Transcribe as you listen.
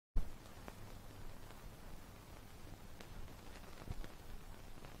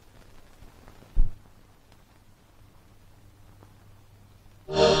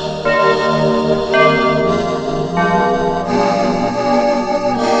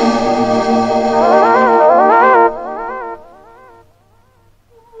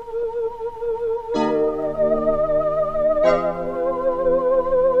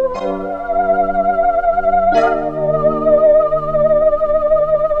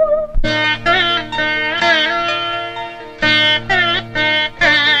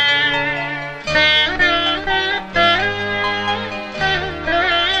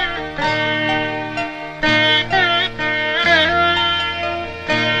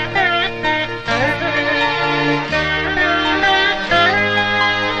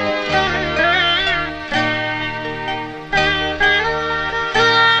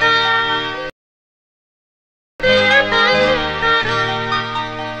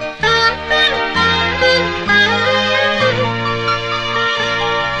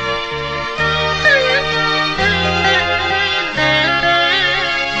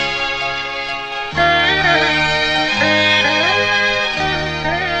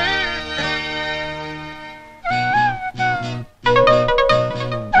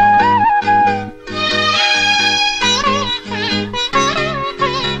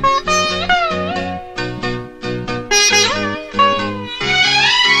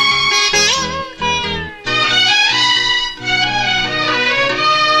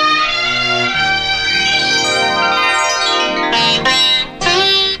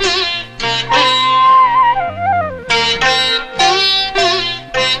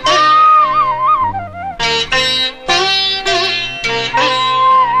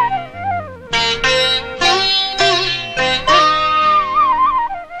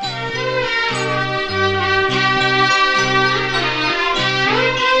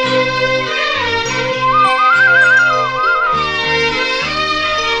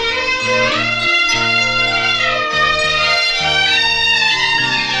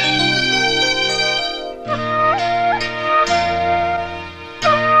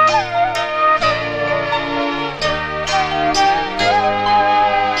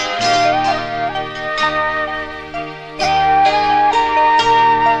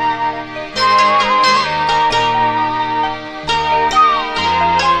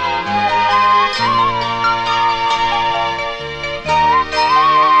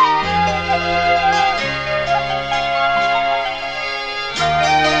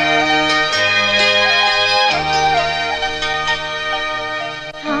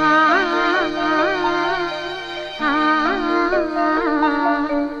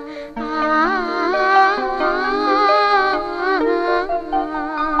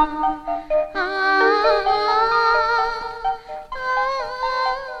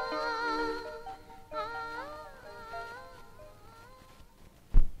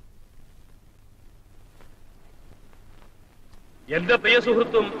എന്റെ പ്രിയ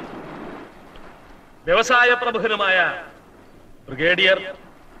സുഹൃത്തും വ്യവസായ പ്രമുഖനുമായ ബ്രിഗേഡിയർ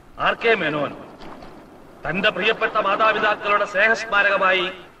RK മേനോൻ തന്റെ പ്രിയപ്പെട്ട മാതാപിതാക്കളുടെ സ്നേഹസ്മാരകമായി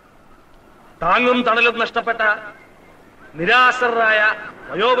താങ്ങും തണലും നഷ്ടപ്പെട്ട നിരാശ്രരായ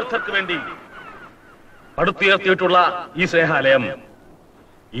വയോവൃദ്ധർക്ക് വേണ്ടി പടുത്തുയർത്തിയിട്ടുള്ള ഈ സ്നേഹാലയം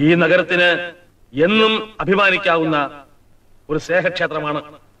ഈ നഗരത്തിന് എന്നും അഭിമാനിക്കാവുന്ന ഒരു സ്നേഹക്ഷേത്രമാണ്.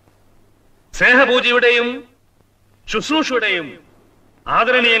 സ്നേഹപൂജയുടെയും ശുശ്രൂഷയുടെയും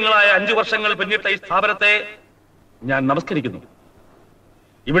ആദരണീയങ്ങളായ 5 വർഷങ്ങൾ പിന്നിട്ട ഈ സ്ഥാപനത്തെ ഞാൻ നമസ്കരിക്കുന്നു.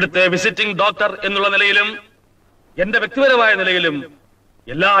 ഇവിടുത്തെ വിസിറ്റിംഗ് ഡോക്ടർ എന്നുള്ള നിലയിലും എന്റെ വ്യക്തിപരമായ നിലയിലും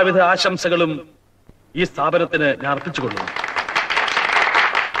എല്ലാവിധ ആശംസകളും ഈ സ്ഥാപനത്തിന് ഞാൻ അർപ്പിച്ചുകൊള്ളുന്നു.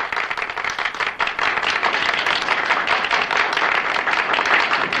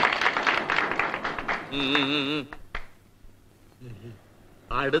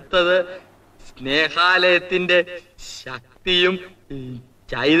 അടുത്തത് സ്നേഹാലയത്തിന്റെ ശക്തിയും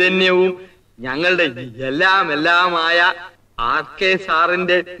ചൈതന്യവും ഞങ്ങളുടെ എല്ലാമായ RK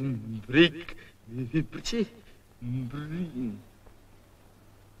സാറിന്റെ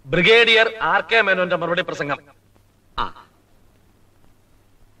ബ്രിഗേഡിയർ RK മേനോന്റെ മറുപടി പ്രസംഗം.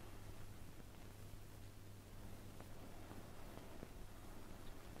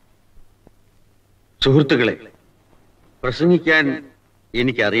 സുഹൃത്തുക്കളെ, പ്രസംഗിക്കാൻ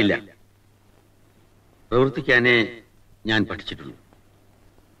എനിക്കറിയില്ല, പ്രവർത്തിക്കാനേ ഞാൻ പഠിച്ചിട്ടുള്ളൂ.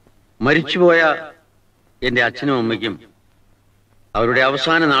 മരിച്ചുപോയ എന്റെ അച്ഛനും അമ്മയ്ക്കും അവരുടെ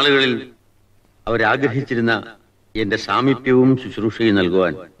അവസാന നാളുകളിൽ അവരാഗ്രഹിച്ചിരുന്ന എന്റെ സാമീപ്യവും ശുശ്രൂഷയും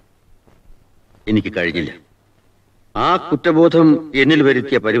നൽകുവാൻ എനിക്ക് കഴിഞ്ഞില്ല. ആ കുറ്റബോധം എന്നിൽ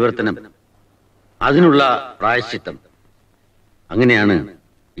വരുത്തിയ പരിവർത്തനം, അതിനുള്ള പ്രായശ്ചിത്തം, അങ്ങനെയാണ്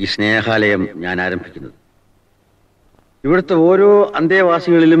ഈ സ്നേഹാലയം ഞാൻ ആരംഭിക്കുന്നത്. ഇവിടുത്തെ ഓരോ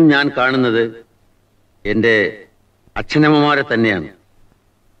അന്തേവാസികളിലും ഞാൻ കാണുന്നത് എന്റെ അച്ഛനമ്മമാരെ തന്നെയാണ്.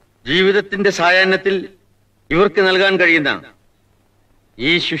 ജീവിതത്തിന്റെ സായാഹ്നത്തിൽ ഇവർക്ക് നൽകാൻ കഴിയുന്ന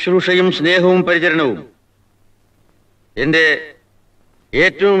ഈ ശുശ്രൂഷയും സ്നേഹവും പരിചരണവും എന്റെ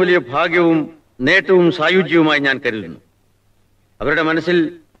ഏറ്റവും വലിയ ഭാഗ്യവും നേട്ടവും സായുജ്യവുമായി ഞാൻ കരുതുന്നു. അവരുടെ മനസ്സിൽ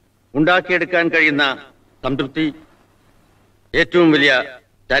ഉണ്ടാക്കിയെടുക്കാൻ കഴിയുന്ന സംതൃപ്തി ഏറ്റവും വലിയ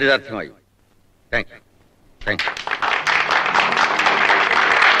ചാരിതാർത്ഥ്യമായി. Thank you. Thank you.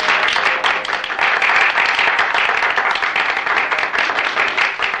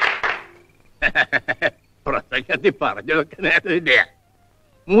 പ്രസംഗത്തിൽ പറഞ്ഞതൊക്കെ നേരത്തെ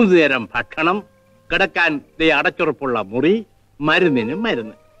 3 നേരം ഭക്ഷണം, കിടക്കാൻ അടച്ചുറപ്പുള്ള മുറി, മരുന്നിന്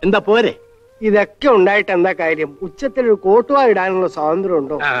മരുന്ന്. എന്താ പോരെ? ഇതൊക്കെ ഉണ്ടായിട്ട് എന്താ കാര്യം? ഉച്ചത്തിൽ ഒരു കോട്ടുവാ ഇടാനുള്ള സ്വാതന്ത്ര്യം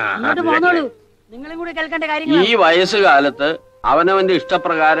ഉണ്ടോ? ഈ വയസ്സുകാലത്ത് അവനവന്റെ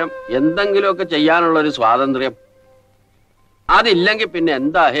ഇഷ്ടപ്രകാരം എന്തെങ്കിലുമൊക്കെ ചെയ്യാനുള്ള ഒരു സ്വാതന്ത്ര്യം അതില്ലെങ്കിൽ പിന്നെ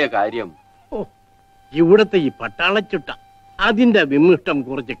എന്താ കാര്യം? ഇവിടത്തെ ഈ പട്ടാളച്ചുട്ട അതിന്റെ വിമിഷ്ടം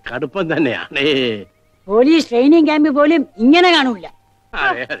കുറച്ച് കടുപ്പം തന്നെയാണേ. പോലീസ് ട്രെയിനിങ് ക്യാമ്പിൽ പോലും ഇങ്ങനെ കാണൂല.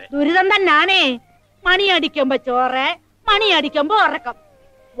 ദുരിതം തന്നാണേ. മണിയടിക്കുമ്പോ ചോറ്, മണിയടിക്കുമ്പോ ഉറക്കം.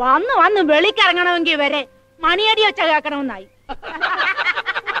 വന്ന് വെളിക്കിറങ്ങണമെങ്കിൽ വരെ മണിയടി വെച്ച കേൾക്കണമെന്നായി.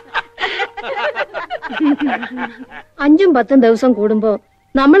 5-10 ദിവസം കൂടുമ്പോ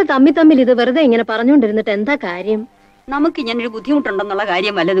നമ്മൾ തമ്മിൽ ഇത് വെറുതെ ഇങ്ങനെ പറഞ്ഞുകൊണ്ടിരുന്നിട്ട് എന്താ കാര്യം? നമുക്ക് ഇങ്ങനൊരു ബുദ്ധിമുട്ടുണ്ടെന്നുള്ള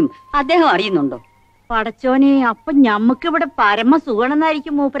കാര്യം വല്ലതും അദ്ദേഹം അറിയുന്നുണ്ടോ? പടച്ചോനെ, അപ്പൊ ഞമ്മക്ക് ഇവിടെ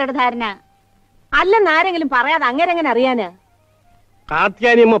പരമസുഖണെന്നായിരിക്കും മൂപ്പരുടെ ധാരണ. അല്ലെന്നാരെങ്കിലും പറയാതെ അങ്ങനെ അറിയാനാ?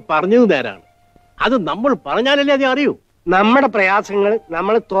 കാർത്യാനിയമ്മ പറഞ്ഞത് നേരാണ്. അത് നമ്മൾ പറഞ്ഞാലല്ലേ അത് അറിയൂ. നമ്മുടെ പ്രയാസങ്ങൾ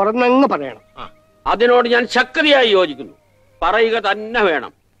നമ്മൾ തുറന്നങ്ങ് പറയണം. അതിനോട് ഞാൻ ശക്തിയായി യോജിക്കുന്നു. പറയുക തന്നെ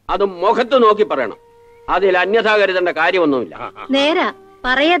വേണം. അത് മുഖത്ത് നോക്കി പറയണം. അതിൽ അന്യഥാ കരുതേണ്ട കാര്യമൊന്നുമില്ല. നേരാ,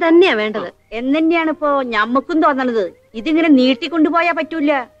 പറയാ തന്നെയാ വേണ്ടത്. എന്നെന്നെയാണ് ഇപ്പോ ഞമ്മക്കും തോന്നണത്. ഇതിങ്ങനെ നീട്ടിക്കൊണ്ടുപോയാ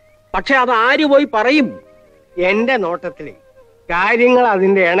പറ്റൂല. പക്ഷെ അത് ആര് പോയി പറയും? എന്റെ നോട്ടത്തില് കാര്യങ്ങൾ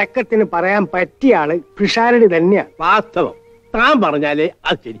അതിന്റെ ഇണക്കത്തിന് പറയാൻ പറ്റിയ ആള് പിഷാരടി തന്നെയാ. വാസ്തവം താൻ പറഞ്ഞാലേ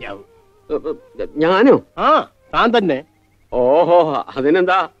അത് ശരിയാവും. ഞാനോ? താൻ തന്നെ. ഓഹോ,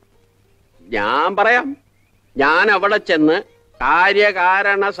 അതിനെന്താ, ഞാൻ പറയാം. ഞാൻ അവിടെ ചെന്ന്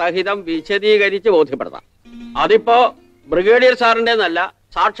കാര്യകാരണ സഹിതം വിശദീകരിച്ച് ബോധ്യപ്പെടുത്താം. അതിപ്പോ ബ്രിഗേഡിയർ സാറിന്റെന്നല്ല,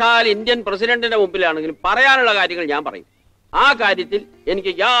 സാക്ഷാൽ ഇന്ത്യൻ പ്രസിഡന്റിന്റെ മുമ്പിലാണെങ്കിലും പറയാനുള്ള കാര്യങ്ങൾ ഞാൻ പറയും. ആ കാര്യത്തിൽ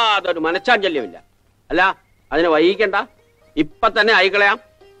എനിക്ക് യാതൊരു മനഃശാഞ്ചല്യമില്ല. അല്ല, അതിനെ വൈകിക്കണ്ട, ഇപ്പൊ തന്നെ ആയിക്കളയാം.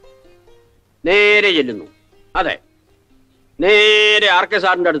 നേരെ ചെല്ലുന്നു. അതെ, നേരെ RK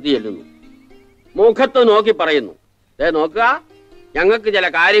സാറിന്റെ അടുത്ത് ചെല്ലുന്നു. മുഖത്ത് നോക്കി പറയുന്നു, നോക്കുക, ഞങ്ങൾക്ക് ചില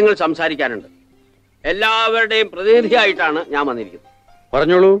കാര്യങ്ങൾ സംസാരിക്കാനുണ്ട്. എല്ലാവരുടെയും പ്രതിനിധിയായിട്ടാണ് ഞാൻ വന്നിരിക്കുന്നത്.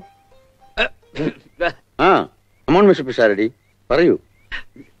 പറഞ്ഞോളൂ. മിസ്റ്റർ പിഷാരടി, പറയൂ.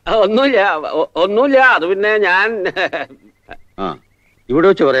 ഒന്നുമില്ല. അത് പിന്നെ ഞാൻ ഇവിടെ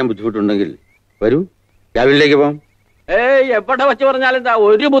വെച്ച് പറയാൻ ബുദ്ധിമുട്ടുണ്ടെങ്കിൽ വരൂ, ക്യാബിനിലേക്ക് പോവാം. എവിടെ വെച്ച് പറഞ്ഞാലെന്താ,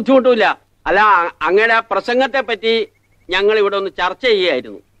 ഒരു ബുദ്ധിമുട്ടുമില്ല. അല്ല, അങ്ങനെ ആ പ്രസംഗത്തെ പറ്റി ഞങ്ങൾ ഇവിടെ ഒന്ന് ചർച്ച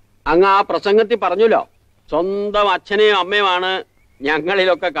ചെയ്യുകയായിരുന്നു. അങ്ങ് ആ പ്രസംഗത്തിൽ പറഞ്ഞല്ലോ, സ്വന്തം അച്ഛനെയും അമ്മയുമാണ്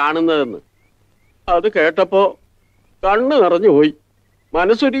ഞങ്ങളിലൊക്കെ കാണുന്നതെന്ന്. അത് കേട്ടപ്പോ കണ്ണ് നിറഞ്ഞുപോയി,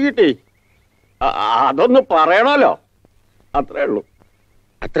 മനസ്സുരുകിട്ടേ. അതൊന്ന് പറയണല്ലോ. അത്രേ ഉള്ളൂ.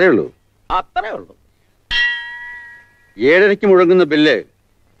 അത്രേ ഉള്ളൂ. അത്രേ ഉള്ളൂ. 7:30 മുഴങ്ങുന്ന ബില്ല്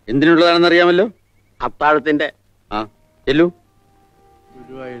എന്തിനുള്ളതാണെന്ന് അറിയാമല്ലോ? അത്താഴത്തിന്റെ. ആ, ചെല്ലു.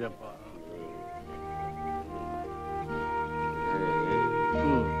 ഗുരുവായൂരപ്പ.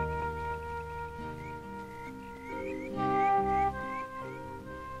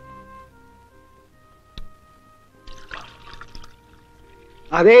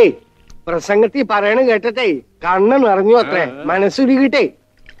 അതേ, പ്രസംഗത്തിൽ പറയണ കേട്ടട്ടെ കണ്ണ് നിറഞ്ഞു അത്രേ, മനസ്സുരുകിട്ടേ.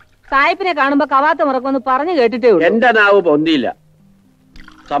 സായിപ്പിനെ കാണുമ്പോ കവാത്ത മുറക്കൊന്ന് പറഞ്ഞു കേട്ടിട്ടേ ഉള്ളൂ. എന്റെ നാവ് പൊന്തിയില്ല,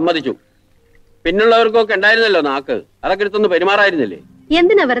 സമ്മതിച്ചു. പിന്നുള്ളവർക്കൊക്കെ ഉണ്ടായിരുന്നല്ലോ നാക്ക്, അതൊക്കെ എടുത്തൊന്ന് പെരുമാറായിരുന്നില്ലേ?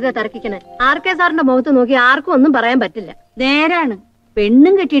 എന്തിനാ വെറുതെ തർക്കിക്കണേ? ആർക്കെ സാറിന്റെ മുഖത്ത് നോക്കി ആർക്കും ഒന്നും പറയാൻ പറ്റില്ല. നേരാണ്,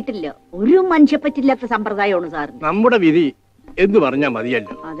 പെണ്ണും കെട്ടിയിട്ടില്ല, ഒരു മനുഷ്യപ്പറ്റില്ലാത്ത സമ്പ്രദായമാണ് സാറിന്. നമ്മുടെ വിധി എന്ന് പറഞ്ഞാ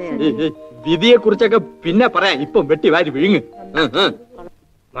മതിയല്ലോ. അതെ, വിധിയെ കുറിച്ചൊക്കെ പിന്നെ പറയാം, ഇപ്പൊ വെട്ടി വാരി വിഴുങ്ങ്.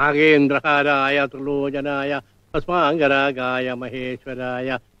 നാഗേന്ദ്രഹാരായ ത്രിലോചനായ ഭസ്മാങ്കരാഗായ മഹേശ്വരായ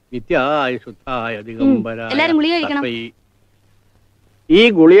നിത്യായ ശുദ്ധായ എല്ലാരും ഗുളിക കഴിക്കണം. ദിഗംബരായ. ഈ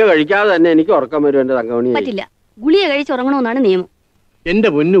ഗുളിക കഴിക്കാതെ തന്നെ എനിക്ക് ഉറക്കം വരും എന്റെ തങ്കമണി. പറ്റില്ല, ഗുളിക കഴിച്ചുറങ്ങണമെന്നാണ് നിയമം. എന്റെ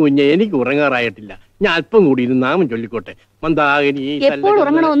പൊന്നു കുഞ്ഞെ, എനിക്ക് ഉറങ്ങാറായിട്ടില്ല. ഞാൻ അല്പം കൂടി ഇത് നാമം ചൊല്ലിക്കോട്ടെ. മന്ദാകിനി എപ്പോൾ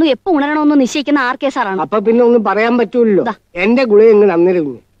ഉറങ്ങണമെന്നും എപ്പോ ഉണരണമെന്നും നിശ്ചയിക്കുന്ന ആർക്കെ സാറാണ്. അപ്പൊ പിന്നെ ഒന്നും പറയാൻ പറ്റൂല്ലോ. എന്റെ ഗുളിക ഇങ്ങ്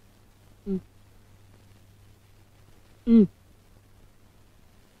തന്നിരുന്നു.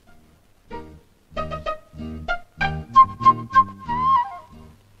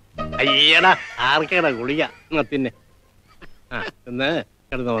 അയ്യടാ, ആർക്കേടാ ഗുളിക? പിന്നെ എന്ന്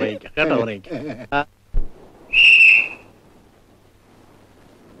കിടന്ന് ഉറങ്ങിക്കാം കേട്ടോ, ഉറങ്ങിക്കാം.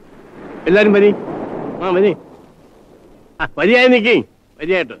 എല്ലാരും വരി, വരി, വരിയായി നിക്കേ,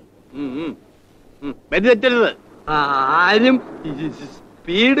 വരിയായിട്ട് വരി തെറ്റരുത്. ആരും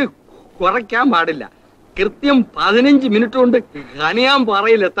സ്പീഡ് കുറയ്ക്കാൻ പാടില്ല. കൃത്യം 15 മിനിറ്റ് കൊണ്ട് കണിയാൻ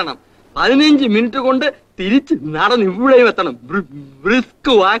പാറയിലെത്തണം. 15 മിനിറ്റ് കൊണ്ട് തിരിച്ച് നടന്ന് ഇവിടെയും എത്തണം.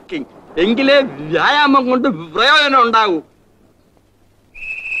 ബ്രിസ്ക് വാക്കിംഗ്, എങ്കിലേ വ്യായാമം കൊണ്ട് പ്രയോജനം ഉണ്ടാകൂ.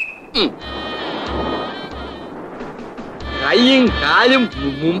 കൈയും കാലും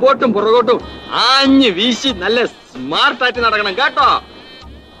മുമ്പോട്ടും പുറകോട്ടും ആഞ്ഞ് വീശി നല്ല സ്മാർട്ടായിട്ട് നടക്കണം കേട്ടോ.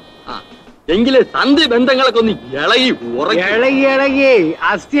 എങ്കില് സന്ധി ബന്ധങ്ങളൊക്കെ ഒന്ന് ഇളകി ഇളകി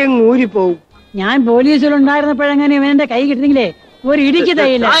അസ്ഥ്യം ഊരിപ്പോവും. ഞാൻ പോലീസിലുണ്ടായിരുന്നപ്പോഴെങ്ങനെ ഇവന്റെ കൈ കിട്ടുന്നെങ്കിലേ ഒരു ഇടിക്ക്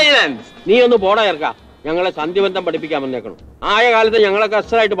തയ്യില്ല. നീ ഒന്ന് പോടാ ചേർക്ക, ഞങ്ങളെ സന്ധിബന്ധം പഠിപ്പിക്കാൻ വന്നേക്കണം. ആയ കാലത്ത് ഞങ്ങളൊക്കെ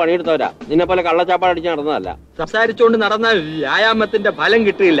അസലായിട്ട് പണിയെടുത്തവരാ, നിന്നെ പോലെ കള്ളച്ചാപ്പാടടിച്ച് നടന്നതല്ല. സംസാരിച്ചുകൊണ്ട് നടന്ന വ്യായാമത്തിന്റെ ഫലം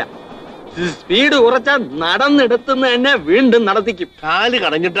കിട്ടിയില്ല. സ്പീഡ് കുറച്ചാൽ നടന്നെടുത്തുന്ന തന്നെ വീണ്ടും നടത്തിക്കും. കാല്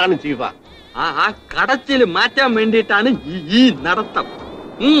കടഞ്ഞിട്ടാണ് ചീഫ. ആ കടച്ചില് മാറ്റാൻ വേണ്ടിയിട്ടാണ് ഈ നടത്തം.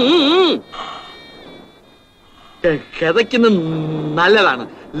 കിതയ്ക്കുന്ന നല്ലതാണ്,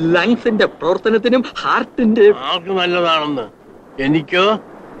 ലങ്സിന്റെ പ്രവർത്തനത്തിനും ഹാർട്ടിന്റെ. ആർക്ക് നല്ലതാണെന്ന്? എനിക്കോ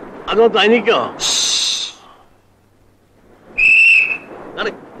അതോ തനിക്കോ?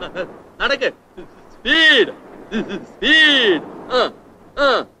 നടക്ക്, സ്പീഡ് സ്പീഡ്,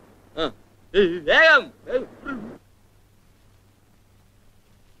 വേഗം.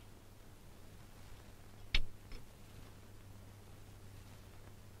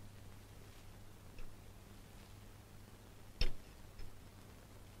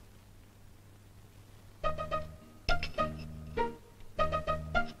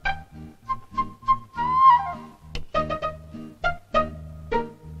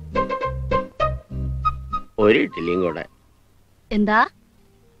 ഒരു ഇഡ്ഡലിയും കൂടെ. എന്താ?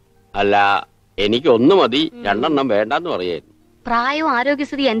 അല്ല, എനിക്ക് ഒന്ന് മതി, 2 വേണ്ടെന്ന് പറയായിരുന്നു. പ്രായവും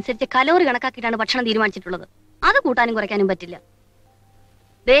ആരോഗ്യസ്ഥിതി അനുസരിച്ച് കലോറി കണക്കാക്കിയിട്ടാണ് ഭക്ഷണം തീരുമാനിച്ചിട്ടുള്ളത്. അത് കൂട്ടാനും കുറയ്ക്കാനും പറ്റില്ല.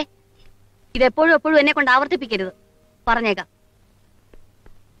 ദേ, ഇതെപ്പോഴും എപ്പോഴും എന്നെ കൊണ്ട് ആവർത്തിപ്പിക്കരുത്, പറഞ്ഞേക്കാം.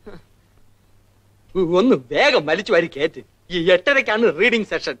 ഒന്ന് വേഗം വലിച്ചു വാരി കേറ്റ്. ഈ 8:30ക്കാണ് റീഡിംഗ്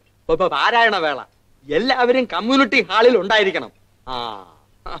സെഷൻ, പാരായണ വേള. എല്ലാവരും കമ്മ്യൂണിറ്റി ഹാളിൽ ഉണ്ടായിരിക്കണം.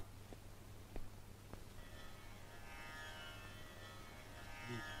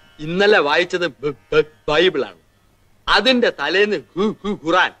 ഇന്നലെ വായിച്ചത് ബൈബിളാണ്, അതിന്റെ തലേന്ന്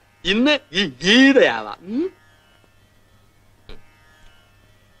ഖുറാൻ, ഇന്ന് ഈ ഗീതയാവാം.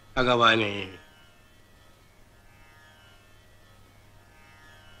 ഭഗവാനെ,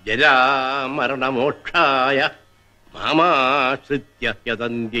 ജരാമരണമോക്ഷായ മാമാശ്രിത്യ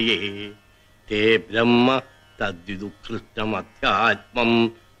യതന്ത്യേ തേ ബ്രഹ്മ തദ്വിദുത്കൃഷ്ടമധ്യാത്മം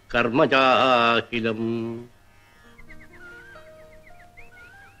കർമ്മചാഖിലം.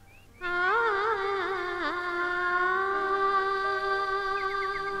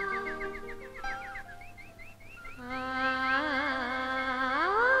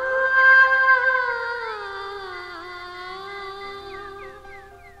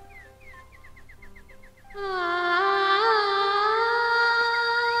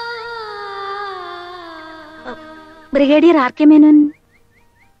 Brigadier R K Menon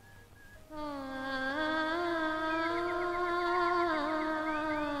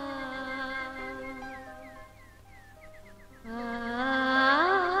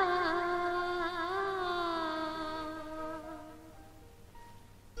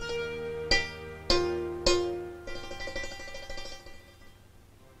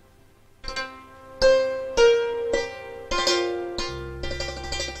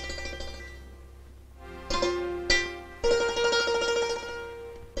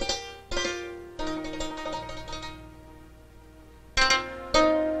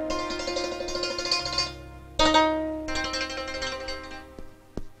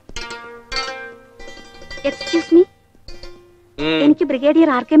excuse me, എനിക്ക് ബ്രിഗേഡിയർ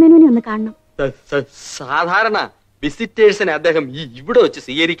ആർ കെ മേനോനെ ഒന്ന് കാണണം. സാധാരണ വിസിറ്റേഴ്സിനെ അദ്ദേഹം ഇവിടെ വെച്ച്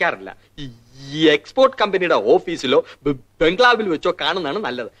സ്വീകരിക്കാറില്ല. ഈ എക്സ്പോർട്ട് കമ്പനിയുടെ ഓഫീസിലോ ബംഗ്ലാവിൽ വെച്ചോ കാണുന്നതാണ്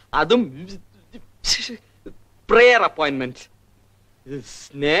നല്ലത്. അതും പ്രെയർ അപ്പോയിന്റ്മെന്റ്.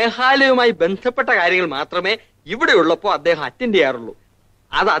 സ്നേഹാലയവുമായി ബന്ധപ്പെട്ട കാര്യങ്ങൾ മാത്രമേ ഇവിടെ ഉള്ളപ്പോ അദ്ദേഹം അറ്റൻഡ് ചെയ്യാറുള്ളൂ.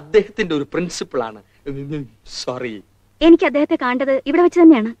 അത് അദ്ദേഹത്തിന്റെ ഒരു പ്രിൻസിപ്പിൾ ആണ്. സോറി. എനിക്ക് അദ്ദേഹത്തെ കാണേണ്ടത് ഇവിടെ വെച്ച്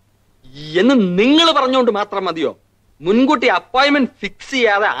തന്നെയാണ് എന്ന് നിങ്ങൾ പറഞ്ഞുകൊണ്ട് മാത്രം മതിയോ? മുൻകൂട്ടി അപ്പോയിന്റ്മെന്റ് ഫിക്സ്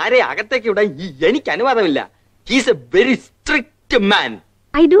ചെയ്യാതെ ആരെ അകത്തേക്ക് വിടാൻ എനിക്ക് അനുവാദമില്ല. He's A very strict man.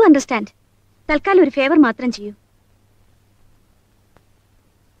 I do understand. തൽക്കാലം ഒരു ഫേവർ മാത്രം ചെയ്യൂ.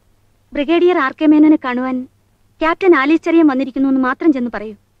 ബ്രിഗേഡിയർ ആർ കെ മേനോനെ കാണുവാൻ ക്യാപ്റ്റൻ ആലീസ് ചെറിയാൻ വന്നിരിക്കുന്നു എന്ന് മാത്രം ചെന്ന്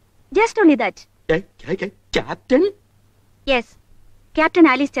പറയൂ. Just only that. Captain? Yes, captain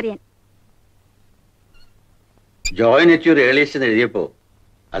Alice Cherian. Join at your earliest എന്ന് എഴുതിയപ്പോ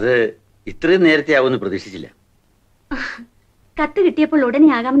അത് ഇത്രയും നേരത്തെ ആവുമെന്ന് പ്രതീക്ഷിച്ചില്ല. കത്ത് കിട്ടിയപ്പോൾ ഉടനെ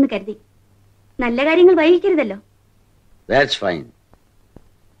ആകാമെന്ന് കരുതി. നല്ല കാര്യങ്ങൾ വൈകിക്കരുതല്ലോ. That's fine.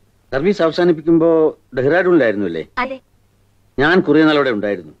 സർവീസ് അവസാനിപ്പിക്കുമ്പോ ഡെഹ്റാഡൂണിലായിരുന്നു അല്ലേ? അതെ. ഞാൻ കുറെ നാൾ അവിടെ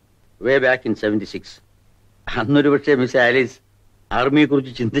ഉണ്ടായിരുന്നു. Way back in 76. അന്നൊരു പക്ഷേ മിസ് ആലീസ് ആർമിയെ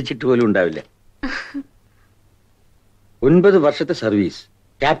കുറിച്ച് ചിന്തിച്ചിട്ട് പോലും ഉണ്ടാവില്ല. 9 വർഷത്തെ സർവീസ്,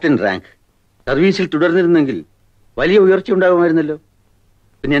 ക്യാപ്റ്റൻ റാങ്ക്. സർവീസിൽ തുടർന്നിരുന്നെങ്കിൽ വലിയ ഉയർച്ച ഉണ്ടാകുമായിരുന്നല്ലോ.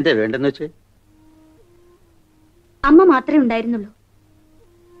 പിന്നെ എന്താ വേണ്ടെന്ന് വെച്ചേ? അമ്മ മാത്രമേ ഉണ്ടായിരുന്നുള്ളൂ.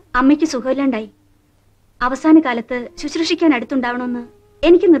 അമ്മയ്ക്ക് സുഖമില്ലാണ്ടായി. അവസാന കാലത്ത് ശുശ്രൂഷിക്കാൻ അടുത്തുണ്ടാവണമെന്ന്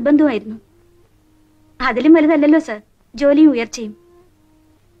എനിക്ക് നിർബന്ധമായിരുന്നു. അതിലും വലുതല്ലല്ലോ സർ ജോലിയും ഉയർച്ചയും.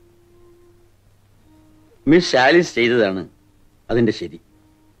 മിസ് ആലീസ് ചെയ്തതാണ് അതിന്റെ ശരി.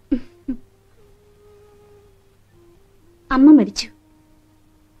 അമ്മ മരിച്ചു.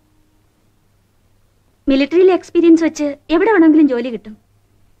 മിലിറ്ററിയിലെ എക്സ്പീരിയൻസ് വെച്ച് എവിടെ വേണമെങ്കിലും ജോലി കിട്ടും.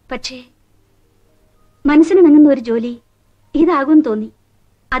 പക്ഷേ മനസ്സിനിണങ്ങുന്ന ഒരു ജോലി ഇതാകുമെന്ന് തോന്നി.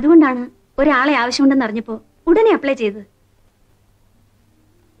 അതുകൊണ്ടാണ് ഒരാളെ ആവശ്യമുണ്ടെന്ന് അറിഞ്ഞപ്പോ ഉടനെ അപ്ലൈ ചെയ്തത്.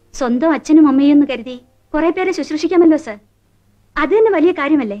 സ്വന്തം അച്ഛനും അമ്മയും എന്ന് കരുതി കുറെ പേരെ ശുശ്രൂഷിക്കാമല്ലോ സർ. അത് തന്നെ വലിയ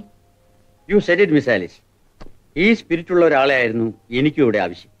കാര്യമല്ലേ? You said it miss Alice. ഈ സ്പിരിറ്റുള്ള ഒരാളെ ആയിരുന്നു എനിക്കും ഇവിടെ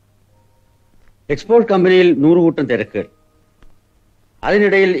ആവശ്യം. എക്സ്പോർട്ട് കമ്പനിയിൽ 100 കൂട്ടം തിരക്കുകൾ.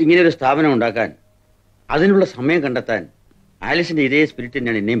 അതിനിടയിൽ ഇങ്ങനെയൊരു സ്ഥാപനം ഉണ്ടാക്കാൻ, അതിനുള്ള സമയം കണ്ടെത്താൻ ആലീസിന്റെ ഇതേ സ്പിരിറ്റ്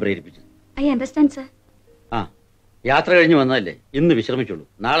തന്നെയാണ് എന്നെയും പ്രേരിപ്പിച്ചത്. I understand sir. ആ, യാത്ര കഴിഞ്ഞ് വന്നതല്ലേ, ഇന്ന് വിശ്രമിച്ചുള്ളൂ.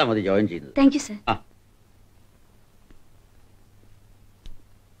 നാളെ മതി ജോയിൻ ചെയ്യുന്നത്. Thank you sir. ആ,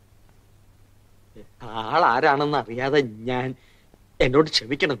 ആളാരാണെന്ന് അറിയാതെ ഞാൻ എന്നോട്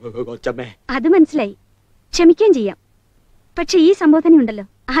ക്ഷമിക്കണം കൊച്ചമ്മേ. അത് മനസ്സിലായി. ക്ഷമിക്കുകയും ചെയ്യാം. പക്ഷെ ഈ സംബോധന ഉണ്ടല്ലോ,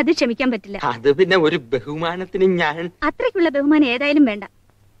 അത് ക്ഷമിക്കാൻ പറ്റില്ല. അത് പിന്നെ ഒരു ബഹുമാനത്തിന് ഞാൻ അത്രയ്ക്കുള്ള ബഹുമാനം ഏതായാലും വേണ്ട.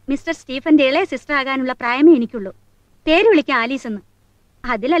 മിസ്റ്റർ സ്റ്റീഫന്റെ ഇളയ സിസ്റ്റർ ആകാനുള്ള പ്രായമേ എനിക്കുള്ളൂ. പേര് വിളിക്കാൻ ആലീസ് എന്ന്.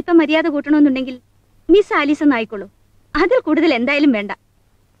 അതിലല്പം മര്യാദ കൂട്ടണമെന്നുണ്ടെങ്കിൽ മിസ് ആലീസ് എന്ന് ആയിക്കോളൂ. അതിൽ കൂടുതൽ എന്തായാലും വേണ്ട.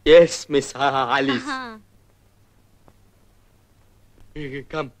 Yes miss Alice.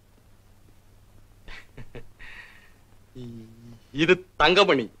 കം. ഇത്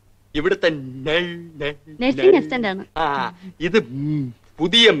തങ്കമണി, ഇവിടുത്തെ നഴ്സിംഗ് അസിസ്റ്റന്റ് ആണ്. ആ, ഇത്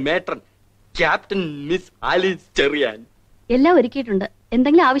പുതിയ matron captain miss Alice Cherian. എല്ലാം ഒരുക്കിയിട്ടുണ്ട്.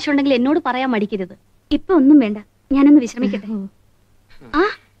 എന്തെങ്കിലും ആവശ്യമുണ്ടെങ്കിൽ എന്നോട് പറയാൻ മടിക്കരുത്. ഇപ്പൊ ഒന്നും വേണ്ട, ഞാനൊന്ന് വിശ്രമിക്കട്ടെ. ആ,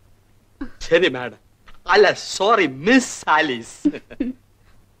 ശരി മാഡം. അല്ല, sorry miss Alice.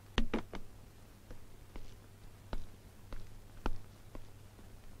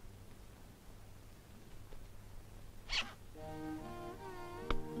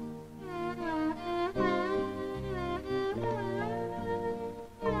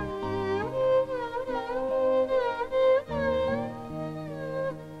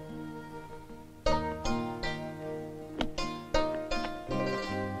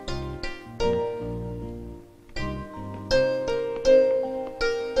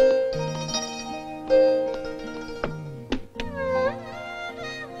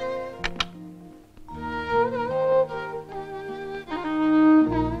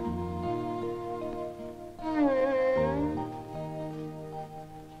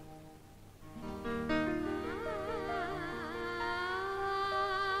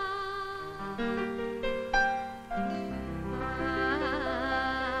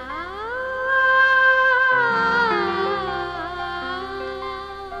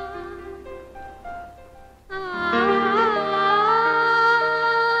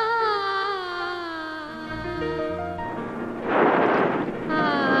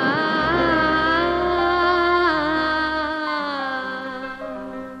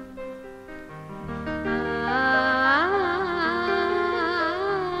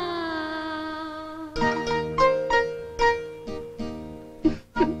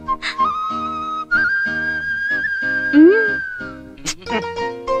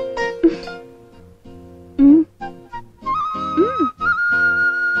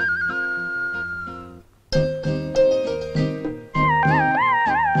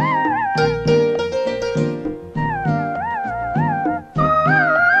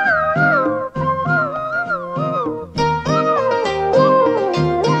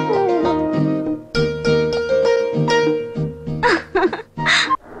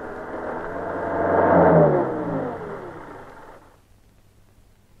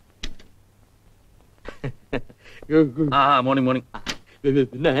 Morning morning.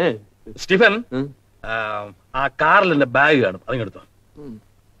 പിന്നെ സ്റ്റീഫൻ, ആ കാറിൽ എന്റെ ബാഗ് കാണും, അതിങ്ങെടുത്തോ.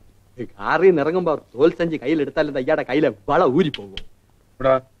 കാറിൽ നിന്ന് ഇറങ്ങുമ്പോ തോൽസഞ്ചി കയ്യിലെടുത്താലും അയ്യാടെ കയ്യിലെ വള ഊരി പോകും.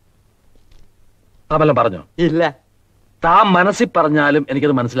 ഇവിടെ താമെല്ലാം പറഞ്ഞോ? ഇല്ല. താൻ മനസ്സിൽ പറഞ്ഞാലും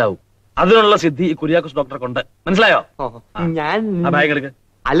എനിക്കത് മനസ്സിലാവും. അതിനുള്ള സിദ്ധി ഈ കുര്യാക്കോസ് ഡോക്ടറെ കൊണ്ട്. മനസ്സിലായോ? ഞാൻ ബാഗ് എടുക്ക.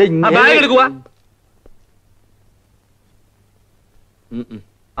 അല്ല, ബാഗ് എടുക്കുക.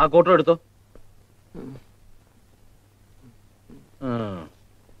 ആ കോട്ടോ എടുത്തോ.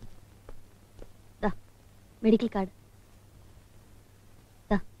 Medical card.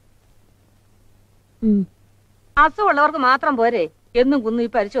 അസുഖമുള്ളവർക്ക് മാത്രം പോരെ എന്നും കുന്നും ഈ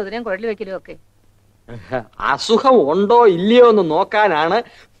പരിശോധനയും കുഴൽ വെക്കലും ഒക്കെ. അസുഖം ഉണ്ടോ ഇല്ലയോ എന്ന് നോക്കാനാണ്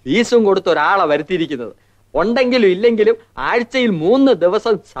ഫീസും കൊടുത്ത് ഒരാളെ വരുത്തിയിരിക്കുന്നത്. ഉണ്ടെങ്കിലും ഇല്ലെങ്കിലും ആഴ്ചയിൽ 3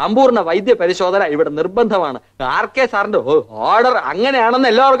 ദിവസം സമ്പൂർണ്ണ വൈദ്യ പരിശോധന ഇവിടെ നിർബന്ധമാണ്. RK സാറിന്റെ ഓർഡർ അങ്ങനെയാണെന്ന്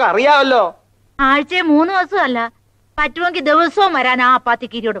എല്ലാവർക്കും അറിയാമല്ലോ. ആഴ്ചയിൽ 3 ദിവസം അല്ല, പറ്റുമെങ്കിൽ ദിവസവും വരാൻ ആ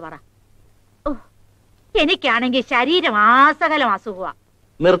അപ്പാത്തിക്കീരിയോട് പറ. എനിക്കാണെങ്കിൽ ശരീരം ആസകലം അസുഖമാ.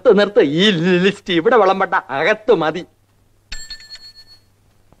 നിർത്ത്, ഈ ലിസ്റ്റ് ഇവിടെ വിളമ്പട്ട, അകത്ത് മതി.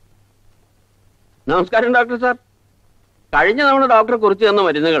 നമസ്കാരം ഡോക്ടർ സാർ. കഴിഞ്ഞ തവണ ഡോക്ടറെ കുറിച്ച് തന്ന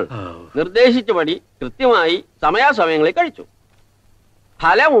മരുന്നുകൾ നിർദ്ദേശിച്ചപടി കൃത്യമായി സമയാസമയങ്ങളിൽ കഴിച്ചു.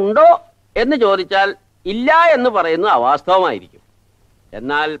 ഫലമുണ്ടോ എന്ന് ചോദിച്ചാൽ ഇല്ല എന്ന് പറയുന്നത് അവാസ്തവമായിരിക്കും.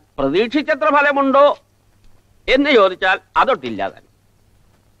 എന്നാൽ പ്രതീക്ഷിച്ചത്ര ഫലമുണ്ടോ എന്ന് ചോദിച്ചാൽ അതൊട്ടില്ല തന്നെ.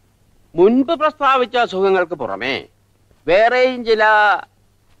 മുൻപ് പ്രസ്താവിച്ച അസുഖങ്ങൾക്ക് പുറമെ വേറെയും ചില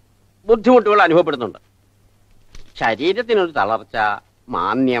ബുദ്ധിമുട്ടുകൾ അനുഭവപ്പെടുന്നുണ്ട്. ശരീരത്തിനൊരു തളർച്ച,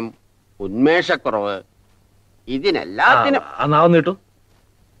 മാന്ദ്യം, ഉന്മേഷക്കുറവ്, ഇതിനെല്ലാത്തിനും നാവ് നീട്ടു.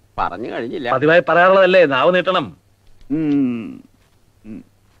 പറഞ്ഞു കഴിഞ്ഞില്ല. പതിവായി പറയാറുള്ളതല്ലേ, നാവ് നീട്ടണം.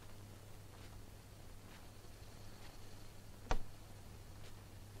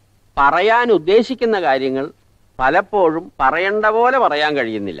 പറയാൻ ഉദ്ദേശിക്കുന്ന കാര്യങ്ങൾ പലപ്പോഴും പറയേണ്ട പോലെ പറയാൻ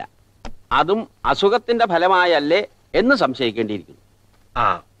കഴിയുന്നില്ല. അതും അസുഖത്തിന്റെ ഫലമായല്ലേ എന്ന് സംശയിക്കേണ്ടിയിരിക്കുന്നു.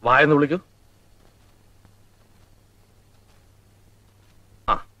 വായെന്ന് വിളിക്കൂ.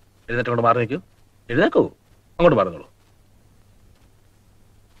 എഴുന്നേറ്റ് കൊണ്ട് മാറി നിൽക്കൂ. എഴുന്നേക്കൂ, അങ്ങോട്ട് പറഞ്ഞോളൂ.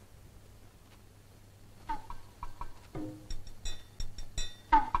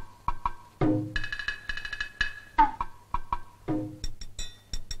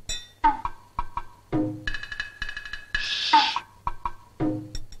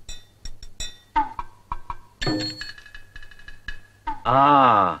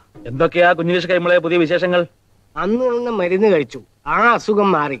 എന്തൊക്കെയാ കുഞ്ഞുകേശ് കൈമളെ പുതിയ വിശേഷങ്ങൾ? അന്ന് മരുന്ന് കഴിച്ചു, ആ അസുഖം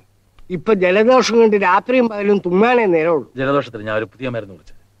മാറി. ഇപ്പൊ ജലദോഷം കൊണ്ട് രാത്രിയും പകലും തുമ്മാനേ നേരമുള്ളൂ. ജലദോഷത്തിന് ഞാൻ ഒരു പുതിയ മരുന്ന്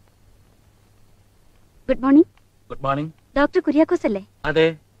കുറിച്ച്. Good morning. Good morning. Doctor Kuriakose അല്ലേ? അതെ,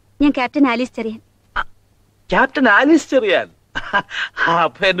 ഞാൻ captain Alice Cherian. Captain Alice Cherian?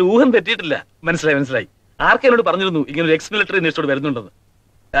 അപ്പൊ എന്റെ ഊഹം തെറ്റിയിട്ടില്ല. മനസ്സിലായി. ആർക്കെ എന്നോട് പറഞ്ഞിരുന്നു ഇങ്ങനെ ഒരു എക്സ് മിലിറ്ററി നേഴ്സോട് വരുന്നുണ്ടെന്ന്.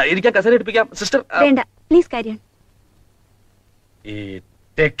 എനിക്ക് കസേര എടുപ്പിക്കാം സിസ്റ്റർ? വേണ്ട, പ്ലീസ് കാര്യം. ഈ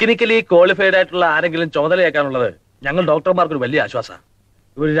ടെക്നിക്കലി ക്വാളിഫൈഡ് ആയിട്ടുള്ള ആരെങ്കിലും ചുമതലയേക്കാനുള്ളത് ഞങ്ങൾ ഡോക്ടർമാർക്ക് ഒരു വലിയ ആശ്വാസമാണ്.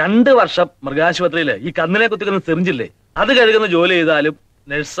 ഒരു 2 വർഷം മൃഗാശുപത്രിയിൽ ഈ കന്നിനെ കുത്തിക്കുന്ന സിറിഞ്ചില്ലേ, അത് കഴുകുന്ന ജോലി ചെയ്താലും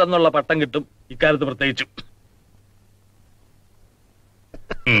നഴ്സ് എന്നുള്ള പട്ടം കിട്ടും, ഇക്കാലത്ത് പ്രത്യേകിച്ചും.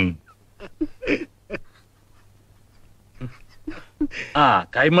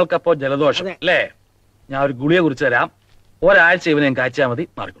 കൈമൾക്കപ്പോ ജലദോഷം അല്ലേ? ഞാൻ ഒരു ഗുളിയെ കുറിച്ച് തരാം. ഒരാഴ്ച ഇവനെ ഞാൻ കാഴ്ചയാൽ മതി,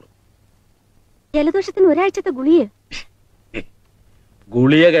 മാറിക്കോളൂ. ജലദോഷത്തിന് ഒരാഴ്ചത്തെ ഗുളിയെ?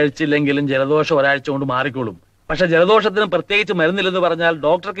 ഗുളിയെ കഴിച്ചില്ലെങ്കിലും ജലദോഷം ഒരാഴ്ച കൊണ്ട് മാറിക്കോളും. പക്ഷെ ജലദോഷത്തിന് പ്രത്യേകിച്ച് മരുന്നില്ലെന്ന് പറഞ്ഞാൽ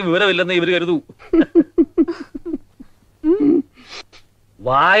ഡോക്ടർക്ക് വിവരമില്ലെന്ന് ഇവർ കരുതൂ.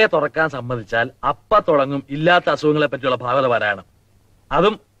 വായ തുറക്കാൻ സമ്മതിച്ചാൽ അപ്പ തുടങ്ങും ഇല്ലാത്ത അസുഖങ്ങളെ പറ്റിയുള്ള ഭാഗവത പാരായണം,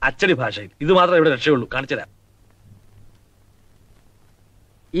 അതും അച്ചടി ഭാഷയിൽ. ഇത് മാത്രമേ ഇവിടെ രക്ഷയുള്ളൂ. കാണിച്ചുതരാം.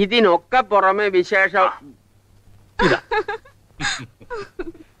 ഇതിനൊക്കെ പുറമെ വിശേഷം ഇതാ.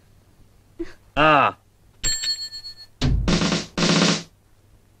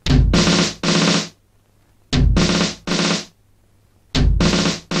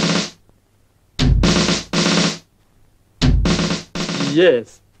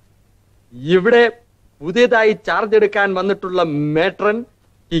 യെസ്, ഇവിടെ പുതിയതായി ചാർജ് എടുക്കാൻ വന്നിട്ടുള്ള മേട്രൺ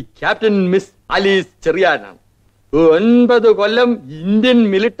ഈ ക്യാപ്റ്റൻ മിസ് ആലീസ് ചെറിയാനാണ്. 9 കൊല്ലം ഇന്ത്യൻ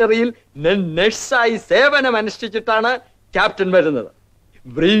മിലിറ്ററിയിൽ നഴ്സായി സേവനം അനുഷ്ഠിച്ചിട്ടാണ് ക്യാപ്റ്റൻ വരുന്നത്.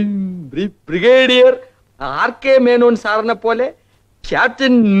 ബ്രിഗേഡിയർ RK മേനോൻ സാറിനെ പോലെ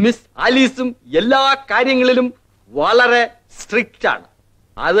ക്യാപ്റ്റൻ മിസ് ആലീസും എല്ലാ കാര്യങ്ങളിലും വളരെ സ്ട്രിക്റ്റ് ആണ്.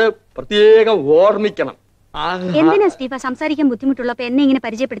 അത് പ്രത്യേകം ഓർമ്മിക്കണം. എന്തിനാ സ്റ്റീഫ സംസാരിക്കാൻ ബുദ്ധിമുട്ടുള്ളപ്പോ എന്നെ ഇങ്ങനെ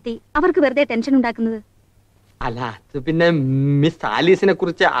പരിചയപ്പെടുത്തി അവർക്ക് വെറുതെ ടെൻഷൻ ഉണ്ടാക്കുന്നത്? അല്ല, അത് പിന്നെ മിസ് ആലീസിനെ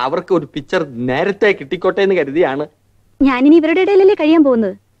കുറിച്ച് അവർക്ക് ഒരു പിക്ചർ നേരത്തെ കിട്ടിക്കോട്ടെ എന്ന് കരുതിയാണ്. ഞാനിനി ഇവരുടെ ഇടയിലല്ലേ കഴിയാൻ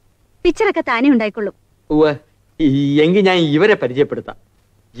പോകുന്നത്. പിക്ചറൊക്കെ താനേ ഉണ്ടായിക്കൊള്ളും. എങ്കിൽ ഞാൻ ഇവരെ പരിചയപ്പെടുത്താം.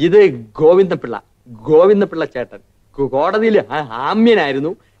 ഇത് ഗോവിന്ദപിള്ള ചേട്ടൻ. കോടതിയിൽ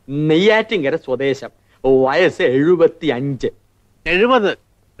ആമ്യനായിരുന്നു. നെയ്യാറ്റിൻകര സ്വദേശം. വയസ്സ് 75. 70.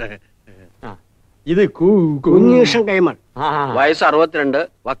 ഇത് കുഞ്ഞീഷൻ കൈമൾ. വയസ്സ് 62.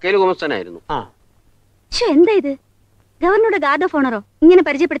 വക്കീൽ കുമസ്തനായിരുന്നു. എന്താ ഇത്? ഗവർണറുടെ ഗാർഡ് ഓഫ് ഓണറോ ഇങ്ങനെ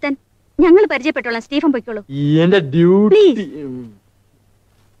പരിചയപ്പെടുത്താൻ? ഞങ്ങൾ പരിചയപ്പെട്ടോളാം. സ്റ്റീഫൻ പൊയ്ക്കോളൂ. എന്റെ ഡ്യൂട്ടി.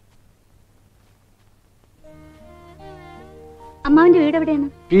 അമ്മാവിന്റെ വീട് എവിടെയാണ്?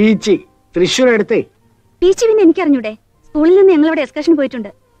 പീച്ചി, തൃശ്ശൂർ അടുത്ത്. പീച്ചി പിന്നെ എനിക്കറിഞ്ഞൂടെ? സ്കൂളിൽ നിന്ന് ഞങ്ങൾ അവിടെ എക്സ്കർഷൻ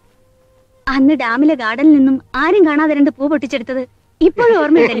പോയിട്ടുണ്ട്. അന്ന് ഡാമിലെ ഗാർഡനിൽ നിന്നും ആരും കാണാതെ 2 പൂ പൊട്ടിച്ചെടുത്തത് ഇപ്പോഴും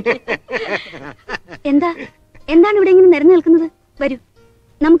ഓർമ്മയുണ്ട് എനിക്ക്. എന്താണ് ഇവിടെ ഇങ്ങനെ നിരന്നു നിൽക്കുന്നത്? വരൂ,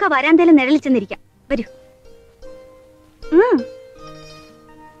 നമുക്ക് ആ വരാന്തയിലെ നിഴലിൽ ചെന്നിരിക്കാം. വരൂ.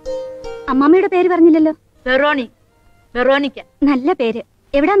 അമ്മാമ്മയുടെ പേര് പറഞ്ഞില്ലല്ലോ. വെറോണിക്ക. നല്ല പേര്.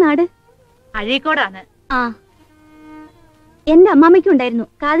 എവിടാ നാട്? അഴീക്കോടാണ്. ആ, എന്റെ അമ്മാമ്മയ്ക്കും ഉണ്ടായിരുന്നു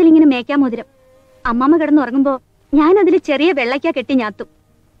കാതിലിങ്ങനെ മേക്കാമോതിരം. അമ്മാമ്മ കിടന്നുറങ്ങുമ്പോ ഞാൻ അതിൽ ചെറിയ വെള്ളയ്ക്ക കെട്ടി ഞാത്തും.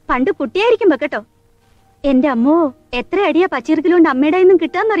 പണ്ട് കുട്ടിയായിരിക്കുമ്പോ കേട്ടോ. എന്റെ അമ്മോ, എത്ര അടിയാ പച്ചിറക്കിലുകൊണ്ട് അമ്മയുടെ നിന്നും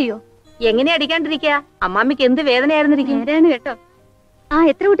കിട്ടാന്നറിയോ? എങ്ങനെ അടിക്കാണ്ടിരിക്കാ? അമ്മാമ്മക്ക് എന്ത് വേദനയായിരുന്നിരിക്കും. നേരാണ് കേട്ടോ. ആ,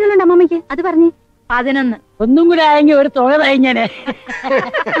 എത്ര കുട്ടികളുണ്ട് അമ്മാമ്മയ്ക്ക്? അത് പറഞ്ഞേ. 11. ഒന്നും കൂടെ ആയെങ്കിൽ ഒരു തുക തയ്ഞ്ഞനെ.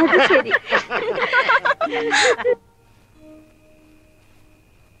 അത് ശരി.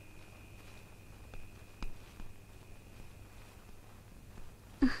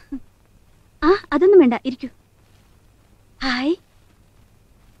 ആ, അതൊന്നും വേണ്ട, ഇരിക്കൂ. ഹായ്,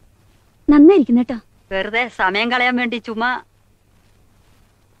 നന്നായിരിക്കുന്നു കേട്ടോ. വെറുതെ സമയം കളയാൻ വേണ്ടി ചുമ്മാ.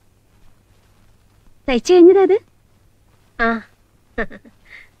 തയ്ച്ചു കഴിഞ്ഞതാ അത്? ആ,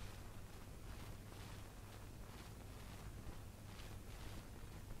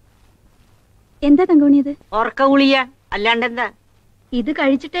 എന്താ തങ്കോണിയത്? ഉറക്ക ഗുളിക. അല്ലാണ്ടെന്താ? ഇത്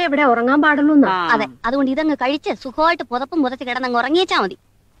കഴിച്ചിട്ടേ ഇവിടെ ഉറങ്ങാൻ പാടുള്ളൂ. അതെ, അതുകൊണ്ട് ഇതങ്ങ് കഴിച്ച് സുഖമായിട്ട് പുതപ്പും പുതച്ച് കിടന്നങ്ങ് ഉറങ്ങിയേച്ചാ മതി.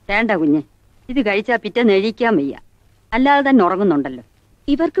 വേണ്ട കുഞ്ഞെ, ഇത് കഴിച്ചാ പിറ്റേന്ന് എഴുതിക്കാൻ വയ്യ. അല്ലാതെ തന്നെ ഉറങ്ങുന്നുണ്ടല്ലോ.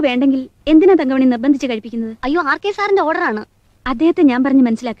 ഇവർക്ക് വേണ്ടെങ്കിൽ എന്തിനാ തങ്കമണി നിർബന്ധിച്ച് കഴിപ്പിക്കുന്നത്? അയ്യോ, ആർ.കെ. സാറിന്റെ ഓർഡറാണ്. അദ്ദേഹത്തെ ഞാൻ പറഞ്ഞ്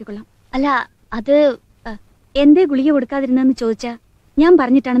മനസ്സിലാക്കിക്കൊള്ളാം. അല്ല, അത് എന്തേ ഗുളിക കൊടുക്കാതിരുന്നെന്ന് ചോദിച്ചാ ഞാൻ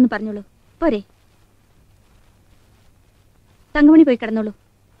പറഞ്ഞിട്ടാണെന്ന് പറഞ്ഞോളൂ. പോരെ? തങ്കമണി പോയി കിടന്നോളൂ.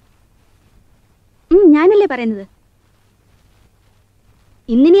 ഞാനല്ലേ പറയുന്നത്.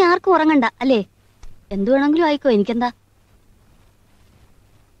 ഇന്നിനി ആർക്കും ഉറങ്ങണ്ട അല്ലേ? എന്തു വേണമെങ്കിലും ആയിക്കോ, എനിക്കെന്താ.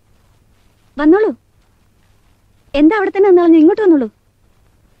 വന്നോളൂ. എന്താ അവിടെ തന്നെ വന്നോളൂ, ഇങ്ങോട്ട് വന്നോളൂ.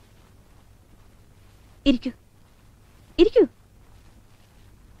 ഇരിക്കൂ, ഇരിക്കൂ.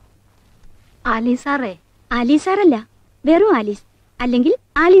 ആലീസാറേ? ആലീസാറല്ല, വെറും ആലീസ്. അല്ലെങ്കിൽ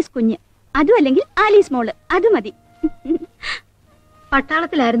ആലീസ് കുഞ്ഞ്, അതും അല്ലെങ്കിൽ ആലീസ് മോള്, അത് മതി.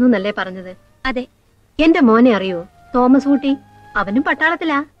 പട്ടാളത്തിലായിരുന്നു എന്നല്ലേ പറഞ്ഞത്? അതെ. എന്റെ മോനെ അറിയോ? തോമസ് ഊട്ടി. അവനും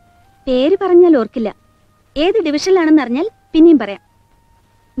പട്ടാളത്തിലാ. പേര് പറഞ്ഞാൽ ഓർക്കില്ല. ഏത് ഡിവിഷനിലാണെന്ന് അറിഞ്ഞാൽ പിന്നെയും പറയാം.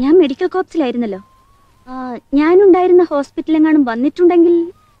 ഞാൻ മെഡിക്കൽ കോപ്സിലായിരുന്നല്ലോ. ഞാനുണ്ടായിരുന്ന ഹോസ്പിറ്റലെങ്ങാനും വന്നിട്ടുണ്ടെങ്കിൽ.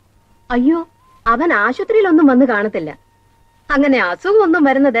 അയ്യോ, അവൻ ആശുപത്രിയിലൊന്നും വന്ന് കാണത്തില്ല. അങ്ങനെ അസുഖമൊന്നും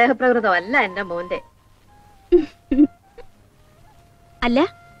വരുന്ന ദേഹപ്രകൃതമല്ല എന്റെ മോന്റെ. അല്ല,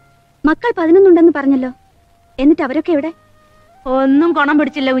 മക്കൾ 11 ഉണ്ടെന്ന് പറഞ്ഞല്ലോ. എന്നിട്ട് അവരൊക്കെ എവിടെ? ഒന്നും കൊണം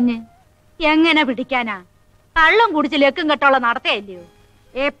പിടിച്ചില്ല കുഞ്ഞ്. എങ്ങനെ പിടിക്കാനാ? കള്ളം കുടിച്ച് ലക്കും കെട്ടോള നടത്തയല്ലയോ?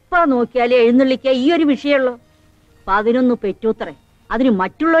 എപ്പോ നോക്കിയാലും എഴുന്നള്ളിക്ക ഈ ഒരു വിഷയമുള്ളൂ. 11 പെറ്റൂത്രേ. അതിന്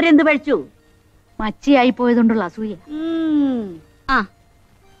മറ്റുള്ളവരെന്ത് പഴിച്ചു? മച്ചിയായി പോയതുകൊണ്ടുള്ള അസൂയ. ആ,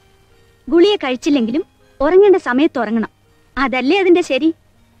 ഗുളിയെ കഴിച്ചില്ലെങ്കിലും ഉറങ്ങേണ്ട സമയത്ത് ഉറങ്ങണം. അതല്ലേ അതിന്റെ ശരി?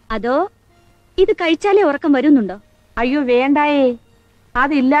 അതോ ഇത് കഴിച്ചാലേ ഉറക്കം വരുന്നുണ്ടോ? അയ്യോ വേണ്ടായേ,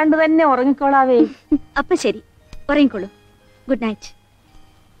 അതില്ലാണ്ട് തന്നെ ഉറങ്ങിക്കോളാവേ. അപ്പൊ ശരി, ഉറങ്ങിക്കോളൂ. Good night.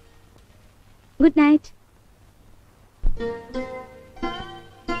 Good night.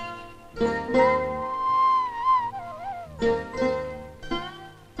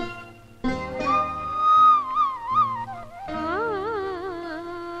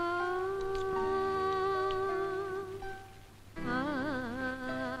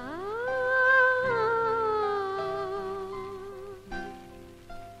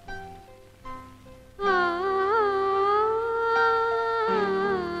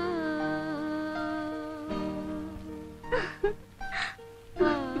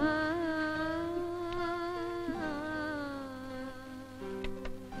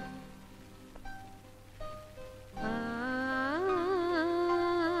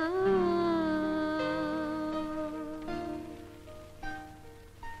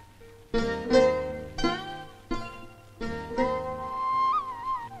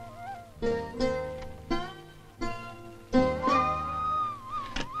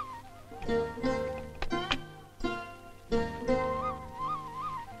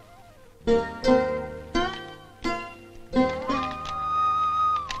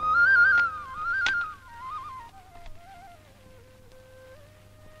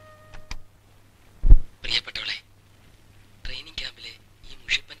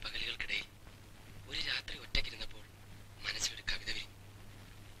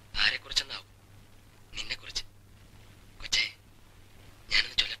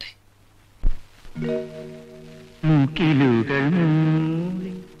 കിലുകൾ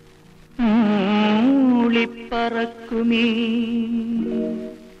മൂളിപ്പറക്കുമീ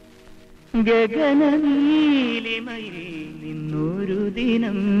ഗഗനനീലിമയിൽ നിന്നൊരു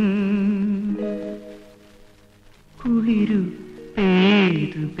ദിനം കുളിരു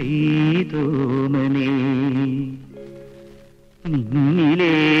പെയ്തു പെയ്തോമനേ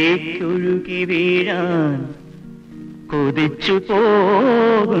നിന്നിലേക്കൊഴുകി വീഴാൻ കൊതിച്ചു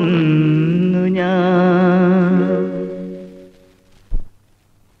പോകുന്നു ഞാൻ.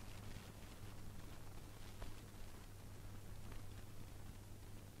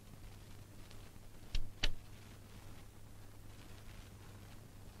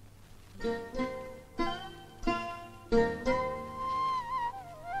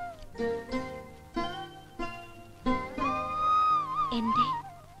 എന്റെ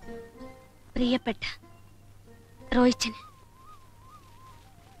പ്രിയപ്പെട്ട റോയിച്ചന്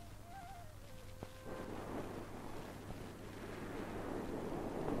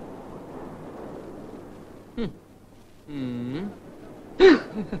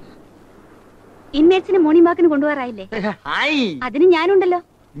ഇൻമേറ്റ്സിനെ മോർണിംഗ് വാക്കിന് കൊണ്ടുപോകാറായില്ലേ? അതിന് ഞാനുണ്ടല്ലോ.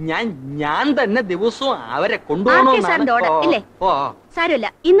 ഞാൻ തന്നെ ദിവസവും അവരെ സാറിന്റെ ഓർഡർ ഇല്ലേ? സാരമില്ല,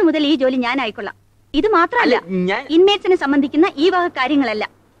 ഇന്നു മുതൽ ഈ ജോലി ഞാൻ ആയിക്കൊള്ളാം. ഇത് മാത്രമല്ല, ഇൻമേറ്റ്സിനെ സംബന്ധിക്കുന്ന ഈ വക കാര്യങ്ങളല്ല,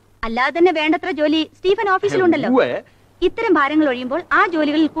 അല്ലാതെ തന്നെ വേണ്ടത്ര ജോലി സ്റ്റീഫൻ ഓഫീസിലുണ്ടല്ലോ. ഇത്തരം ഭാരങ്ങൾ ഒഴിയുമ്പോൾ ആ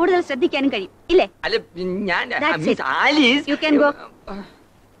ജോലികളിൽ കൂടുതൽ ശ്രദ്ധിക്കാനും കഴിയും, ഇല്ലേ? You can go.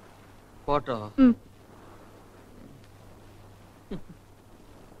 ഫോട്ടോ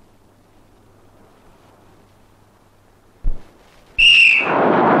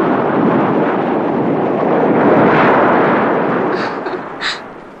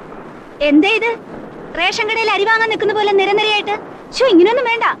എന്തേ ഇത്? റേഷൻ കടയിൽ അരി വാങ്ങാൻ നിൽക്കുന്ന പോലെ നിരനിരയായിട്ട്? ഇങ്ങനെയൊന്നും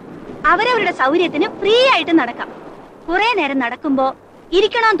വേണ്ട. അവരവരുടെ സൗകര്യത്തിന് ഫ്രീ ആയിട്ട് നടക്കാം. കുറെ നേരം നടക്കുമ്പോ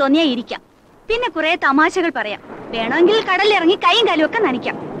ഇരിക്കണമെന്ന് തോന്നിയാ ഇരിക്കാം. പിന്നെ കുറെ തമാശകൾ പറയാം. വേണമെങ്കിൽ കടലിറങ്ങി കൈയും കാലും ഒക്കെ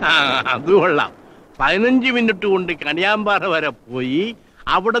നനയ്ക്കാം. അത് കൊള്ളാം. 15 മിനിറ്റ് കൊണ്ട് കണിയാമ്പാറ വരെ പോയി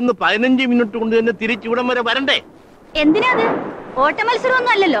അവിടുന്ന് 15 മിനിറ്റ് കൊണ്ട് തന്നെ തിരിച്ചിവിടം വരെ വരണ്ടേ? എന്തിനാത്? ഓട്ട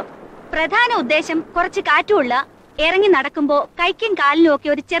മത്സരമൊന്നും അല്ലല്ലോ. പ്രധാന ഉദ്ദേശം കുറച്ച് കാറ്റുള്ള ഇറങ്ങി നടക്കുമ്പോ കൈക്കും കാലിനും ഒക്കെ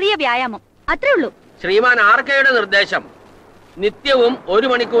ഒരു ചെറിയ വ്യായാമം, അത്രേ ഉള്ളൂ. ശ്രീമാൻ ആർക്കയുടെ നിർദ്ദേശം നിത്യവും 1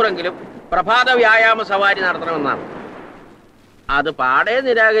 മണിക്കൂറെങ്കിലും പ്രഭാത വ്യായാമ സവാരി നടത്തണമെന്നാണ്. അത് പാടെ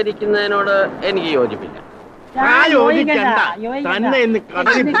നിരാകരിക്കുന്നതിനോട് എനിക്ക് യോജിപ്പില്ല. തന്നെ ഇന്ന്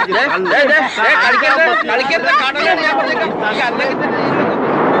കടലിൽ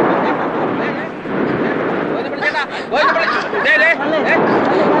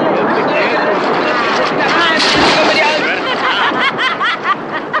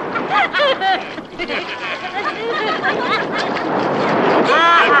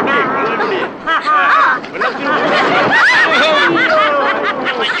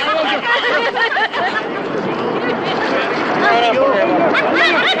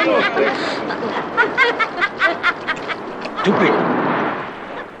Stupid.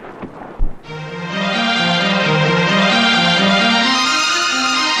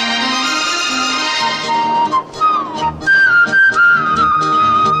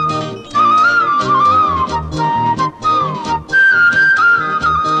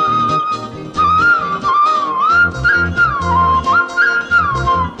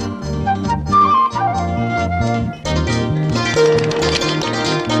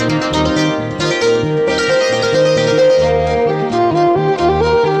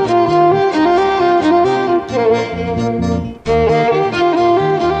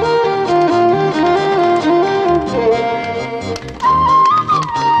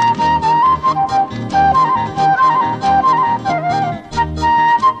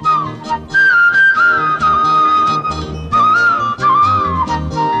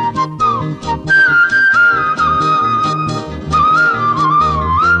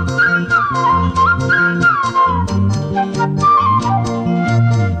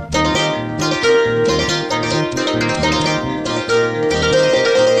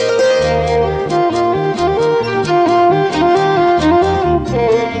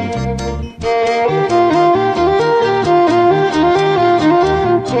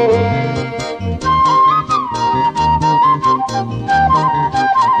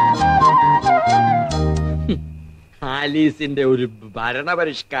 ആലീസിന്റെ ഒരു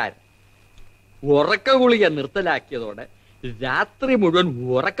ഭരണപരിഷ്കാരം. ഉറക്ക ഗുളിക നിർത്തലാക്കിയതോടെ രാത്രി മുഴുവൻ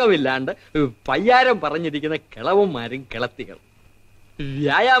ഉറക്കമില്ലാണ്ട് പയ്യാരം പറഞ്ഞിരിക്കുന്ന കിളവന്മാരും കിളത്തികളും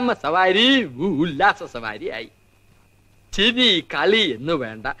വ്യായാമ സവാരി ഉല്ലാസ സവാരിയായി. ചിരി കളി എന്ന്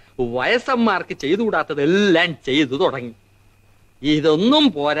വേണ്ട വയസ്സന്മാർക്ക് ചെയ്തുകൂടാത്തതെല്ലാം ചെയ്തു തുടങ്ങി. ഇതൊന്നും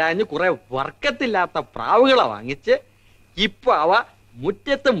പോരാഞ്ഞ് കുറെ വർക്കത്തില്ലാത്ത പ്രാവുകളെ വാങ്ങിച്ച് ഇപ്പൊ അവ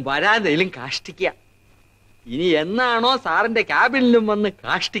മുറ്റത്തും വരാന്തയിലും കാഷ്ടിക്കുക. ഇനി എന്നാണോ സാറിന്റെ ക്യാബിനിലും വന്ന്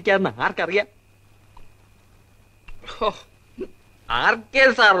കാഷ്ടിക്കാന്ന് ആർക്കറിയാം. ആർക്കെ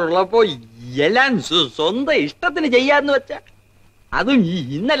സാർ ഉള്ളപ്പോ എല്ലാം സ്വന്തം ഇഷ്ടത്തിന് ചെയ്യാന്ന് വെച്ച, അതും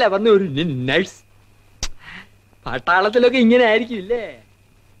ഇന്നലെ വന്ന ഒരു നഴ്സ്. പട്ടാളത്തിലൊക്കെ ഇങ്ങനെ ആയിരിക്കില്ലേ?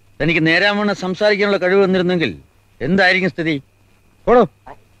 തനിക്ക് നേരാവണ്ണം സംസാരിക്കാനുള്ള കഴിവ് വന്നിരുന്നെങ്കിൽ എന്തായിരിക്കും സ്ഥിതി? പോടോ.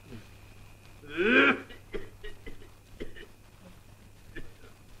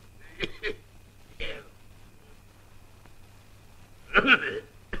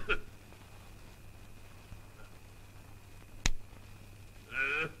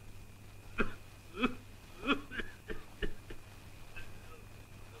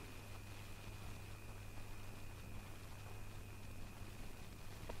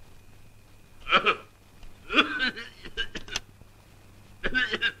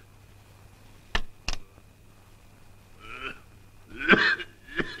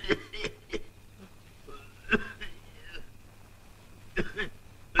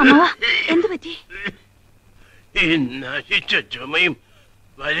 എന്ത് പറ്റി? ഈ നശിച്ച ചുമയും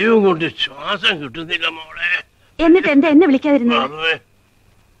വലിവും കൊണ്ട് ശ്വാസം കിട്ടുന്നില്ല മോളെ. എന്നിട്ട് എന്താ എന്നെ വിളിക്കാതിരുന്നത്?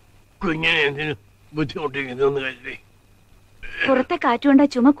 കുഞ്ഞിനെ എന്തിനു ബുദ്ധിമുട്ടിക്കുന്നു കരുതി. പുറത്തെ കാറ്റുകൊണ്ടാ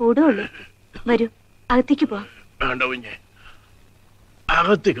ചുമ കൂടുള്ളൂ. വരൂ, അകത്തേക്ക് പോ. വേണ്ട കുഞ്ഞെ,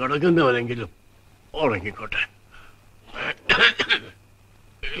 അകത്ത് കിടക്കുന്നവരെങ്കിലും ഉറങ്ങിക്കോട്ടെ.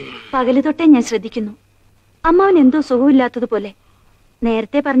 പകല് തൊട്ടേ ഞാൻ ശ്രദ്ധിക്കുന്നു. അമ്മാവൻ എന്തോ സുഖമില്ലാത്തതുപോലെ.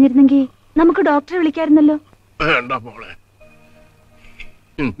 നേരത്തെ പറഞ്ഞിരുന്നെങ്കിൽ നമുക്ക് ഡോക്ടറെ വിളിക്കായിരുന്നല്ലോ. വേണ്ട മോളെ,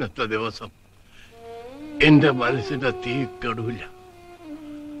 ഇന്നത്തെ ദിവസം എന്റെ മനസ്സിന്റെ തീ കെടൂല.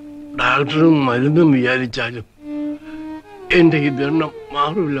 ഡോക്ടറും മരുന്നും വിചാരിച്ചാലും എന്റെ ഈ ദണ്ണം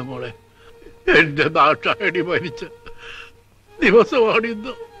മാറൂല മോളെ. എന്റെ ദാക്ഷായടി മരിച്ച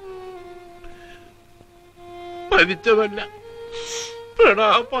ദിവസമാണിന്ന്. മരിച്ചതല്ല,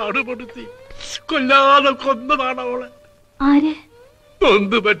 പാടുപെടുത്തി കൊല്ലാതെ കൊന്നതാണ് അവളെ. ആര്?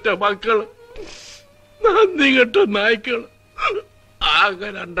 നൊന്ത് പറ്റ മക്കള്, നന്ദി കെട്ട നായ്ക്കള്. ആകെ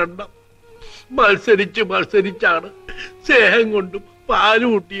 2 മത്സരിച്ചാണ് സ്നേഹം കൊണ്ടും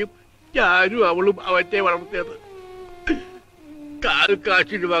പാലുകൂട്ടിയും ഞാനും അവളും അവറ്റെ വളർത്തിയത്.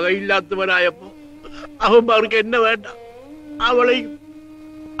 കാശിന് വകയില്ലാത്തവനായപ്പോ അവന്മാർക്ക് എന്നെ വേണ്ട, അവളെയും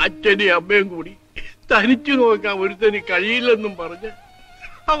അച്ഛനെയും അമ്മയും കൂടി തനിച്ചു നോക്കാൻ ഒരുത്തന് കഴിയില്ലെന്നും പറഞ്ഞ്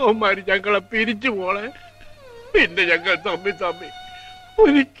അവന്മാര് ഞങ്ങളെ പിരിച്ചു പോളെ. പിന്നെ ഞങ്ങൾ തമ്മി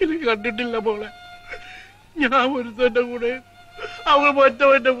ഒരിക്കലും കണ്ടിട്ടില്ല മോളെ. ഞാൻ ഒരുത്തന്റെ കൂടെ, അവൾ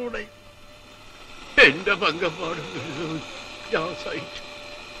മറ്റവന്റെ കൂടെ. എന്റെ പങ്കപ്പാട് ഞാൻ സഹിച്ചു.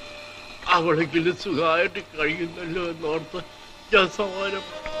 അവളെങ്കിലും സുഖമായിട്ട് കഴിയുന്നല്ലോ എന്നോർത്ത് ഞാൻ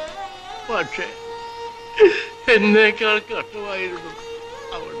സമാനപ്പെട്ടു. പക്ഷേ എന്നേക്കാൾ കഷ്ടമായിരുന്നു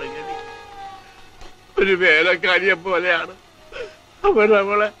അവളുടെ ഗതി. ഒരു വേലക്കാരിയെ പോലെയാണ്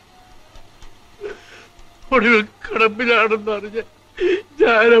അവളെ. ഒടുവിൽ കിടപ്പിലാണെന്ന് അറിഞ്ഞ്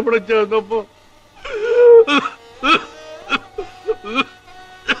ഞാനവിടെ ചേർന്നപ്പോ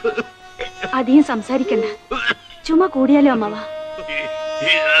അധികം സംസാരിക്കണ്ട, ചുമ കൂടിയാലോ അമ്മവ.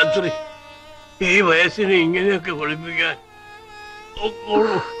 ഈ രാത്രി ഈ വയസ്സിനെ ഇങ്ങനെയൊക്കെ ഒളിപ്പിക്കാൻ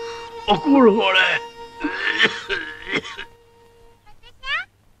ഒക്കുള്ളൂ മോളെ.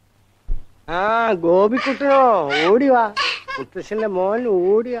 ആ ഗോപിക്കുട്ടനോ, ഓടിവാ. മുത്തശ്ശന്റെ മോൻ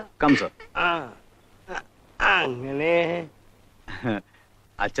ഓടിയാ. Come sir. അങ്ങനെ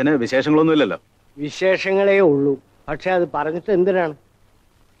അച്ഛന് വിശേഷങ്ങളൊന്നുമില്ലല്ലോ? വിശേഷങ്ങളേ ഉള്ളൂ. പക്ഷെ അത് പറഞ്ഞിട്ട് എന്തിനാണ്?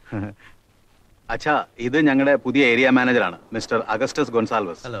 അച്ഛാ, ഇത് ഞങ്ങളുടെ പുതിയ ഏരിയ മാനേജറാണ്, mister Augustus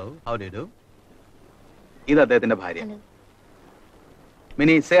Gonsalves. Hello, how do do? ഇത് അദ്ദേഹത്തിന്റെ ഭാര്യ.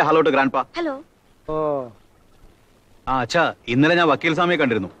 Mini, say hello to grandpa. Hello. ഓ ആ അച്ഛാ, ഇന്നലെ ഞാൻ വക്കീൽ സ്വാമിയെ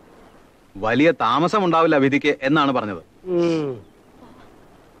കണ്ടിരുന്നു. വലിയ താമസം ഉണ്ടാവില്ല വിധിക്ക് എന്നാണ് പറഞ്ഞത്.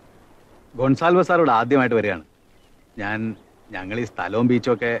 ഗൊൺസാൽവസ് സാറോട് ആദ്യമായിട്ട് വരികയാണ്. ഞങ്ങൾ ഈ സ്ഥലവും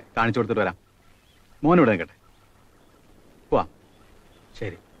ബീച്ചും ഒക്കെ കാണിച്ചു കൊടുത്തിട്ട് വരാം. മോനിവിടെ നിൽക്കട്ടെ. പോവാം.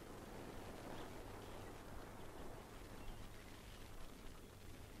 ശരി.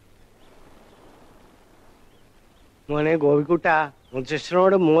 മോനെ ഗോപിക്കുട്ടാ,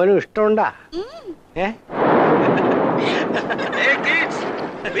 മുത്തശ്ശനോട് മോനും ഇഷ്ടമുണ്ടാ?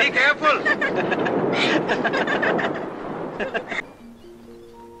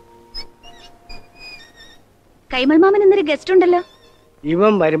 കൈമൾ മാമൻ എന്നൊരു ഗസ്റ്റ് ഉണ്ടല്ലോ.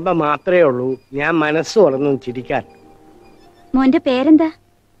 ഇവൻ വരുമ്പോ മാത്രമേ ഉള്ളൂ ഞാൻ മനസ്സ് തുറന്നും ചിരിക്കാൻ. മോന്റെ പേരെന്താ?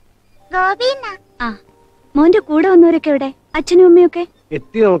 ആ, മോന്റെ കൂടെ വന്നവരൊക്കെ എവിടെ? അച്ഛനും അമ്മയൊക്കെ?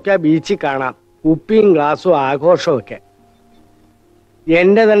 എത്തി നോക്കിയാ ബീച്ചിൽ കാണാം, കുപ്പിയും ഗ്ലാസും ആഘോഷവും ഒക്കെ.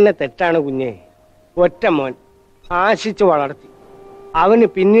 എന്റെ തന്നെ തെറ്റാണ് കുഞ്ഞെ. ഒറ്റ മോൻ ആശിച്ചു വളർത്തി. അവന്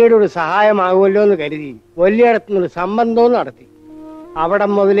പിന്നീട് ഒരു സഹായമാകുമല്ലോ എന്ന് കരുതി വലിയടത്തുനിന്നൊരു സംബന്ധവും നടത്തി. അവിടെ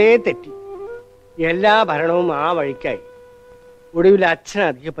മുതലേ തെറ്റി. എല്ലാ ഭരണവും ആ വഴിക്കായി. ഒടുവിൽ അച്ഛൻ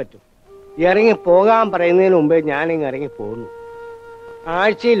അധികപ്പറ്റും. ഇറങ്ങി പോകാൻ പറയുന്നതിന് മുമ്പേ ഞാനിങ്ങ് ഇറങ്ങി പോകുന്നു.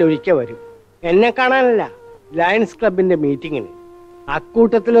 ആഴ്ചയിൽ ഒരിക്കൽ വരും. എന്നെ കാണാനല്ല, ലയൺസ് ക്ലബിന്റെ മീറ്റിങ്ങിന്.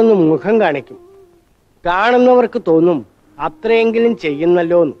 അക്കൂട്ടത്തിലൊന്ന് മുഖം കാണിക്കും. കാണുന്നവർക്ക് തോന്നും അത്രയെങ്കിലും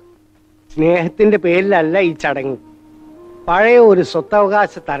ചെയ്യുന്നല്ലോ എന്ന്. സ്നേഹത്തിന്റെ പേരിലല്ല ഈ ചടങ്ങ്. പഴയ ഒരു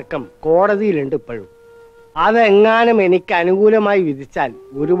സ്വത്തവകാശ തർക്കം കോടതിയിലുണ്ട് ഇപ്പോഴും. അതെങ്ങാനും എനിക്ക് അനുകൂലമായി വിധിച്ചാൽ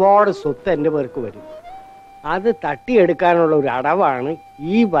ഒരുപാട് സ്വത്ത് എൻ്റെ പേർക്ക് വരും. അത് തട്ടിയെടുക്കാനുള്ള ഒരു അടവാണ്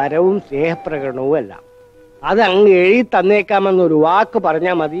ഈ വരവും സ്നേഹപ്രകടനവും എല്ലാം. അത് അങ്ങ് എഴുതി തന്നേക്കാമെന്നൊരു വാക്ക്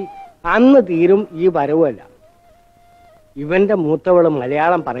പറഞ്ഞാൽ മതി, അന്ന് തീരും ഈ വരവുമല്ല. ഇവന്റെ മൂത്തവള്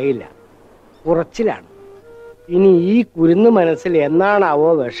മലയാളം പറയില്ല, കുറച്ചിലാണ്. ഇനി ഈ കുരുന്നു മനസ്സിൽ എന്നാണാവോ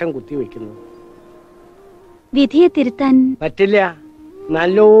വിഷം കുത്തിവെക്കുന്നത്? വിധിയെ തിരുത്താൻ പറ്റില്ല.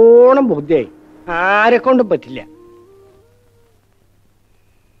 നല്ലോണം ബുദ്ധിയായി, ആരെ കൊണ്ടും പറ്റില്ല.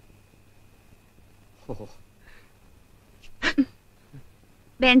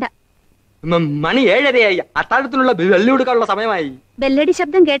 വേണ്ട. മണി 7:30ആയി. അത്താഴത്തിനുള്ള വെള്ളിയെടുക്കാനുള്ള സമയമായി. ബെല്ലടി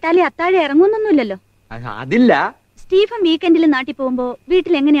ശബ്ദം കേട്ടാലേ അത്താഴെ ഇറങ്ങുന്നൊന്നുമില്ലല്ലോ. അതില്ല. സ്റ്റീഫൻ വീക്കെൻഡിൽ നാട്ടിൽ പോകുമ്പോ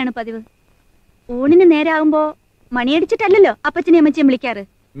വീട്ടിൽ എങ്ങനെയാണ് പതിവ്? ഊണിന് നേരാകുമ്പോ മണിയടിച്ചിട്ടല്ലല്ലോ അപ്പച്ചനെ അമ്മച്ചിയും വിളിക്കാറ്.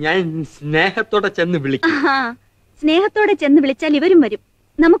 ഞാൻ സ്നേഹത്തോടെ ചെന്ന് വിളിക്കും. സ്നേഹത്തോടെ ചെന്ന് വിളിച്ചാൽ ഇവരും വരും.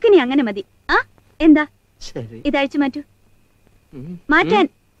 നമുക്കിനി അങ്ങനെ മതി. ആ എന്താ ഇതഴിച്ചു മാറ്റൂ. മാറ്റാൻ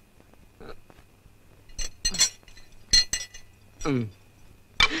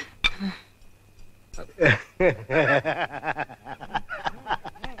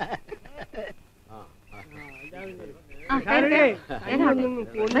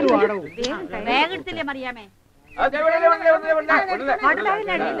വേഗത്തില്ലേ മറിയാമേ?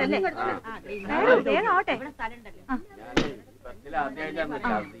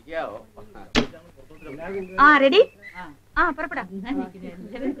 റെഡി? പുറപ്പെടാം.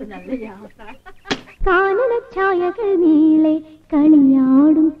 കാനനഛായകൾ നീളെ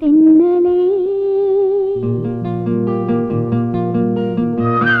കളിയാടും തെന്നലേ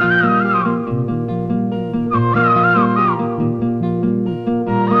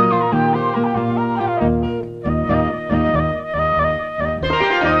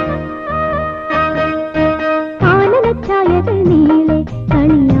കാനനഛായകൾ നീളെ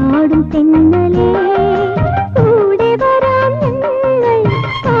കളിയാടും തെന്നലേ കൂടെ വരാം ഞങ്ങൾ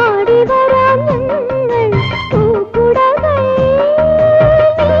പാടി വരാം ഞങ്ങൾ പൂക്കുടകൾ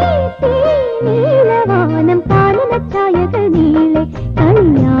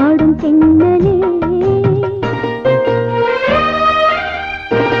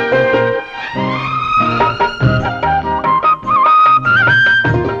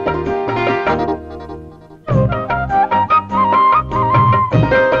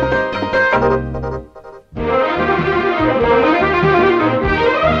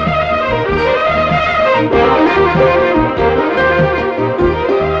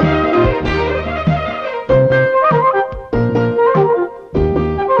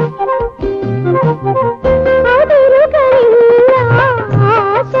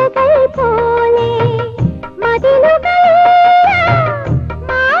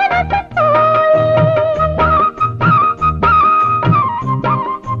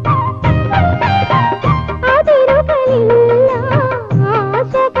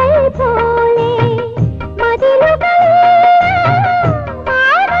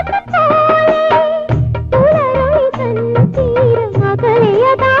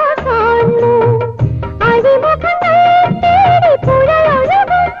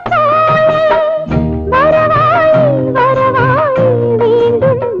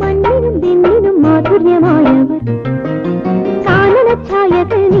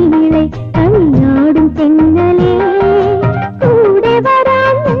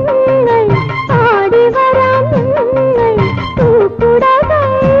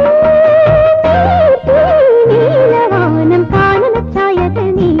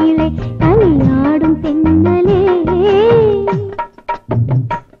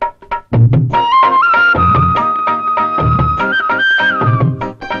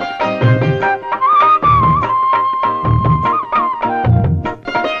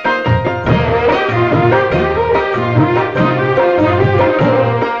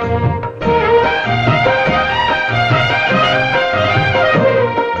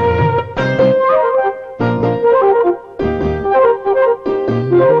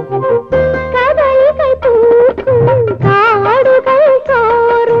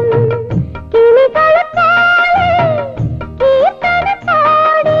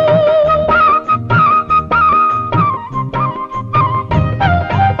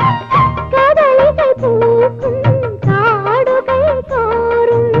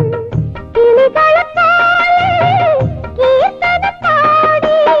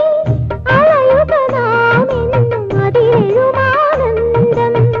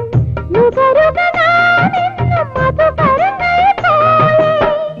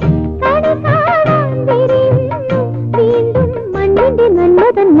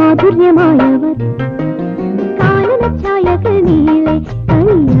നന്മതൻ മാധുര്യമായവർ കാനനഛായകൾ നീളെ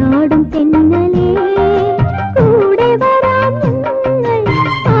കളിയാടും തെന്നലേ കൂടെ വരാം ഞങ്ങൾ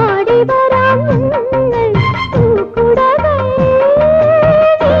ആടി വരാം ഞങ്ങൾ പൂക്കുടകൾ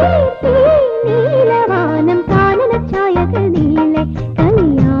നീലവാനം കാനനഛായകൾ നീളെ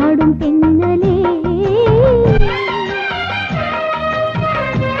കളിയാടും തെന്നലേ.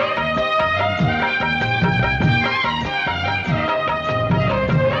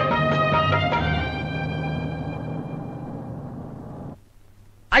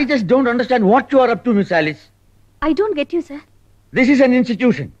 I just don't understand what you are up to, Miss Alice. I don't get you, sir. This is an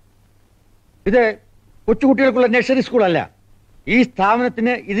institution. ഇത് കൊച്ചുകുട്ടികൾക്കുള്ള നഴ്സറി സ്കൂളല്ല. ഈ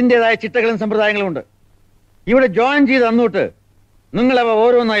സ്ഥാപനത്തിന് ഇതിൻ്റെതായ ചിട്ടകളും സമ്പ്രദായങ്ങളും ഉണ്ട്. ഇവിടെ ജോയിൻ ചെയ്ത് അന്നോട്ട് നിങ്ങൾ അവ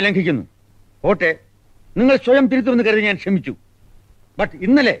ഓരോന്നായി ലംഘിക്കുന്നു. ഓട്ടെ, നിങ്ങൾ സ്വയം തിരുത്തുമെന്ന് കരുതി ഞാൻ ക്ഷമിച്ചു. ബട്ട്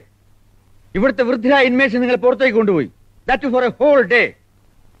ഇന്നലെ ഇവിടുത്തെ വൃദ്ധരായ ഇൻമേഷൻ നിങ്ങൾ പുറത്തേക്ക് കൊണ്ടുപോയി. That four A whole day.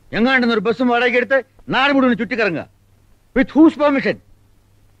 എങ്ങാണ്ടെന്നൊരു ബസ്സും വാടകയ്ക്ക് എടുത്ത് നാട് മുഴുവൻ ചുറ്റിക്കറങ്ങുക. വിത്ത് ഹൂസ് പെർമിഷൻ?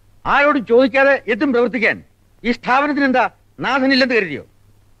 ആരോടും ചോദിക്കാതെ എത്തും പ്രവർത്തിക്കാൻ ഈ സ്ഥാപനത്തിന് എന്താ നാഥനില്ലെന്ന് കരുതിയോ?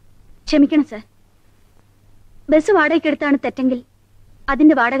 ക്ഷമിക്കണം സർ. ബസ് വാടകയ്ക്ക് എടുത്താണ് തെറ്റെങ്കിൽ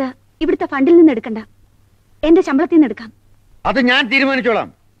അതിന്റെ വാടക ഇവിടുത്തെ ഫണ്ടിൽ നിന്ന് എടുക്കണ്ട, എന്റെ ശമ്പളത്തിൽ നിന്ന് എടുക്കാം. അത് ഞാൻ തീരുമാനിച്ചോളാം.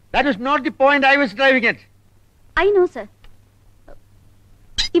 That is not the point I was driving at. I know sir.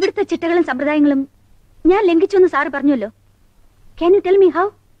 ഇവിടുത്തെ ചിട്ടകളും സമ്പ്രദായങ്ങളും ഞാൻ ലംഘിച്ചു എന്ന് സാറ് പറഞ്ഞല്ലോ. Can you tell me how?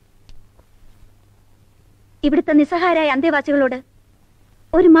 ഇവിടുത്തെ നിസ്സഹായരായ അന്തേവാസികളോട്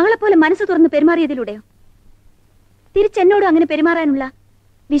ഒരു മകളെ പോലെ മനസ്സ് തുറന്ന് പെരുമാറിയതിലൂടെയോ, തിരിച്ചെന്നോടും അങ്ങനെ പെരുമാറാനുള്ള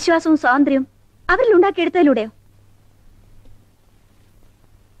വിശ്വാസവും സ്വാതന്ത്ര്യവും അവരിൽ ഉണ്ടാക്കിയെടുത്തതിലൂടെയോ,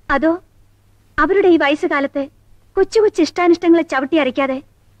 അതോ അവരുടെ ഈ വയസ്സുകാലത്തെ കൊച്ചു കൊച്ചു ഇഷ്ടാനിഷ്ടങ്ങളെ ചവിട്ടി അരയ്ക്കാതെ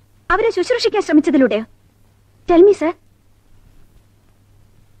അവരെ ശുശ്രൂഷിക്കാൻ ശ്രമിച്ചതിലൂടെയോ? Tell me sir.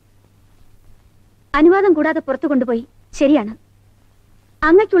 അനുവാദം കൂടാതെ പുറത്തു കൊണ്ടുപോയി, ശരിയാണ്.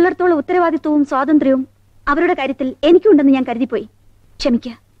 അങ്ങയ്ക്കുള്ളിടത്തോളം ഉത്തരവാദിത്വവും സ്വാതന്ത്ര്യവും അവരുടെ കാര്യത്തിൽ എനിക്കുണ്ടെന്ന് ഞാൻ കരുതിപ്പോയി.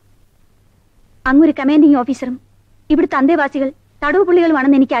 ക്ഷമിക്കുക. അങ്ങൊരു കമാൻഡിംഗ് ഓഫീസറും ഇവിടുത്തെ അന്തേവാസികൾ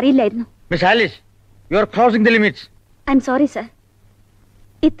തടവുപുള്ളികളുമാണെന്ന് എനിക്ക് അറിയില്ലായിരുന്നു. Miss Alice, you are crossing the limits. I am sorry sir.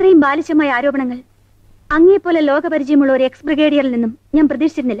 ഇത്രയും ബാലിശമായ ആരോപണങ്ങൾ അങ്ങേപ്പോലെ ലോകപരിചയമുള്ള ഒരു എക്സ് ബ്രിഗേഡിയറിൽ നിന്നും ഞാൻ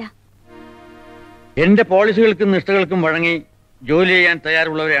പ്രതീക്ഷിച്ചിരുന്നില്ല. എന്റെ പോളിസികൾക്കും നിഷ്ഠകൾക്കും വഴങ്ങി ജോലി ചെയ്യാൻ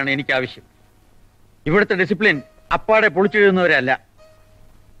തയ്യാറുള്ളവരെയാണ് എനിക്ക് ആവശ്യം. ഇവിടുത്തെ ഡിസിപ്ലിൻ അപ്പാടെ പൊളിച്ചെഴുതുന്നവരല്ല.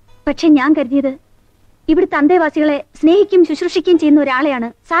 പക്ഷെ ഞാൻ കരുതിയത് ഇവിടുത്തെ അന്തേവാസികളെ സ്നേഹിക്കുകയും ശുശ്രൂഷിക്കുകയും ചെയ്യുന്ന ഒരാളെയാണ്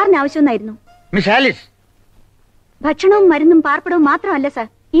സാറിന് ആവശ്യമെന്നായിരുന്നു. മിസ് ആലിസ്, ഭക്ഷണവും മരുന്നും പാർപ്പിടവും മാത്രമല്ല സാർ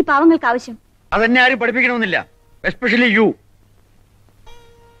ഈ പാവങ്ങൾക്ക് ആവശ്യം. അതെന്നെ ആരും പഠിപ്പിക്കണമെന്നില്ല. Especially U.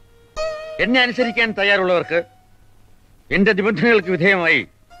 എന്നെ അനുസരിക്കാൻ തയ്യാറുള്ളവർക്ക് എന്റെ നിബന്ധനകൾക്ക് വിധേയമായി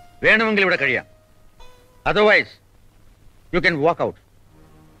വേണമെങ്കിൽ ഇവിടെ കഴിയാം. Otherwise you can walk out.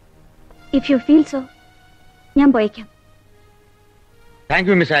 If you feel so, ഞാൻ പോയേക്കാം.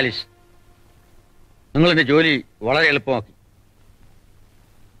 Thank you miss Alice. നിങ്ങൾ എന്റെ ജോലി വളരെ എളുപ്പമാക്കി.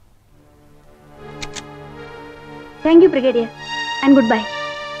 Thank you brigadier and good bye.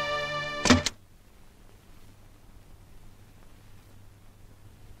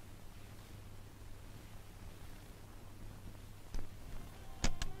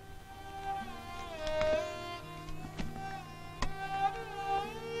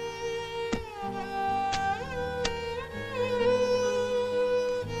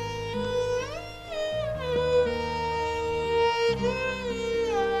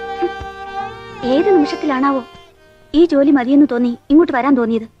 ഏത് നിമിഷത്തിലാണാവോ ഈ ജോലി മതിയെന്ന് തോന്നി ഇങ്ങോട്ട് വരാൻ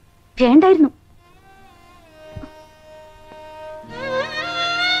തോന്നിയത്. വേണ്ടായിരുന്നു.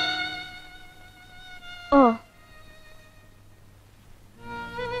 ഓ,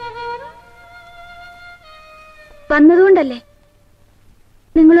 വന്നതുകൊണ്ടല്ലേ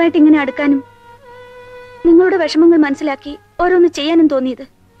നിങ്ങളുമായിട്ട് ഇങ്ങനെ അടുക്കാനും നിങ്ങളുടെ വിഷമങ്ങൾ മനസ്സിലാക്കി ഓരോന്ന് ചെയ്യാനും തോന്നിയത്.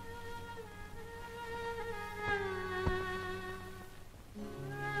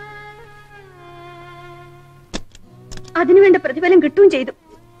 അതിനുവേണ്ട പ്രതിഫലം കിട്ടുകയും ചെയ്തു.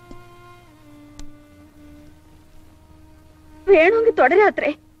 വേണമെങ്കിൽ തുടരാത്രേ.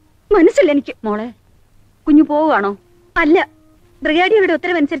 മനസ്സില്ല എനിക്ക്. മോളെ, കുഞ്ഞു പോവുകയാണോ? അല്ല, ബ്രിഗേഡിയറുടെ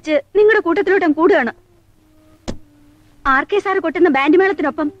ഉത്തരവനുസരിച്ച് നിങ്ങളുടെ കൂട്ടത്തിലോട്ടും കൂടുകയാണ്. ആർ.കെ. സാറ് കൊട്ടുന്ന ബാൻഡ്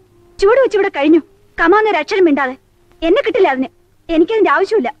മേളത്തിനൊപ്പം ചൂട് വെച്ചിവിടെ കഴിഞ്ഞു. കമാന്നൊരു അക്ഷരം മിണ്ടാതെ. എന്നെ കിട്ടില്ല അതിന്. എനിക്കതിന്റെ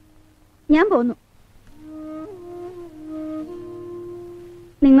ആവശ്യമില്ല. ഞാൻ പോന്നു.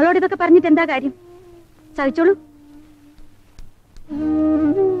 നിങ്ങളോട് ഇതൊക്കെ പറഞ്ഞിട്ട് എന്താ കാര്യം? സഹിച്ചോളൂ.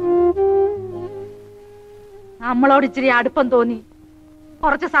 നമ്മളോട് ഇച്ചിരി അടുപ്പം തോന്നി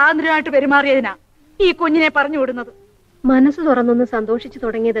കുറച്ച് സ്വാതന്ത്ര്യമായിട്ട് പെരുമാറിയതിനാ ഈ കുഞ്ഞിനെ പറഞ്ഞു വിടുന്നത്. മനസ്സ് തുറന്നൊന്ന് സന്തോഷിച്ചു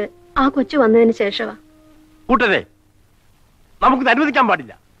തുടങ്ങിയത് ആ കൊച്ചു വന്നതിന് ശേഷമാ. കൂട്ടരെ, നമുക്കിത് അനുവദിക്കാൻ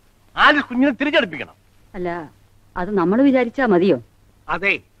പാടില്ല. ആലിസ് കുഞ്ഞിനെ തിരിച്ചെടുപ്പിക്കണം. അല്ല, അത് നമ്മൾ വിചാരിച്ചാ മതിയോ?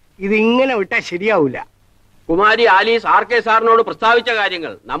 അതെ, ഇതിങ്ങനെ വിട്ടാ ശരിയാവൂല. കുമാരി ആലീസ് ആർ കെ സാറിനോട് പ്രസ്താവിച്ച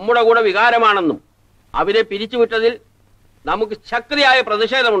കാര്യങ്ങൾ നമ്മുടെ കൂടെ വികാരമാണെന്നും അവരെ പിരിച്ചുവിട്ടതിൽ നമുക്ക് ശക്തിയായ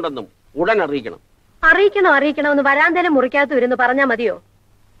പ്രതിഷേധമുണ്ടെന്നും ഉടൻ അറിയിക്കണം. അറിയിക്കണമെന്ന് വരാന്തേനെ മുറിക്കാത്ത വരുന്നു പറഞ്ഞാ മതിയോ?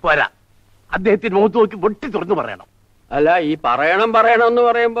 പോരാ, അദ്ദേഹത്തിന് മുഖത്ത് നോക്കി പൊട്ടി തുറന്നു പറയണം. അല്ല, ഈ പറയണം എന്ന്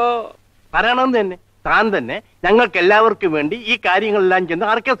പറയുമ്പോ പറയണമെന്ന് തന്നെ താൻ തന്നെ ഞങ്ങൾക്ക് എല്ലാവർക്കും വേണ്ടി ഈ കാര്യങ്ങളെല്ലാം ചെന്ന്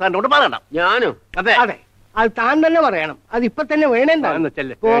ആർ കെ സാറിനോട് പറയണം. ഞാനും അതെ, അത് താൻ തന്നെ പറയണം. അതിപ്പൊ തന്നെ വേണേണ്ട.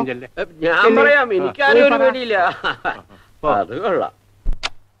 ഞാൻ പറയാം, എനിക്കാരും ഒരു പേടിയില്ല. അത് കൊള്ളാം.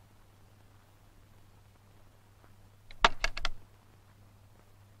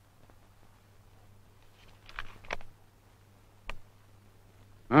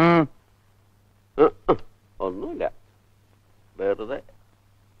 ഒന്നുമില്ല,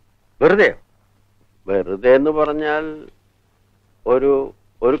 വെറുതെ എന്ന് പറഞ്ഞാൽ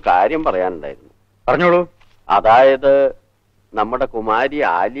ഒരു കാര്യം പറയാനുണ്ടായിരുന്നു. പറഞ്ഞോളൂ. അതായത് നമ്മുടെ കുമാരി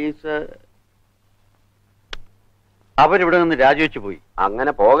ആലീസ് അവരിവിടെ നിന്ന് രാജിവെച്ചു പോയി.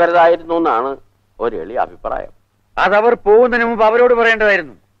 അങ്ങനെ പോകരുതായിരുന്നു എന്നാണ് ഒരു എളിയ അഭിപ്രായം. അതവർ പോകുന്നതിന് മുമ്പ് അവരോട്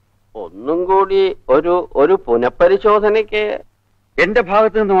പറയേണ്ടതായിരുന്നു. ഒന്നും കൂടി ഒരു പുനഃപരിശോധനയ്ക്ക് എന്റെ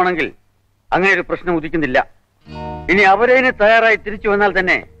ഭാഗത്ത് നിന്നുമാണെങ്കിൽ അങ്ങനെ ഒരു പ്രശ്നം ഉദിക്കുന്നില്ല. ഇനി അവരതിന് തയ്യാറായി തിരിച്ചു വന്നാൽ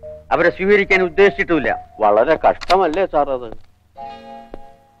തന്നെ അവരെ സ്വീകരിക്കാൻ ഉദ്ദേശിച്ചിട്ടുമില്ല. വളരെ കഷ്ടമല്ലേ സാർ അത്?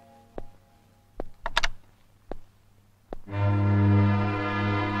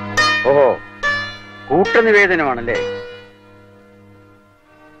 ഓഹോ, കൂട്ടനിവേദനമാണല്ലേ?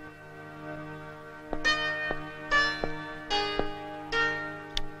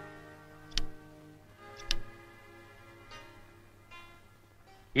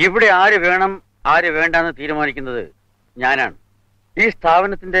 ഇവിടെ ആര് വേണം ആര് വേണ്ടെന്ന് തീരുമാനിക്കുന്നത് ഞാനാണ്. ഈ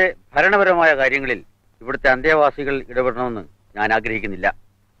സ്ഥാപനത്തിന്റെ ഭരണപരമായ കാര്യങ്ങളിൽ ഇവിടുത്തെ അന്തേവാസികൾ ഇടപെടണമെന്ന് ഞാൻ ആഗ്രഹിക്കുന്നില്ല.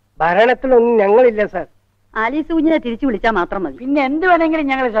 ഭരണത്തിലൊന്നും ഞങ്ങളില്ല സാർ. ആലീസ് കുഞ്ഞിനെ തിരിച്ചു വിളിച്ചാൽ മാത്രം മതി. പിന്നെ എന്ത് വേണമെങ്കിലും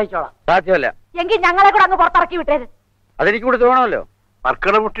ഞങ്ങൾ സഹിച്ചോളാം. സാധ്യമല്ല. എങ്കിൽ ഞങ്ങളെ കൂടെ അങ്ങ് പുറത്തിറക്കി വിട്ടേര്. അതെനിക്ക് കൂടെ തോന്നണമല്ലോ.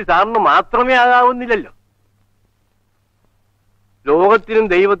 മർക്കടമുട്ടി സാറിന് മാത്രമേ ആകാവുന്നില്ലല്ലോ. ലോകത്തിനും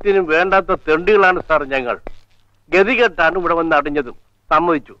ദൈവത്തിനും വേണ്ടാത്ത തെണ്ടികളാണ് സാർ ഞങ്ങൾ. ഗതികെട്ടാണ് ഇവിടെ വന്ന് അടിഞ്ഞതും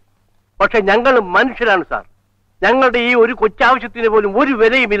സമ്മതിച്ചു. പക്ഷെ ഞങ്ങൾ മനുഷ്യരാണ് സാർ. ഞങ്ങളുടെ ഈ ഒരു കൊച്ചാവശ്യത്തിന് പോലും ഒരു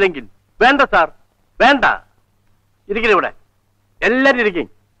വിലയുമില്ലെങ്കിൽ വേണ്ട സാർ, വേണ്ട. ഇരിക്കണ ഇവിടെ എല്ലാരും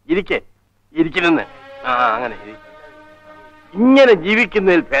ഇരിക്കണെന്ന്. അങ്ങനെ ഇങ്ങനെ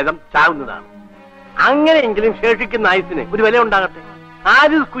ജീവിക്കുന്നതിൽ ഭേദം ചാവുന്നതാണ്. അങ്ങനെയെങ്കിലും ശേഷിക്കുന്ന ആയുസിന് ഒരു വില ഉണ്ടാകട്ടെ.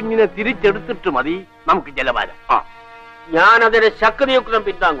 ആരിസ് കുഞ്ഞിനെ തിരിച്ചെടുത്തിട്ട് മതി നമുക്ക് ജലപാനം. ഞാനതിനെ ശക്തിയുക്തം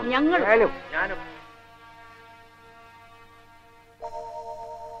പിന്താങ്ങും. ഞാനും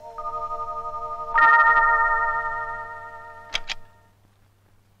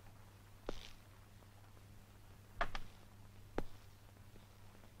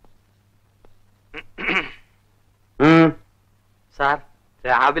സാർ,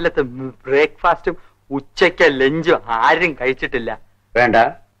 രാവിലത്തെ ബ്രേക്ക്ഫാസ്റ്റും ഉച്ചയ്ക്ക് ലഞ്ചും ആരും കഴിച്ചിട്ടില്ല. വേണ്ട.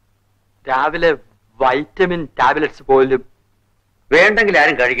 രാവിലെ വൈറ്റമിൻ ടാബ്ലറ്റ്സ് പോലും വേണ്ടെങ്കിൽ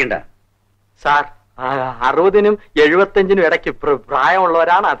ആരും കഴിക്കണ്ട. സാർ, 60നും 75നും ഇടയ്ക്ക്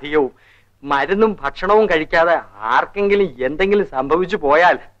പ്രായമുള്ളവരാണ് അധികവും. മരുന്നും ഭക്ഷണവും കഴിക്കാതെ ആർക്കെങ്കിലും എന്തെങ്കിലും സംഭവിച്ചു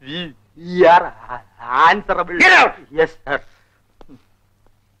പോയാൽ ആൻസറബിൾ. Yes sir.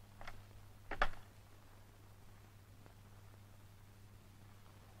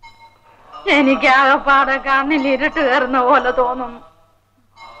 എനിക്ക് ആകപ്പാടെ കണ്ണിൽ ഇരുട്ട് കയറുന്ന പോലെ തോന്നുന്നു.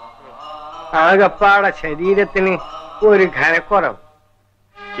 ആകപ്പാടെ ശരീരത്തിന് ഒരു ഘനക്കുറവ്.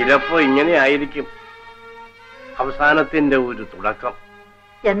 ചിലപ്പോ ഇങ്ങനെ ആയിരിക്കും അവസാനത്തിന്റെ ഒരു തുടക്കം.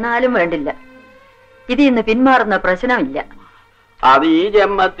 എന്നാലും വേണ്ടില്ല, ഇത് ഇന്ന് പിന്മാറുന്ന പ്രശ്നമില്ല. അത് ഈ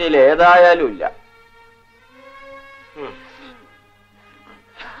ജന്മത്തിൽ ഏതായാലും ഇല്ല.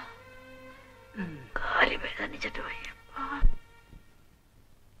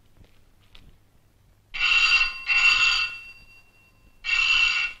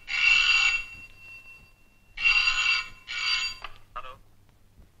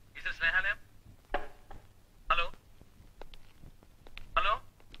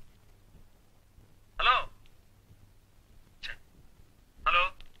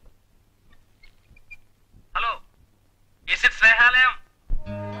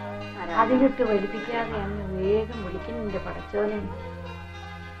 അതിലിട്ട് വലിപ്പിക്കാതെ അങ്ങ് വേഗം വിളിക്കുന്നുണ്ട് പടച്ചോനെ.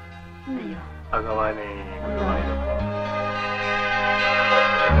 അയ്യോ ഭഗവാനെ.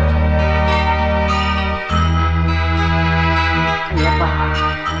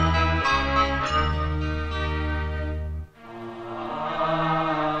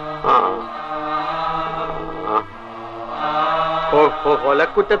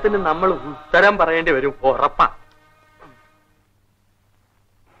 കൊലക്കുറ്റത്തിന് നമ്മൾ ഉത്തരം പറയേണ്ടി വരും, ഉറപ്പാ.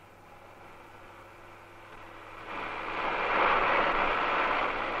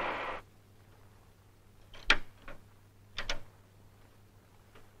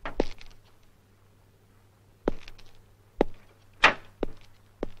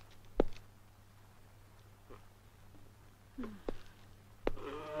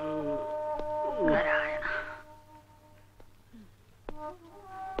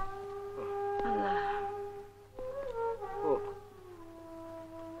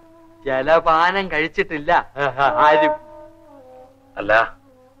 ജലപാനം കഴിച്ചിട്ടില്ല ആരും. അല്ല,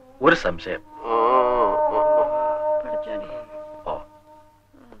 ഒരു സംശയം.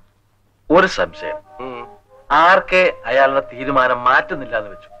 ഒരു സംശയം. ആർക്കെ അയാളുടെ തീരുമാനം മാറ്റുന്നില്ല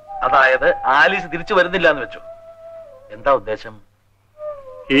എന്ന് വെച്ചു, അതായത് ആലീസ് തിരിച്ചു വരുന്നില്ല എന്ന് വെച്ചു. എന്താ ഉദ്ദേശം?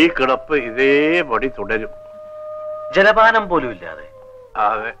 ഈ കിടപ്പ് ഇതേപടി തുടരും. ജലപാനം പോലും ഇല്ലാതെ?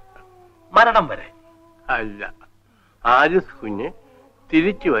 അതെ. മരണം വരെ? അല്ല, ആലിസ് കുഞ്ഞ്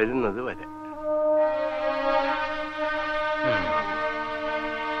തിരിച്ചു വരുന്നത് വരെ.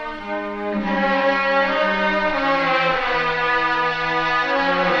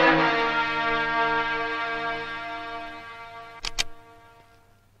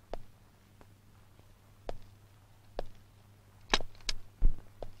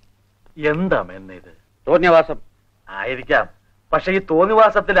 എന്താ മെന്നെ ഇത്? തോന്നിയവാസം ആയിരിക്കാം. പക്ഷെ ഈ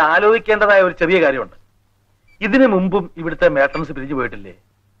തോന്നിവാസത്തിൽ ആലോചിക്കേണ്ടതായ ഒരു ചെറിയ കാര്യമുണ്ട്. ഇതിനു മുമ്പും ഇവിടുത്തെ മേട്ടൻസ് പിരിഞ്ഞു പോയിട്ടില്ലേ?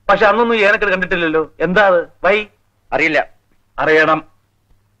 പക്ഷെ അന്നൊന്നും ഏനക്കട് കണ്ടിട്ടില്ലല്ലോ. എന്താ അത്? വൈ? അറിയില്ല. അറിയണം.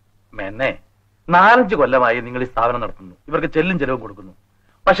 മെന്നെ, 4-5 കൊല്ലമായി നിങ്ങൾ ഈ സ്ഥാപനം നടത്തുന്നു, ഇവർക്ക് ചെല്ലും ചെലവും കൊടുക്കുന്നു.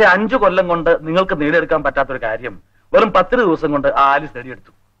 പക്ഷെ 5 കൊല്ലം കൊണ്ട് നിങ്ങൾക്ക് നേടിയെടുക്കാൻ പറ്റാത്തൊരു കാര്യം വെറും 10 ദിവസം കൊണ്ട് ആലിസ്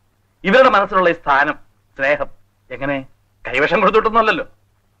നേടിയെടുത്തു. ഇവരുടെ മനസ്സിലുള്ള ഈ സ്ഥാനം, സ്നേഹം എങ്ങനെ കൈവശം കൊടുത്തിട്ടൊന്നുമല്ലല്ലോ.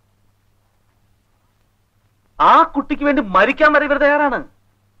 ആ കുട്ടിക്ക് വേണ്ടി മരിക്കാൻ വരെ ഇവർ തയ്യാറാണ്.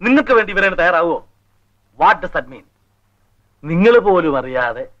 നിങ്ങൾക്ക് വേണ്ടി ഇവരെ തയ്യാറാവോ? വാട്ട് ഡസ് ദാറ്റ് മീൻ? നിങ്ങൾ പോലും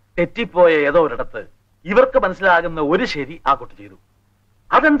അറിയാതെ തെറ്റിപ്പോയ ഏതോ ഒരിടത്ത് ഇവർക്ക് മനസ്സിലാകുന്ന ഒരു ശരി ആ കുട്ടി ചെയ്തു.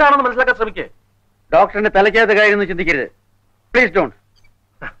 അതെന്താണെന്ന് മനസ്സിലാക്കാൻ ശ്രമിക്കേ. ഡോക്ടറിന്റെ തലയ്ക്കകത്ത് കാര്യമൊന്നും ചിന്തിക്കരുത്, പ്ലീസ് ഡോണ്ട്.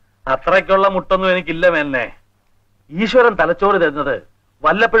 അത്രയ്ക്കുള്ള മുട്ടൊന്നും എനിക്കില്ല മേന്നെ. ഈശ്വരൻ തലച്ചോറ് തരുന്നത്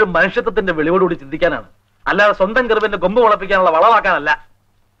വല്ലപ്പോഴും മനുഷ്യത്വത്തിന്റെ വെളിവോടുകൂടി ചിന്തിക്കാനാണ്, അല്ലാതെ സ്വന്തം കെറുവിന്റെ കൊമ്പ് മുളപ്പിക്കാനുള്ള വളമാക്കാനല്ല.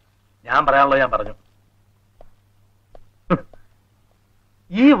 ഞാൻ പറയാനുള്ളത് ഞാൻ പറഞ്ഞു.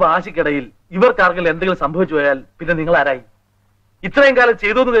 ഈ വാശിക്കിടയിൽ ഇവർക്കാർക്കെങ്കിലും എന്തെങ്കിലും സംഭവിച്ചു പോയാൽ പിന്നെ നിങ്ങൾ ആരായി? ഇത്രയും കാലം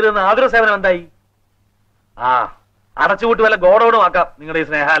ചെയ്തു എന്ന് കരുതുന്ന ആതുര സേവനം എന്തായി? ആ, അടച്ചുപൂട്ടി വല്ല ഗോഡൌണും ആക്കാം നിങ്ങളുടെ ഈ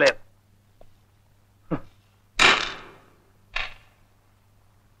സ്നേഹാലയം.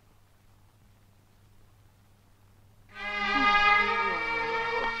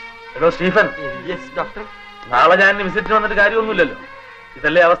 എടോ സ്റ്റീഫൻ, ഡോക്ടർ, നാളെ ഞാൻ വിസിറ്റിന് വന്നിട്ട് കാര്യമൊന്നുമില്ലല്ലോ.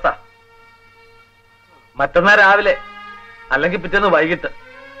 ഇതല്ലേ അവസ്ഥ? മറ്റന്നാൾ രാവിലെ അല്ലെങ്കിൽ പിറ്റേന്ന് വൈകിട്ട്.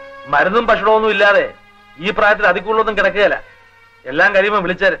 മരുന്നും ഭക്ഷണമൊന്നും ഇല്ലാതെ ഈ പ്രായത്തിൽ അതിക്കുള്ളൊന്നും കിടക്കുകയല്ല. എല്ലാം കഴിയുമ്പോൾ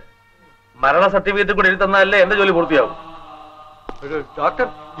വിളിച്ചേര്. മരണ സർട്ടിഫിക്കറ്റ് കൂടി എഴുതി തന്നാലല്ലേ എന്റെ ജോലി പൂർത്തിയാവും. ഡോക്ടർ,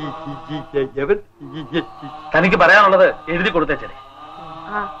 തനിക്ക് പറയാനുള്ളത് എഴുതി കൊടുത്തേച്ചേ.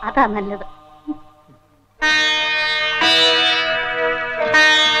 അതാ നല്ലത്.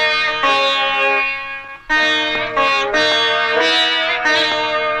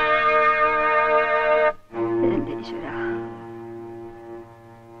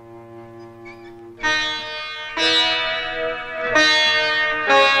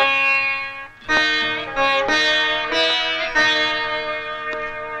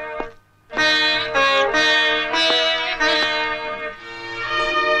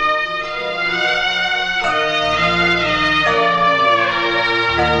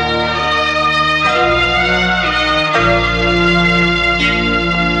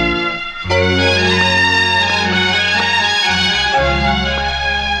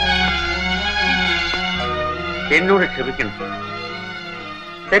 എന്നോട് ക്ഷമിക്കണം,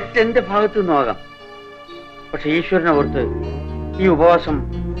 തെറ്റെന്റെ ഭാഗത്തു നിന്നും ആകാം. പക്ഷെ ഈശ്വരനെ ഓർത്ത് ഈ ഉപവാസം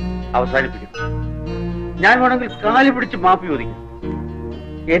അവസാനിപ്പിക്കണം. ഞാൻ വേണമെങ്കിൽ കാല് പിടിച്ച് മാപ്പി ചോദിക്കും.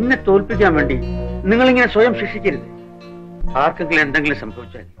 എന്നെ തോൽപ്പിക്കാൻ വേണ്ടി നിങ്ങളിങ്ങനെ സ്വയം ശിക്ഷിക്കരുത്. ആർക്കെങ്കിലും എന്തെങ്കിലും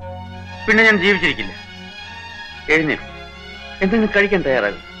സംഭവിച്ചാൽ പിന്നെ ഞാൻ ജീവിച്ചിരിക്കില്ല. എഴുന്നേൽക്കും, എന്തെങ്കിലും കഴിക്കാൻ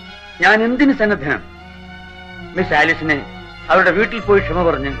തയ്യാറാകും. ഞാൻ എന്തിന് സന്നദ്ധനാണ്. മിസ് ആലിസിനെ അവരുടെ വീട്ടിൽ പോയി ക്ഷമ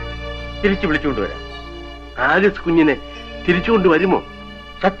പറഞ്ഞ് തിരിച്ചു വിളിച്ചുകൊണ്ടുവരാം. ആലിസ് കുഞ്ഞിനെ തിരിച്ചുകൊണ്ട് വരുമോ?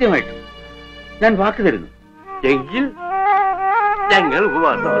 സത്യമായിട്ടും ഞാൻ വാക്ക് തരുന്നു. എങ്കിൽ ഞങ്ങൾ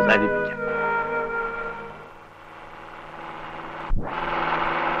ഉപവാസം അവസാനിപ്പിക്കാം.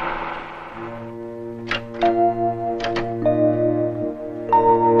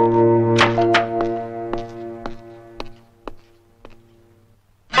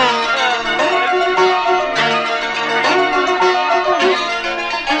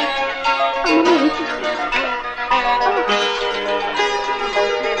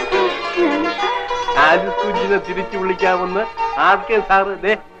 തിരിച്ചു വിളിക്കാമെന്ന് ആർക്കെ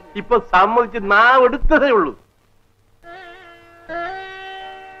സാറ് ഇപ്പൊ സമ്മതിച്ച് നാവെടുത്തതേ ഉള്ളൂ.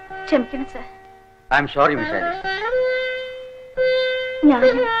 ക്ഷമിക്കണം sir. I am sorry miss Alice.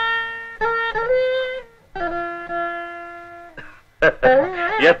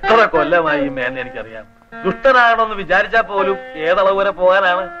 എത്ര കൊല്ലമായി മേനെ എനിക്കറിയാം. ദുഷ്ടനാകണമെന്ന് വിചാരിച്ചാൽ പോലും ഏതളവ് വരെ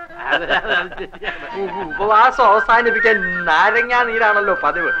പോകാനാണ്. ഉപവാസം അവസാനിപ്പിക്കാൻ നാരങ്ങാ നീരാണല്ലോ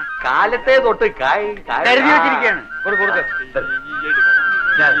പതിവ്. കാലത്തെ തൊട്ട് കരുതി വെച്ചിരിക്കുകയാണ്. ഒരു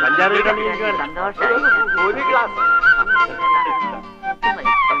ഗ്ലാസ്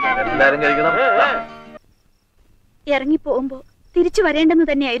എല്ലാരും കഴിക്കണം. ഇറങ്ങി പോകുമ്പോ തിരിച്ചു വരേണ്ടെന്ന്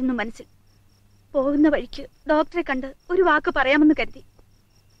തന്നെയായിരുന്നു മനസ്സിൽ. പോകുന്ന വഴിക്ക് ഡോക്ടറെ കണ്ട് ഒരു വാക്ക് പറയാമെന്ന് കരുതി.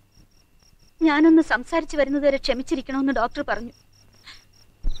 ഞാനൊന്ന് സംസാരിച്ചു വരുന്നതുവരെ ക്ഷമിച്ചിരിക്കണമെന്ന് ഡോക്ടർ പറഞ്ഞു.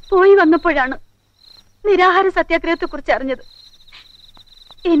 പോയി വന്നപ്പോഴാണ് നിരാഹാര സത്യാഗ്രഹത്തെ കുറിച്ച് അറിഞ്ഞത്.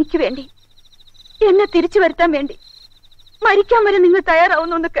 എനിക്ക് വേണ്ടി, എന്നെ തിരിച്ചു വരുത്താൻ വേണ്ടി മരിക്കാൻ വരെ നിങ്ങൾ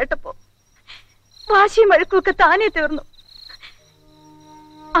തയ്യാറാവുന്നു എന്ന് കേട്ടപ്പോ വാശിയും വഴക്കുമൊക്കെ താനേ തീർന്നു.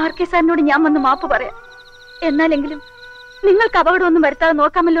 ആർ കെ സാറിനോട് ഞാൻ വന്ന് മാപ്പ് പറയാം, എന്നാലെങ്കിലും നിങ്ങൾക്ക് അപകടമൊന്നും വരുത്താതെ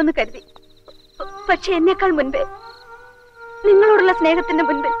നോക്കാമല്ലോ എന്ന് കരുതി. പക്ഷെ എന്നേക്കാൾ മുൻപേ നിങ്ങളോടുള്ള സ്നേഹത്തിന്റെ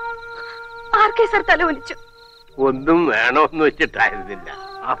മുൻപിൽ ആർ കെ സാർ തലവലിച്ചു. ഒന്നും വേണമെന്ന് വെച്ചിട്ടായിരുന്നില്ല.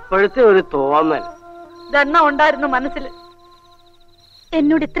 അപ്പോഴത്തെ ഒരു തോന്നൽ ദണ്ണ ഉണ്ടായിരുന്നു മനസ്സിൽ.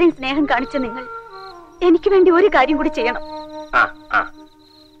 എന്നോട് ഇത്രയും സ്നേഹം കാണിച്ച നിങ്ങൾ എനിക്ക് വേണ്ടി ഒരു കാര്യം കൂടി ചെയ്യണം.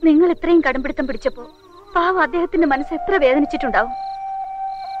 നിങ്ങൾ ഇത്രയും കടുംപിടുത്തം പിടിച്ചപ്പോ പാവം അദ്ദേഹത്തിന്റെ മനസ്സ് എത്ര വേദനിച്ചിട്ടുണ്ടാവും.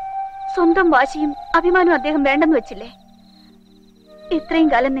 സ്വന്തം വാശിയും അഭിമാനവും അദ്ദേഹം വേണ്ടെന്ന് വെച്ചില്ലേ? ഇത്രയും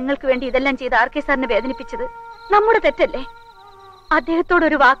കാലം നിങ്ങൾക്ക് വേണ്ടി ഇതെല്ലാം ചെയ്ത് ആർ കെ സാറിനെ വേദനിപ്പിച്ചത് നമ്മുടെ തെറ്റല്ലേ? അദ്ദേഹത്തോട്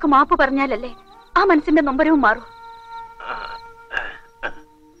ഒരു വാക്ക് മാപ്പ് പറഞ്ഞാലല്ലേ ആ മനസ്സിന്റെ നൊമ്പരവും മാറും.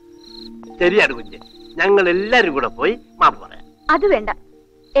 ശരിയാണ് കുഞ്ഞ്, ഞങ്ങൾ എല്ലാരും കൂടെ പോയി മാപ്പ് പറയാം. അത് വേണ്ട,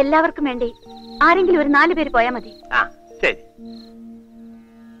 എല്ലാവർക്കും വേണ്ടി ആരെങ്കിലും ഒരു 4 പേര് പോയാ മതി. ശരി.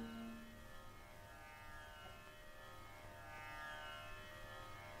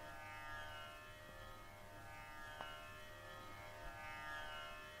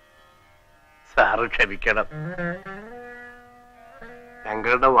 സാറ് ക്ഷമിക്കണം.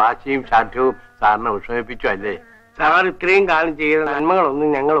 ഞങ്ങളുടെ വാശിയും ശാഠ്യവും സാറിനെ വിഷമിപ്പിച്ചു അല്ലേ? സാർ ഇത്രയും കാലം ചെയ്ത നന്മകളൊന്നും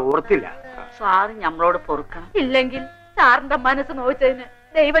ഞങ്ങൾ ഓർത്തില്ല. സാറ് ഞമ്മളോട് പൊറുക്കണം. ഇല്ലെങ്കിൽ സാറിന്റെ മനസ്സ് നോച്ചതിന്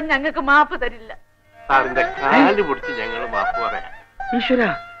ദൈവം ഞങ്ങൾക്ക് മാപ്പ് തരില്ല. സാറിന്റെ കാല് പിടിച്ച് ഞങ്ങൾ മാപ്പ് പറയാം. ഈശ്വര,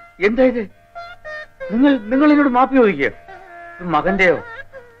 എന്താ ഇത്? നിങ്ങൾ എന്നോട് മാപ്പ് ചോദിക്കുക? മകന്റെയോ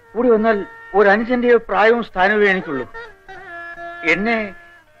കൂടി വന്നാൽ ഒരു അനുജന്റെയോ പ്രായവും സ്ഥാനവും എനിക്കുള്ളൂ. എന്നെ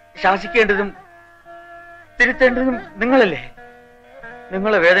ശാസിക്കേണ്ടതും തിരുത്തേണ്ടതും നിങ്ങളല്ലേ?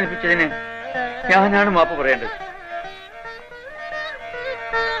 നിങ്ങളെ വേദനിപ്പിച്ചതിന് ഞാനാണ് മാപ്പ് പറയേണ്ടത്.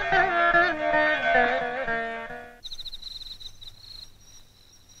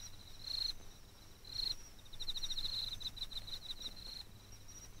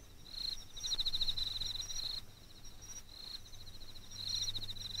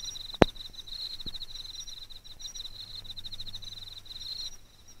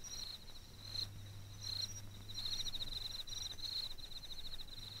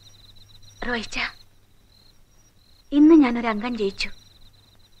 റോയിച്ച, ഇന്ന് ഞാനൊരു അംഗം ജയിച്ചു.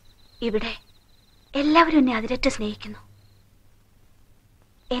 ഇവിടെ എല്ലാവരും എന്നെ അതിരറ്റ് സ്നേഹിക്കുന്നു.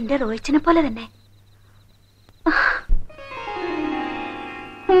 എന്റെ റോയിച്ചിനെ പോലെ തന്നെ.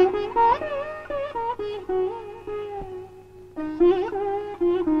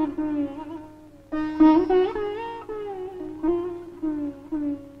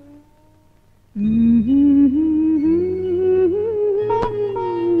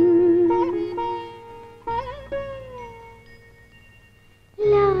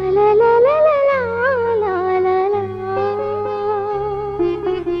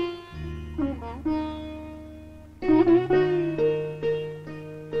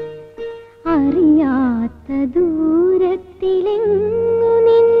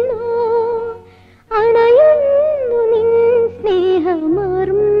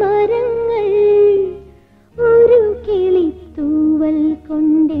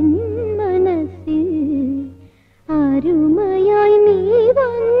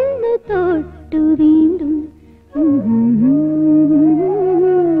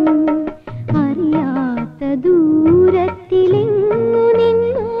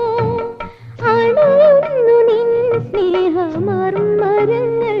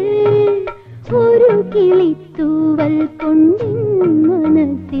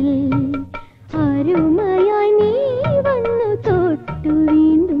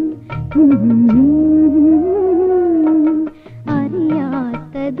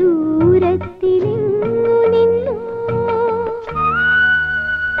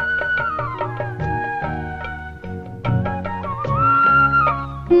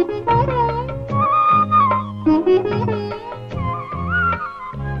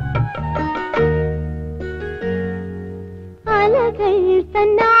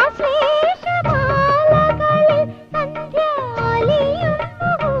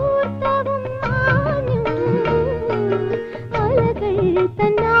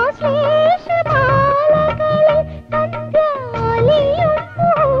 തന്നാ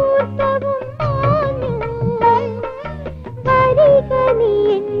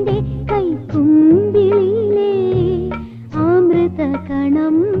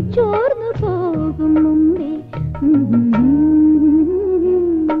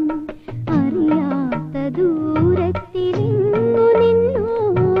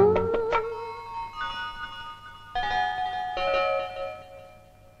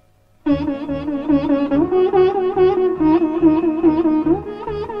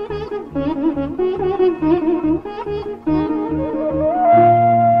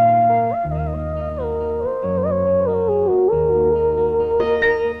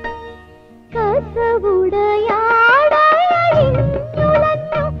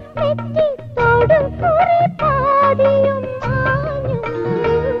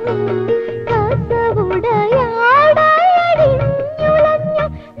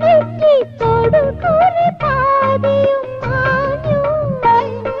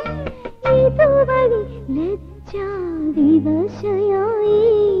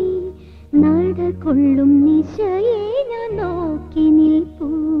കൊള്ളും നിശയെ ഞാൻ നോക്കി നിൽപ്പൂ.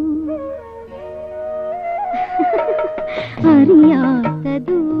 അറിയാത്ത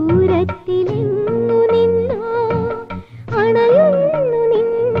ദൂരത്തിലെങ്ങു നിന്നോ അണയുന്നു നിൻ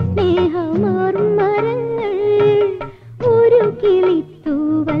സ്നേഹമാർന്ന മരങ്ങൾ. ഒരു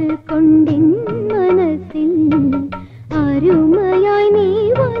കിളിത്തൂവൽ കൊണ്ടിൻ മനസ്സിൽ അരുമയായി നീ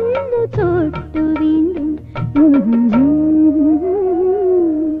വന്നു തൊട്ടു വീണ്ടും.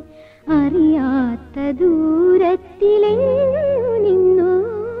 അറിയാത്ത ദൂരത്തിലെങ്ങു നിന്നോ.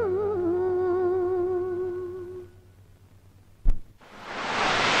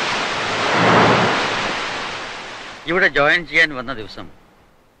 ഇവിടെ ജോയിൻ ചെയ്യാൻ വന്ന ദിവസം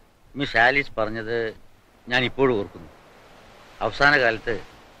മിസ് ആലീസ് പറഞ്ഞത് ഞാൻ ഇപ്പോഴും ഓർക്കുന്നു. അവസാന കാലത്ത്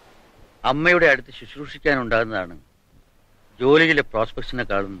അമ്മയുടെ അടുത്ത് ശുശ്രൂഷിക്കാനുണ്ടാകുന്നതാണ് ജോലിയിലെ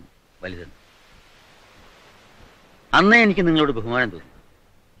പ്രോസ്പെക്ട്സിനെക്കാളും വലുതെന്ന്. അന്നേ എനിക്ക് നിങ്ങളോട് ബഹുമാനം തോന്നി.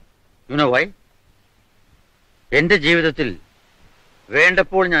 You know Y? എൻ്റെ ജീവിതത്തിൽ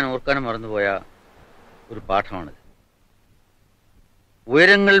വേണ്ടപ്പോൾ ഞാൻ ഓർക്കാനും മറന്നുപോയ ഒരു പാഠമാണത്.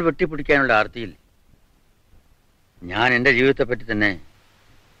 ഉയരങ്ങൾ വെട്ടിപ്പിടിക്കാനുള്ള ആർത്തിയിൽ ഞാൻ എൻ്റെ ജീവിതത്തെപ്പറ്റി തന്നെ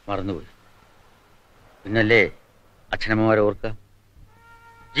മറന്നുപോയി. പിന്നല്ലേ അച്ഛനമ്മമാരെ ഓർക്കുക.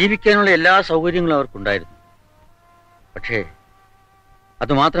 ജീവിക്കാനുള്ള എല്ലാ സൗകര്യങ്ങളും അവർക്കുണ്ടായിരുന്നു. പക്ഷേ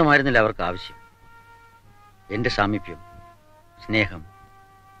അതുമാത്രമായിരുന്നില്ല അവർക്ക് ആവശ്യം. എൻ്റെ സാമീപ്യം, സ്നേഹം,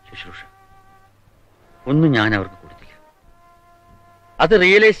 ശുശ്രൂഷ ഒന്നും ഞാൻ അവർക്ക് കൊടുത്തില്ല. അത്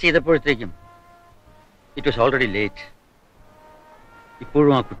realise ചെയ്തപ്പോഴത്തേക്കും it was already late.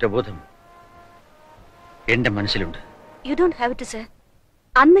 ഇപ്പോഴും ആ കുറ്റബോധം എന്റെ മനസ്സിലുണ്ട്. You don't have to sir.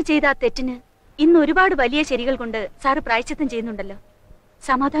 അന്ന് ചെയ്ത ആ തെറ്റിന് ഇന്ന് ഒരുപാട് വലിയ ശരികൾ കൊണ്ട് സാറ് പ്രായശ്ചിത്തം ചെയ്യുന്നുണ്ടല്ലോ.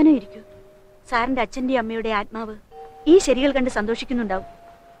 സമാധാനം ഇരിക്കൂ. സാറിന്റെ അച്ഛന്റെ അമ്മയുടെ ആത്മാവ് ഈ ശരികൾ കണ്ട് സന്തോഷിക്കുന്നുണ്ടാവും.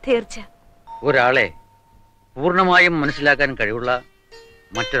 തീർച്ച. ഒരാളെ പൂർണ്ണമായും മനസ്സിലാക്കാൻ കഴിവുള്ള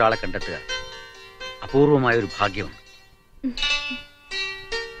മറ്റൊരാളെ കണ്ടെത്തുക അപൂർവമായ ഒരു ഭാഗ്യമാണ്.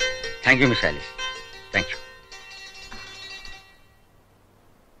 Thank you miss Alice. Thank you.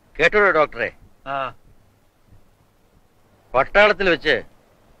 കേട്ടോളൂ ഡോക്ടറെ, പട്ടാളത്തിൽ വെച്ച്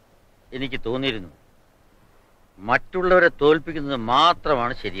എനിക്ക് തോന്നിയിരുന്നു മറ്റുള്ളവരെ തോൽപ്പിക്കുന്നത്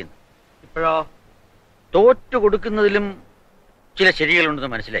മാത്രമാണ് ശരിയെന്ന്. ഇപ്പോഴോ? തോറ്റു കൊടുക്കുന്നതിലും ചില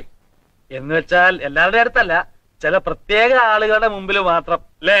ശരികളുണ്ടെന്ന് മനസ്സിലായി. എന്ന് വെച്ചാൽ എല്ലാവരുടെ അടുത്തല്ല, ചില പ്രത്യേക ആളുകളുടെ മുമ്പിൽ മാത്രം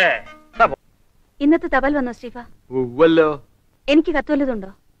അല്ലേ? ഇന്നത്തെ തപാൽ വന്നോ സ്റ്റീഫ? എനിക്ക് കത്ത്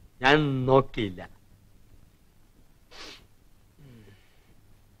വല്ലതുണ്ടോ? ഞാൻ നോക്കിയില്ല.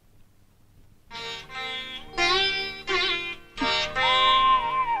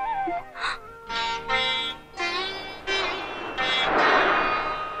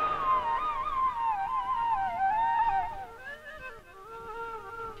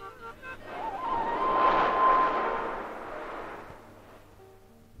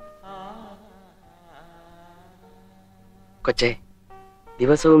 കൊച്ചേ,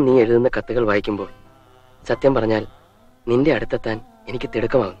 ദിവസവും നീ എഴുതുന്ന കത്തുകൾ വായിക്കുമ്പോൾ സത്യം പറഞ്ഞാൽ നിന്റെ അടുത്തെത്താൻ എനിക്ക്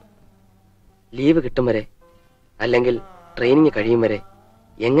തിടുക്കമാകുന്നു. ലീവ് കിട്ടും വരെ, അല്ലെങ്കിൽ ട്രെയിനിങ് കഴിയും വരെ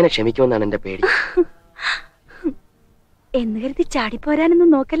എങ്ങനെ ക്ഷമിക്കുമെന്നാണ് എന്റെ പേടി. എന്ന് കരുതി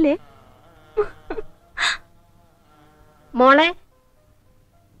ചാടിപ്പോരാനൊന്നും നോക്കല്ലേ. മോളെ,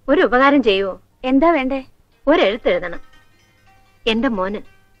 ഒരു ഉപകാരം ചെയ്യുവോ? എന്താ വേണ്ടേ? ഒരെഴുത്തെഴുതണം. എന്റെ മോന്.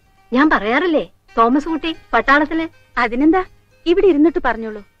 ഞാൻ പറയാറില്ലേ, തോമസ് കുട്ടി പട്ടാളത്തില്. അതിനെന്താ, ഇവിടെ ഇരുന്നിട്ട്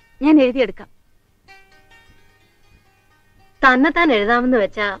പറഞ്ഞോളൂ, ഞാൻ എഴുതിയെടുക്കാം. തന്നെത്താൻ എഴുതാമെന്ന്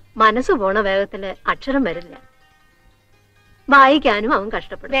വെച്ചാ മനസ്സ് പോണ വേഗത്തില് അക്ഷരം വരില്ല. വായിക്കാനും അവൻ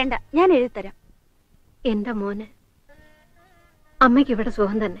കഷ്ടപ്പെടും. വേണ്ട, ഞാൻ എഴുതിത്തരാം. എന്റെ മോന്. അമ്മയ്ക്ക് ഇവിടെ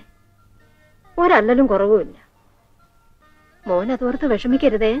സുഖം തന്നെ, ഒരല്ലലും കുറവുമില്ല. മോനതോർത്ത്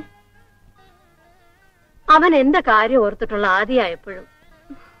വിഷമിക്കരുതേ. അവൻ എന്റെ കാര്യം ഓർത്തിട്ടുള്ള ആദ്യമായപ്പോഴും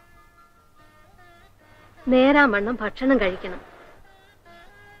നേരാവണ്ണം ഭക്ഷണം കഴിക്കണം.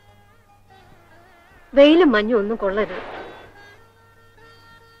 വെയിലും മഞ്ഞും ഒന്നും കൊള്ളരുത്.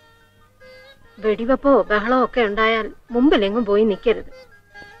 വെടിവെപ്പോ ബഹളോ ഒക്കെ ഉണ്ടായാൽ മുമ്പിലെങ്ങും പോയി നിൽക്കരുത്.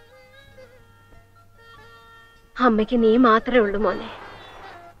 അമ്മയ്ക്ക് നീ മാത്രമേ ഉള്ളൂ മോനെ.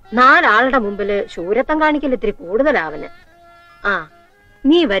 4 ആളുടെ മുമ്പില് ശൂരത്വം കാണിക്കൽ ഇത്തിരി കൂടുതലാവന്. ആ,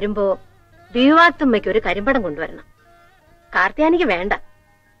 നീ വരുമ്പോ ദീവാത്തുമ്മയ്ക്ക് ഒരു കരിമ്പടം കൊണ്ടുവരണം. കാർത്തിയാനിക്ക് വേണ്ട,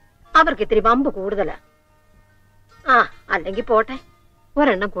 അവർക്ക് ഇത്തിരി വമ്പ് കൂടുതലാ. ആ, അല്ലെങ്കിൽ പോട്ടെ,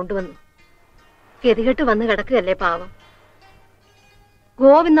 ഒരെണ്ണം കൊണ്ടുവന്നു. ഗതികെട്ട് വന്ന് കിടക്കുകയല്ലേ പാവം.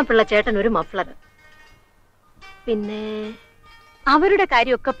 ഗോവിന്ദപിള്ള ചേട്ടൻ ഒരു മഫ്ലർ. പിന്നെ അവരുടെ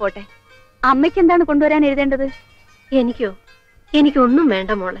കാര്യമൊക്കെ പോട്ടെ, അമ്മയ്ക്ക് എന്താണ് കൊണ്ടുവരാൻ എഴുതേണ്ടത്? എനിക്കോ? എനിക്കൊന്നും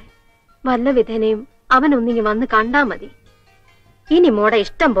വേണ്ട മോളെ. വല്ല വിധേനയും അവനൊന്നിങ്ങി വന്ന് കണ്ടാ മതി. ഇനി മോടെ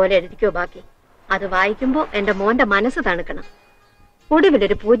ഇഷ്ടം പോലെ എഴുതിക്കോ ബാക്കി. അത് വായിക്കുമ്പോ എന്റെ മോന്റെ മനസ്സ് തണുക്കണം.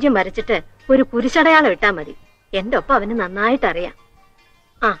 ഒടുവിലൊരു പൂജ്യം വരച്ചിട്ട് ഒരു കുരിശടയാളം ഇട്ടാ മതി. എന്റെ ഒപ്പം അവന് നന്നായിട്ട് അറിയാം.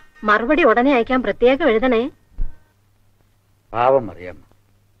 ആ, മറുപടി ഉടനെ അയക്കാൻ പ്രത്യേകം എഴുതണേ. പാവം മറിയാമ്മ.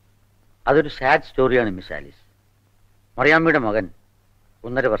 അതൊരു സാഡ് സ്റ്റോറിയാണ് മിസ് ആലീസ്. മറിയാമ്മയുടെ മകൻ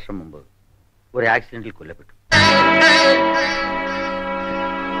 1.5 വർഷം മുമ്പ് ഒരു ആക്സിഡന്റിൽ കൊല്ലപ്പെട്ടു.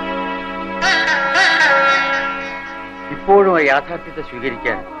 ഇപ്പോഴും ആ യാഥാർത്ഥ്യത്തെ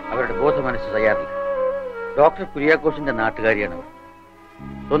സ്വീകരിക്കാൻ അവരുടെ ബോധമനസ്സ് തയ്യാറില്ല. ഡോക്ടർ കുര്യാക്കോസിന്റെ നാട്ടുകാരിയാണ് അവർ.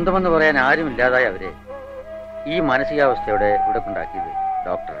 സ്വന്തമെന്ന് പറയാൻ ആരുമില്ലാതായ അവരെ ഈ മാനസികാവസ്ഥയോടെ ഇവിടെ കൊണ്ടാക്കിയത്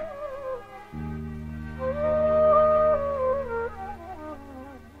ഡോക്ടറാണ്.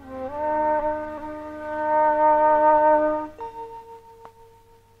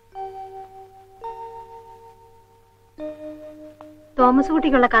 തോമസ്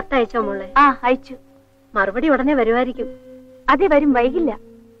കുട്ടിക്കുള്ള കത്ത് അയച്ചോ മോളെ? ആ, അയച്ചു. മറുപടി ഉടനെ വരുമായിരിക്കും. അതെ, വരും, വൈകില്ല.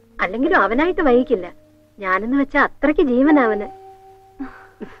 അല്ലെങ്കിലും അവനായിട്ട് വൈകില്ല. ഞാനെന്ന് വെച്ചാ അത്രയ്ക്ക് ജീവനവന്.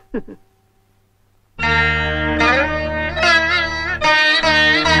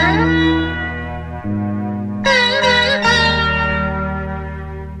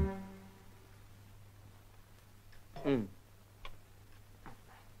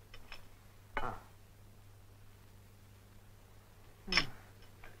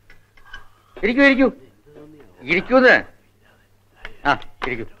 ഇരിക്കൂ ഇരിക്കൂ ഇരിക്കൂന്ന്. ആ,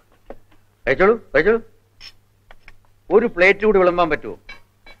 ഇരിക്കൂ. കഴിച്ചോളൂ കഴിച്ചോളൂ. ഒരു പ്ലേറ്റ് കൂടി വിളമ്പാൻ പറ്റുമോ?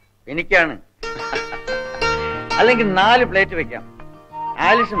 എനിക്കാണ്. അല്ലെങ്കിൽ 4 പ്ലേറ്റ് വെക്കാം.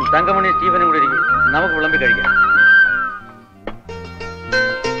 ആലിസും തങ്കമണി സ്റ്റീഫനും കൂടി ഇരിക്കും. നമുക്ക് വിളമ്പി കഴിക്കാം.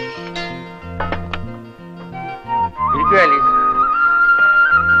 ഇരിക്കൂ ആലീസ്.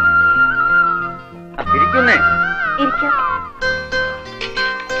 ഇരിക്കുന്നേ.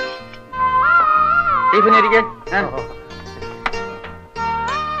 സ്റ്റീഫൻ ഇരിക്കേ.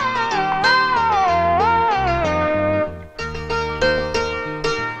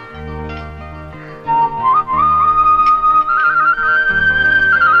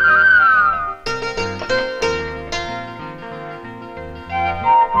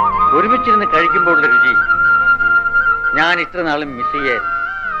 ഒരുമിച്ചിരുന്ന് കഴിക്കുമ്പോഴുള്ള രുചി ഞാൻ ഇത്ര നാളും മിസ് ചെയ്യായിരുന്നു.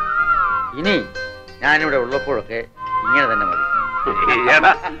 ഇനി ഞാനിവിടെ ഉള്ളപ്പോഴൊക്കെ ഇങ്ങനെ തന്നെ മതി.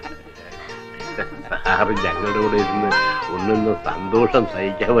 സാറ് ഞങ്ങളുടെ കൂടെ ഇരുന്ന് ഒന്നൊന്ന് സന്തോഷം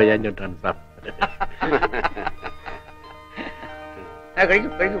സഹിക്കാൻ വയ്യാഞ്ഞിട്ടാണ് സാർ.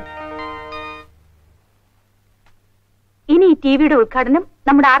 കഴിക്കും കഴിക്കും. ഇനി ഈ ടിവിയുടെ ഉദ്ഘാടനം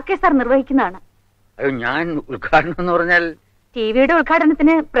നമ്മുടെ ആർ.കെ. സാർ നിർവഹിക്കുന്നതാണ്. അയ്യോ, ഞാൻ ഉദ്ഘാടനം എന്ന് പറഞ്ഞാൽ ടിവിയുടെ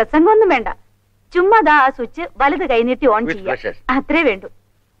ഉദ്ഘാടനത്തിന് പ്രസംഗമൊന്നും വേണ്ട. ചുമ്മാ ആ സ്വിച്ച് വലത് കൈനീട്ടി ഓൺ ചെയ്യാം, അത്രേ വേണ്ടൂ.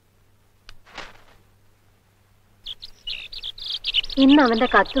 ഇന്ന് അവന്റെ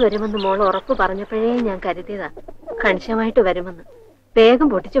കത്ത് വരുമെന്ന് മോൾ ഉറപ്പ് പറഞ്ഞപ്പോഴേ ഞാൻ കരുതിയതാ കണിശമായിട്ട് വരുമെന്ന്. വേഗം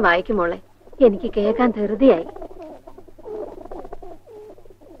പൊട്ടിച്ച് വായിക്കും മോളെ, എനിക്ക് കേൾക്കാൻ ധൃതിയായി.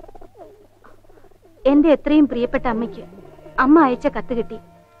 എന്റെ എത്രയും പ്രിയപ്പെട്ട അമ്മയ്ക്ക് അമ്മ അയച്ച കത്ത് കിട്ടി.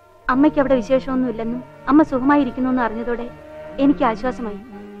 അമ്മയ്ക്ക് അവിടെ വിശേഷമൊന്നുമില്ലെന്നും അമ്മ സുഖമായിരിക്കുന്നു എന്ന് അറിഞ്ഞതോടെ എനിക്ക് ആശ്വാസമായി.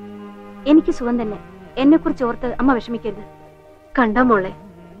 എനിക്ക് സുഖം തന്നെ. എന്നെ കുറിച്ച് ഓർത്ത് അമ്മ വിഷമിക്കരുത്. കണ്ടോ മോളെ,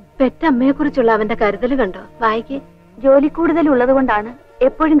 പെറ്റമ്മയെ കുറിച്ചുള്ള അവന്റെ കരുതൽ കണ്ടോ? വായിക്ക്. ജോലി കൂടുതൽ ഉള്ളത് കൊണ്ടാണ്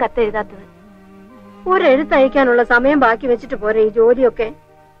എപ്പോഴും കത്തെഴുതാത്തത്. ഒരെഴുത്തയക്കാനുള്ള സമയം ബാക്കി വെച്ചിട്ട് പോരെ ഈ ജോലിയൊക്കെ.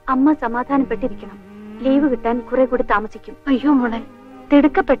 അമ്മ സമാധാനപ്പെട്ടിരിക്കണം. ലീവ് കിട്ടാൻ കുറെ കൂടി താമസിക്കും. അയ്യോ മോളെ,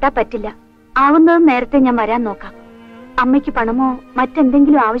 തിടുക്കപ്പെട്ടാ പറ്റില്ല. ആവുന്നതും നേരത്തെ ഞാൻ വരാൻ നോക്കാം. അമ്മയ്ക്ക് പണമോ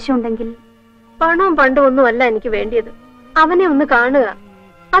മറ്റെന്തെങ്കിലും ആവശ്യമുണ്ടെങ്കിൽ. പണവും പണ്ടും ഒന്നുമല്ല എനിക്ക് വേണ്ടിയത്. അവനെ ഒന്ന് കാണുക.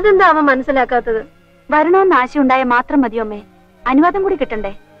 അതെന്താ അവൻ മനസ്സിലാക്കാത്തത്? വരണമെന്ന് ആശയുണ്ടായ മാത്രം മതിയോ അമ്മേ? അനുവാദം കൂടി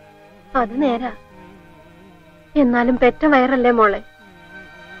കിട്ടണ്ടേ? അത് നേരാ. എന്നാലും പെറ്റ വയറല്ലേ മോളെ.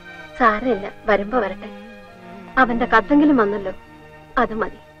 സാരമില്ല, വരുമ്പോ വരട്ടെ. അവന്റെ കത്തെങ്കിലും വന്നല്ലോ, അത്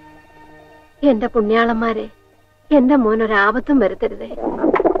മതി. എന്റെ പുണ്യാളന്മാരെ, എന്റെ മോനൊരാപത്തും വരുത്തരുതേ.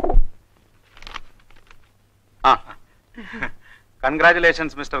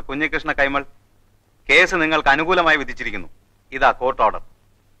 Congratulations mister Kunhikrishna Kaimal. Case നിങ്ങൾക്ക് അനുകൂലമായി വിധിച്ചിരിക്കുന്നു. ഇതാ കോർട്ട് ഓർഡർ.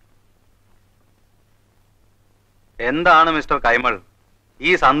 എന്താണ് മിസ്റ്റർ കൈമൾ,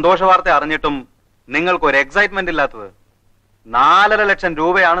 ഈ സന്തോഷ വാർത്ത അറിഞ്ഞിട്ടും നിങ്ങൾക്ക് ഒരു എക്സൈറ്റ്മെന്റ് ഇല്ലാത്തത്? 4.5 ലക്ഷം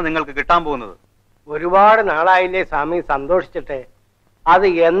രൂപയാണ് നിങ്ങൾക്ക് കിട്ടാൻ പോകുന്നത്. ഒരുപാട് നാളായില്ലേ സ്വാമി സന്തോഷിച്ചിട്ട്. അത്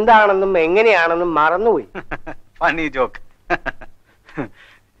എന്താണെന്നും എങ്ങനെയാണെന്നും മറന്നുപോയി. Funny joke.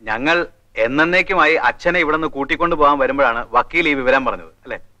 ഞങ്ങൾ എന്നേക്കുമായി അച്ഛനെ ഇവിടെ നിന്ന് കൂട്ടിക്കൊണ്ടു പോകാൻ വരുമ്പോഴാണ് വക്കീൽ ഈ വിവരം പറഞ്ഞത്,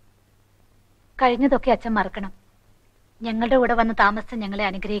 അല്ലെ? കഴിഞ്ഞതൊക്കെ അച്ഛൻ മറക്കണം. ഞങ്ങളുടെ കൂടെ വന്ന് താമസിച്ച് ഞങ്ങളെ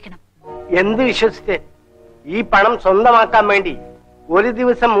അനുഗ്രഹിക്കണം. എന്ത് വിശ്വസിച്ച്? ഈ പണം സ്വന്തമാക്കാൻ വേണ്ടി ഒരു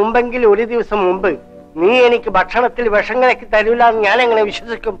ദിവസം മുമ്പെങ്കിൽ ഒരു ദിവസം മുമ്പ് നീ എനിക്ക് ഭക്ഷണത്തിൽ വിഷം കലക്കി തരൂല എന്ന് ഞാൻ എങ്ങനെ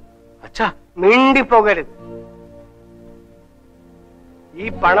വിശ്വസിക്കും? അച്ഛാ, മിണ്ടിപ്പോകരുത്. ഈ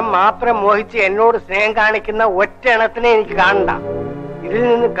പണം മാത്രം മോഹിച്ച് എന്നോട് സ്നേഹം കാണിക്കുന്ന ഒറ്റ എണ്ണത്തിനെ എനിക്ക് കാണണ്ട. ഇതിൽ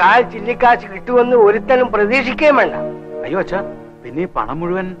നിന്ന് കാൽ ചില്ലിക്കാശ് കിട്ടുമെന്ന് ഒരുത്തനും പ്രതീക്ഷിക്കുകയും വേണ്ട. അയ്യോ അച്ഛാ, പിന്നെ ഈ പണം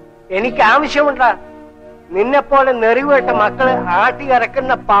മുഴുവൻ എനിക്ക് ആവശ്യമുണ്ടാ. നിന്നെപ്പോലെ നെറിവേട്ട മക്കള് ആട്ടി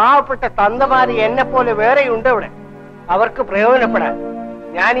ഇറക്കുന്ന പാവപ്പെട്ട തന്തമാര് എന്നെ പോലെ വേറെയുണ്ട് ഇവിടെ. അവർക്ക് പ്രയോജനപ്പെടാൻ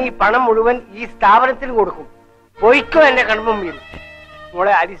ഞാൻ ഈ പണം മുഴുവൻ ഈ സ്ഥാപനത്തിന് കൊടുക്കും. പൊയ്ക്കോ എന്റെ കൺമുമ്പിൽ.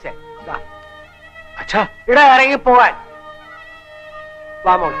 മോളെ ആലിസേ, അച്ഛാ ഇവിടെ ഇറങ്ങി പോവാൻ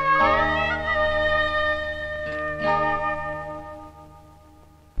വാ മോളെ.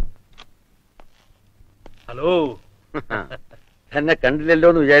 ഹലോ. എന്നെ കണ്ടില്ലല്ലോ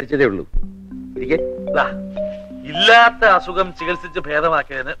എന്ന് വിചാരിച്ചതേ ഉള്ളൂ. ഇല്ലാത്ത അസുഖം ചികിത്സിച്ച്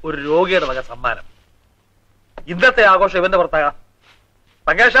ഭേദമാക്കിയതിന് ഒരു രോഗിയുടെ വക സമ്മാനം. ഇന്നത്തെ ആഘോഷം ഇവന്റെ പുറത്താകാം.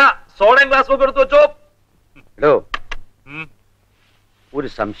 പങ്കേഷ, സോഡയും ഗ്ലാസ് ഒക്കെ എടുത്തു വെച്ചോ. ഹലോ, ഒരു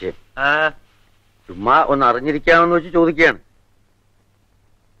സംശയം. ചുമ്മാ ഒന്ന് അറിഞ്ഞിരിക്കാമെന്ന് വെച്ച് ചോദിക്കുകയാണ്.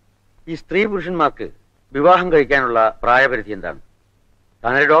 ഈ സ്ത്രീ പുരുഷന്മാർക്ക് വിവാഹം കഴിക്കാനുള്ള പ്രായപരിധി എന്താണ്?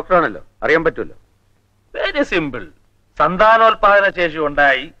 താനൊരു ഡോക്ടറാണല്ലോ, അറിയാൻ പറ്റുമല്ലോ. Very simple. സന്താനോത്പാദന ശേഷി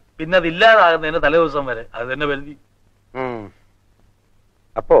ഉണ്ടായി പിന്നെ അത് ഇല്ലാതാകുന്നതിന് തലേദിവസം വരെ, അത് തന്നെ പരിധി.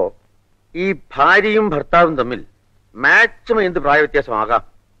 അപ്പോ ഈ ഭാര്യയും ഭർത്താവും തമ്മിൽ മാക്സിമം എന്ത് പ്രായ വ്യത്യാസമാകാം?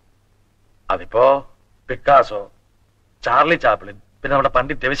 അതിപ്പോ പിക്കാസോ, ചാർലി ചാപ്ലിൻ, പിന്നെ നമ്മുടെ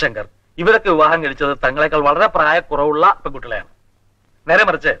പണ്ഡിറ്റ് രവിശങ്കർ, ഇവരൊക്കെ വിവാഹം കഴിച്ചത് തങ്ങളെക്കാൾ വളരെ പ്രായക്കുറവുള്ള പെൺകുട്ടികളെയാണ്. നേരെ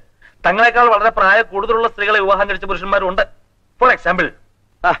മറിച്ച് തങ്ങളെക്കാൾ വളരെ പ്രായ കൂടുതലുള്ള സ്ത്രീകളെ വിവാഹം കഴിച്ച പുരുഷന്മാരും ഉണ്ട്. For example.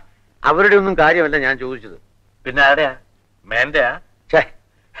 അവരുടെ ഒന്നും കാര്യമല്ല ഞാൻ ചോദിച്ചത്. പിന്നെ ആരുടെയാ? മേന്റെയാ?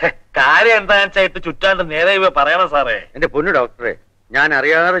 കാര്യം എന്താണെന്ന് വെച്ചായിട്ട് ചുറ്റാണ്ട് നേരെ ഇവ പറയണം സാറേ. എന്റെ പൊന്നു ഡോക്ടറെ, ഞാൻ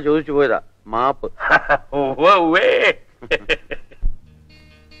അറിയാതെ ചോദിച്ചു പോയതാ, മാപ്പ്.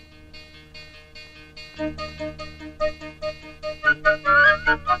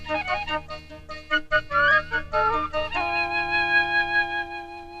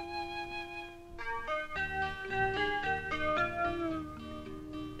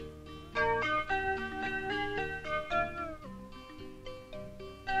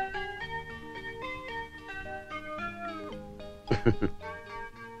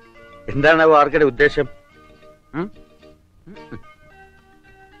 എന്താണ് ആർക്കടെ ഉദ്ദേശം?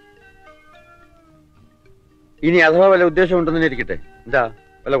 ഇനി അഥവാ വല്ല ഉദ്ദേശം ഉണ്ടെന്ന് ഇരിക്കട്ടെ. എന്താ,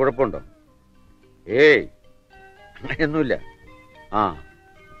 വല്ല കുഴപ്പമുണ്ടോ? ഏയ്, അങ്ങനെയൊന്നുമില്ല.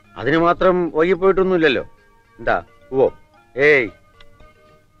 അതിന് മാത്രം വൈകിപ്പോയിട്ടൊന്നുമില്ലല്ലോ. എന്താ? ഓ, ഏയ്.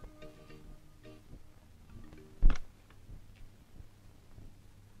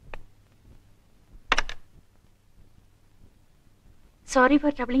 Sorry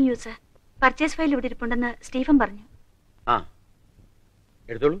four troubling you sir. Purchase file ഇവിടെ ഇരിപ്പുണ്ടെന്ന് സ്റ്റീഫൻ പറഞ്ഞു.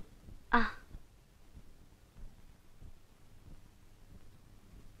 എടുത്തോളൂ.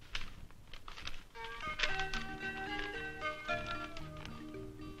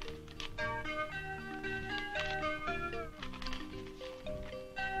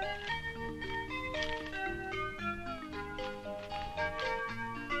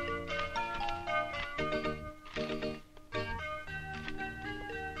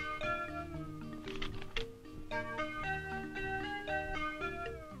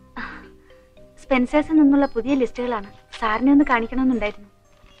 സ്പെൻസേഴ്സിൽ നിന്നുള്ള പുതിയ ലിസ്റ്റുകളാണ്. സാറിനെ ഒന്ന് കാണിക്കണമെന്നുണ്ടായിരുന്നു.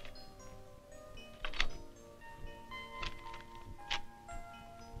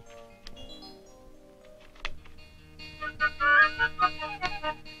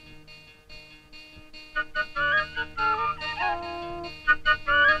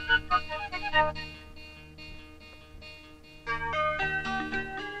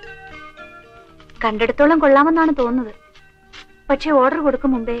 കണ്ടെടുത്തോളം കൊള്ളാമെന്നാണ് തോന്നുന്നത്. പക്ഷെ ഓർഡർ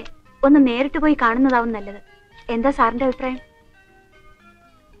കൊടുക്കും മുമ്പേ ഒന്ന് നേരിട്ട് പോയി കാണുന്നതാവും നല്ലത്. എന്താ സാറിന്റെ അഭിപ്രായം?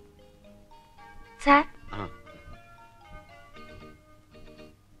 സാർ,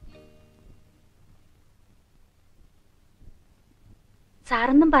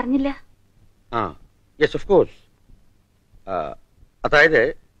 സാറൊന്നും പറഞ്ഞില്ല. Yes of course. അതായത്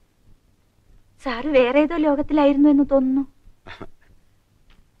സാറ് വേറെ ഏതോ ലോകത്തിലായിരുന്നു എന്ന് തോന്നുന്നു.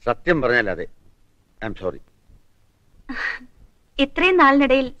 സത്യം പറഞ്ഞാൽ അതെ. I am sorry. ഇത്രയും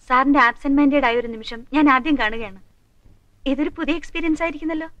നാളിനിടയിൽ സാറിന്റെ ആബ്സെന്റ് മൈൻഡഡ് ആയ ഒരു നിമിഷം ഞാൻ ആദ്യം കാണുകയാണ്. ഇതൊരു പുതിയ എക്സ്പീരിയൻസ്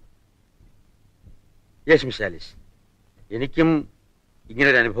ആയിരിക്കുന്നല്ലോ. യെസ് മിസ് ആലിസ്, എനിക്കും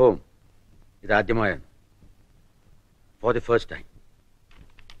ഇങ്ങനൊരു അനുഭവം ഇതാദ്യമായാണ്. For the first time.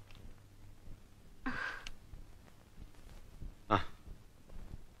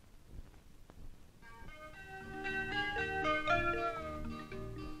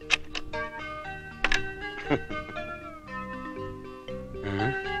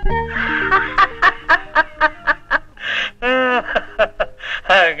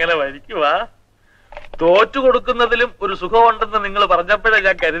 അങ്ങനെ വരിക്കുവാ. തോറ്റു കൊടുക്കുന്നതിലും ഒരു സുഖമുണ്ടെന്ന് നിങ്ങൾ പറഞ്ഞപ്പോഴേ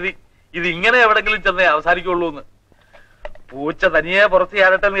ഞാൻ കരുതി ഇത് ഇങ്ങനെ എവിടെങ്കിലും ചെന്നേ അവസാനിക്കുള്ളൂ എന്ന്. പൂച്ച തനിയെ പുറത്ത്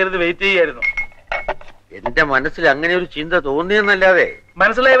ചാടട്ടെ എന്ന് കരുതി വെയിറ്റ് ചെയ്യായിരുന്നു. എന്റെ മനസ്സിൽ അങ്ങനെ ഒരു ചിന്ത തോന്നിയെന്നല്ലാതെ.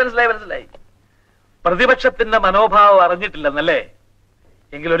 മനസ്സിലായി. പ്രതിപക്ഷത്തിന്റെ മനോഭാവം അറിഞ്ഞിട്ടില്ലെന്നല്ലേ?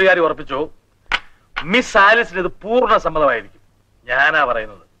 എങ്കിൽ ഒരു കാര്യം ഉറപ്പിച്ചു, മിസ് ആലിസിന് ഇത് പൂർണ്ണ സമ്മതമായിരിക്കും. ഞാനാ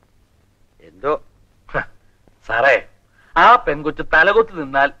പറയുന്നത്. എന്തോ സാറേ, ആ പെൺകൊച്ച് തലകൊത്ത്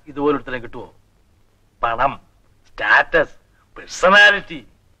നിന്നാൽ ഇതുപോലൊരുത്തനെ കിട്ടുമോ? പണം, സ്റ്റാറ്റസ്, പേഴ്സണാലിറ്റി.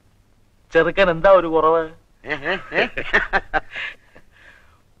 ചെറുക്കൻ എന്താ ഒരു കുറവ്?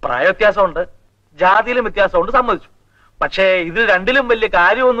 പ്രായ വ്യത്യാസമുണ്ട്, ജാതിയിലും വ്യത്യാസമുണ്ട്, സമ്മതിച്ചു. പക്ഷേ ഇതിൽ രണ്ടിലും വലിയ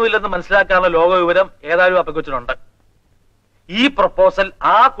കാര്യമൊന്നുമില്ലെന്ന് മനസ്സിലാക്കാനുള്ള ലോക വിവരം ഏതായാലും ആ പെൺകൊച്ചിനുണ്ട്. ഈ പ്രപ്പോസൽ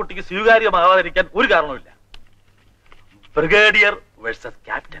ആ കുട്ടിക്ക് സ്വീകാര്യമാവാതിരിക്കാൻ ഒരു കാരണവുമില്ല. ബ്രിഗേഡിയർ വേഴ്സസ്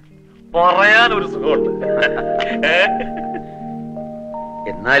ക്യാപ്റ്റൻ പറയാനൊരു സുഖമുണ്ട്.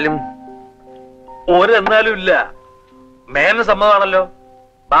 എന്നാലും ഒരെന്നാലും ഇല്ല. മേന സമ്മതമാണല്ലോ,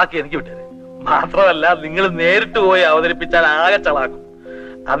 ബാക്കി എനിക്ക് വിട്ടേരെ. മാത്രമല്ല, നിങ്ങൾ നേരിട്ട് പോയി അവതരിപ്പിച്ചാൽ ആകെ ചളാക്കും.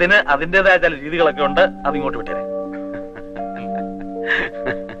 അതിന് അതിൻ്റെതായ ചില രീതികളൊക്കെ ഉണ്ട്, അതിങ്ങോട്ട് വിട്ടേരെ.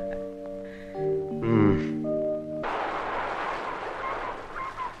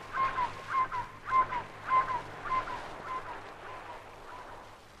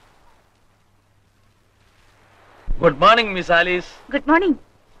 Good morning miss Alice. Good morning.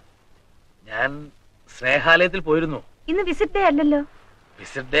 ഞാൻ സ്നേഹാലയത്തിൽ പോയിരുന്നു. ഇന്ന് വിസിറ്റ് ഡേ അല്ലല്ലോ.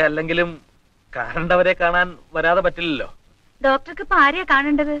 വിസിറ്റ് ഡേ അല്ലെങ്കിലും കാണേണ്ടവരെ കാണാൻ വരാതെ പറ്റില്ലല്ലോ. ഡോക്ടർക്ക് ഇപ്പൊ ആരെയാ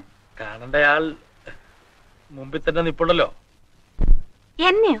കാണേണ്ടത്? കാണേണ്ടയാൾ മുമ്പിൽ തന്നെ നിപ്പുണ്ടല്ലോ.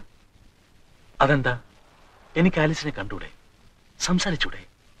 എന്നെയോ? അതെന്താ, എനിക്ക് ആലീസിനെ കണ്ടൂടെ, സംസാരിച്ചൂടെ?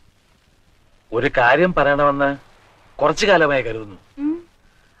 ഒരു കാര്യം പറയണമെന്ന് കുറച്ചു കാലമായി കരുതുന്നു.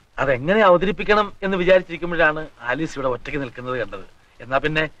 അതെങ്ങനെ അവതരിപ്പിക്കണം എന്ന് വിചാരിച്ചിരിക്കുമ്പോഴാണ് ആലീസ് ഇവിടെ ഒറ്റയ്ക്ക് നിൽക്കുന്നത് കണ്ടത്. എന്നാ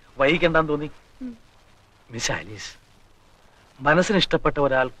പിന്നെ വൈകിക്കണ്ടാന്ന് തോന്നി. മിസ് ആലീസ്, മനസ്സിന് ഇഷ്ടപ്പെട്ട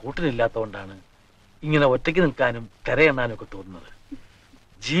ഒരാൾ കൂട്ടിനില്ലാത്തതുകൊണ്ടാണ് ഇങ്ങനെ ഒറ്റയ്ക്ക് നിൽക്കാനും കരയെണ്ണാനും ഒക്കെ തോന്നുന്നത്.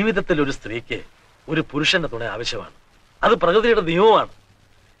 ജീവിതത്തിൽ ഒരു സ്ത്രീക്ക് ഒരു പുരുഷന്റെ തുണ ആവശ്യമാണ്. അത് പ്രകൃതിയുടെ നിയമമാണ്.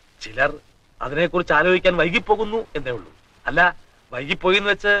 ചിലർ അതിനെക്കുറിച്ച് ആലോചിക്കാൻ വൈകിപ്പോകുന്നു എന്നേ ഉള്ളൂ. അല്ല, വൈകിപ്പോയി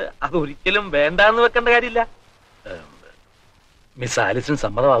എന്ന് വെച്ച് അത് ഒരിക്കലും വേണ്ടാന്ന് വെക്കേണ്ട കാര്യമില്ല. മിസ് ആലിസിന്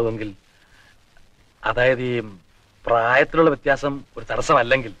സമ്മതമാകുമെങ്കിൽ, അതായത് ഈ പ്രായത്തിലുള്ള വ്യത്യാസം ഒരു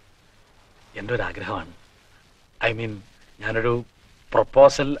തടസ്സമല്ലെങ്കിൽ, എൻ്റെ ഒരു ആഗ്രഹമാണ്. ഐ മീൻ, ഞാനൊരു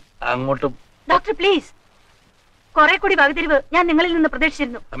പ്രൊപ്പോസൽ അങ്ങോട്ട്. ഡോക്ടർ പ്ലീസ്, കുറെ കൂടി വകതിരിവ് ഞാൻ നിങ്ങളിൽ നിന്ന്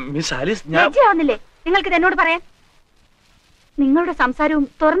പ്രതീക്ഷിച്ചിരുന്നു. മിസ് ആലിസ്, ലജ്ജയാവുന്നില്ലേ നിങ്ങൾക്ക് എന്നോട് പറയാൻ? നിങ്ങളുടെ സംസാരവും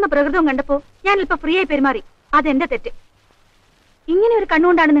തുറന്ന പ്രകൃതവും കണ്ടപ്പോ ഞാൻ ഇപ്പൊ ഫ്രീ ആയി പെരുമാറി. അതെന്റെ തെറ്റ്. ഇങ്ങനെ ഒരു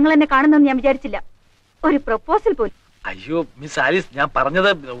കണ്ണുകൊണ്ടാണ് നിങ്ങൾ എന്നെ കാണുന്നതെന്ന് ഞാൻ വിചാരിച്ചില്ല. ഒരു പ്രൊപ്പോസൽ പോലും. അയ്യോ മിസ് ആലിസ്, ഞാൻ പറഞ്ഞത്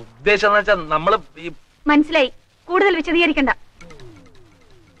ഉദ്ദേശം നമ്മള് മനസ്സിലായി. കൂടുതൽ വിശദീകരിക്കണ്ട.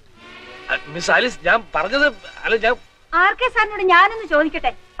 മിസ് ആലിസ്, ഞാൻ പറഞ്ഞത് അല്ല. ഞാൻ ആർ കെ സാറിനോട് ഞാനൊന്ന്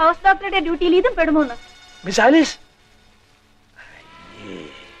ചോദിക്കട്ടെ, ഹൗസ് ഡോക്ടറുടെ ഡ്യൂട്ടിയിൽ ഇതും പെടുമോന്ന്? മിസ് ആലിസ്,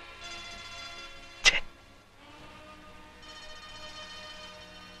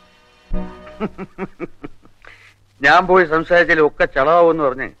 ഞാൻ പോയി സംസാരിച്ചാലും ഒക്കെ ചളാവെന്ന്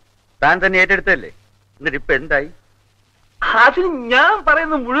പറഞ്ഞ് താൻ തന്നെ ഏറ്റെടുത്തല്ലേ. എന്നിട്ട് ഇപ്പൊ എന്തായി? അതിന് ഞാൻ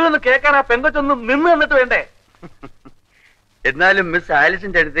പറയുന്നത് മുഴുവൻ കേൾക്കാൻ ആ പെങ്കൊച്ചൊന്നും നിന്ന് തന്നിട്ട് വേണ്ടേ? എന്നാലും മിസ്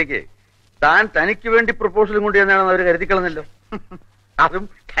ആലിസിന്റെ അടുത്തേക്ക് താൻ തനിക്ക് വേണ്ടി പ്രപ്പോസലും കൊണ്ട് എന്നാണെന്ന് അവർ കരുതിക്കളഞ്ഞല്ലോ. അതും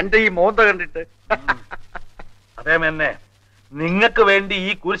തന്റെ ഈ മോന്ത കണ്ടിട്ട്. അതേ മെന്നെ, നിങ്ങൾക്ക് വേണ്ടി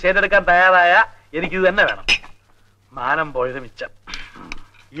ഈ കുരിശ് ഏറ്റെടുക്കാൻ തയ്യാറായ എനിക്കിത് തന്നെ വേണം. മാനം പോയത് മിച്ചം.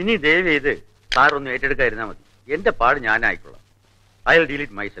 ഇനി ദയവ് ചെയ്ത് സാറൊന്ന് ഏറ്റെടുക്കാതിരുന്നാ മതി. എന്റെ പാട് ഞാനായിക്കൊള്ളാം. I will deal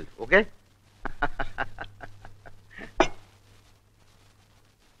it myself. Okay?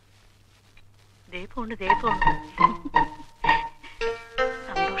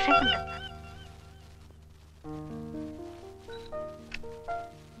 സന്തോഷമുണ്ട്.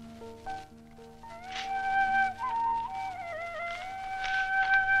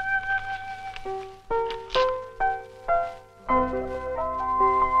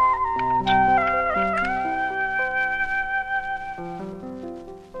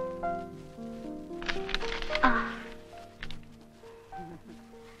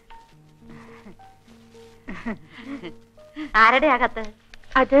 ആരുടെ അകത്ത്?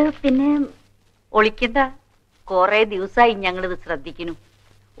 അത് പിന്നെ ഒളിക്കണ്ട. കൊറേ ദിവസമായി ഞങ്ങളിത് ശ്രദ്ധിക്കുന്നു.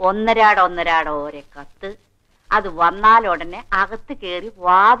 ഒന്നരാടോരെ കത്ത്. അത് വന്നാലുടനെ അകത്ത് കേറി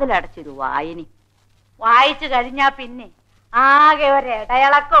വാതിലടച്ചൊരു വായന. വായിച്ചു കഴിഞ്ഞാ പിന്നെ ആകെ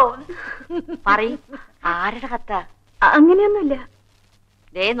ഒരിടയിളക്കവും. പറയും, ആരുടെ കത്താ? അങ്ങനെയൊന്നുമില്ല.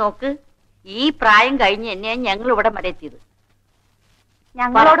 ദേ നോക്ക്, ഈ പ്രായം കഴിഞ്ഞ് എന്നെ ഞങ്ങൾ ഇവിടെ വരെ എത്തിയത്.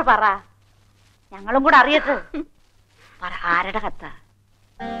 ഞങ്ങളോട് പറ, ഞങ്ങളും കൂടെ അറിയട്ടെ. പറ, ആരുടെ കത്താ?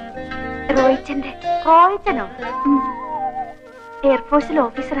 റോയിച്ചന്റെ. റോയിച്ചനോ? എയർഫോഴ്സിൽ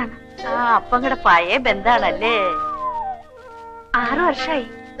ഓഫീസറാണ്. ആ, അപ്പൊ ഇങ്ങടെ പഴയ ബന്ധാണല്ലേ. 6 വർഷമായി.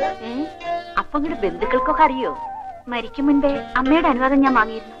 അപ്പൊ ഇങ്ങോട്ട് ബന്ധുക്കൾക്കൊക്കെ അറിയോ? മരിക്കും മുൻപേ അമ്മയുടെ അനുവാദം ഞാൻ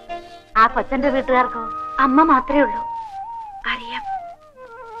വാങ്ങിയിരുന്നു. ആ കൊച്ചന്റെ വീട്ടുകാർക്കോ? അമ്മ മാത്രമേ ഉള്ളൂ. അറിയാം,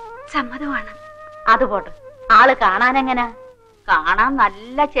 സമ്മതമാണ്. അത് പോട്ടെ, ആള് കാണാൻ എങ്ങനാ? കാണാൻ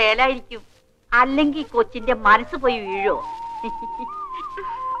നല്ല ചേലായിരിക്കും. അല്ലെങ്കിൽ കൊച്ചിന്റെ മനസ്സ് പോയി വീഴോ?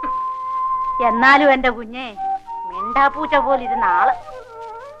 എന്നാലും എന്റെ കുഞ്ഞെ മിണ്ടാപ്പൂച്ച പോലിരുന്ന ആള്.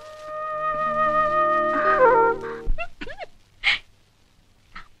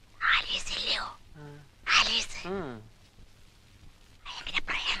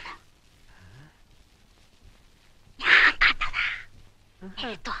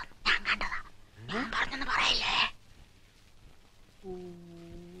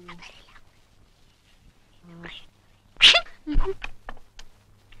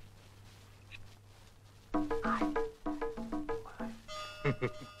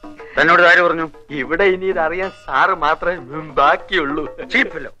 തന്നോട് ആര് പറഞ്ഞു? ഇവിടെ ഇനി ഇതറിയാൻ സാറ് മാത്രമേ ബാക്കിയുള്ളൂ.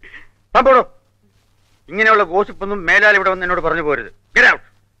 ചീപ്പല്ലോ. പോടോ. ഇങ്ങനെയുള്ള ഗോസിപ്പൊന്നും മേലാൽ ഇവിടെ വന്ന് എന്നോട് പറഞ്ഞു പോരുത്. Get out.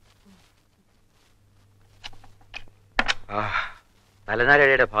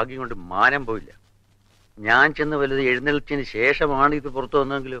 തലനാരയുടെ ഭാഗ്യം കൊണ്ട് മാനം പോയില്ല. ഞാൻ ചെന്ന് വലുത് എഴുന്നേൽച്ചതിന് ശേഷമാണ് ഇത് പുറത്തു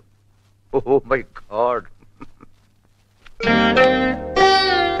വന്നെങ്കിലോ. Oh my God.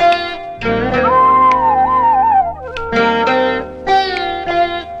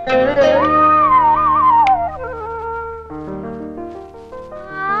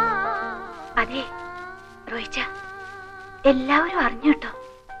 അതെ റോയിച്ച, എല്ലാവരും അറിഞ്ഞു കേട്ടോ.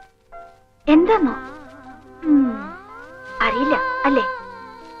 എന്താന്നോ അറിയില്ല അല്ലേ?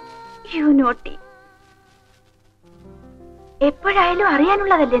 U naughty. എപ്പോഴായാലും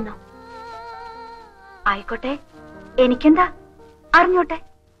അറിയാനുള്ളതല്ലേന്നോ? ആയിക്കോട്ടെ, എനിക്കെന്താ, അറിഞ്ഞോട്ടെ,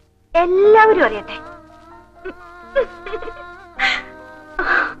 എല്ലാവരും അറിയട്ടെ.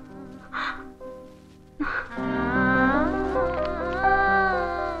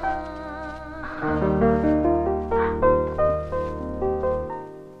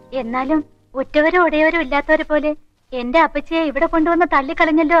 എന്നാലും ഉറ്റവരോ ഉടയവരോ ഇല്ലാത്തവരെ പോലെ എന്റെ അപ്പച്ചിയെ ഇവിടെ കൊണ്ടുവന്ന്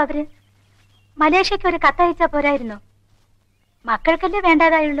തള്ളിക്കളഞ്ഞല്ലോ അവര്. മലേഷ്യക്ക് ഒരു കത്തയച്ചാ പോരായിരുന്നു? മക്കൾക്കല്ലേ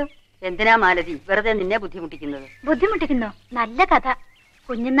വേണ്ടാതായുള്ളൂ. എന്തിനാ മാലതി വെറുതെ നിന്നെ ബുദ്ധിമുട്ടിക്കുന്നത്? ബുദ്ധിമുട്ടിക്കുന്നോ? നല്ല കഥ.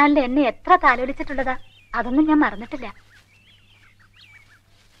 കുഞ്ഞുനാളിൽ എന്നെ എത്ര താലോലിച്ചിട്ടുള്ളതാ. അതൊന്നും ഞാൻ മറന്നിട്ടില്ല.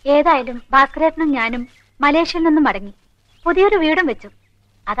 ഏതായാലും ഭാസ്കരേട്ടനും ഞാനും മലേഷ്യയിൽ നിന്നും മടങ്ങി പുതിയൊരു വീടും വെച്ചു.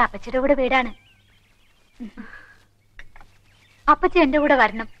 അത് അപ്പച്ചിയുടെ കൂടെ വീടാണ്. അപ്പച്ചി എന്റെ കൂടെ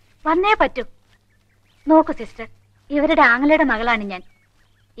വരണം, വന്നേ പറ്റൂ. നോക്കൂ സിസ്റ്റർ, ഇവരുടെ ആങ്ങളയുടെ മകളാണ് ഞാൻ.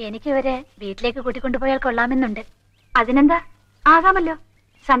 എനിക്കിവരെ വീട്ടിലേക്ക് കൂട്ടിക്കൊണ്ടുപോയാൽ കൊള്ളാമെന്നുണ്ട്. അതിനെന്താ, ആകാമല്ലോ.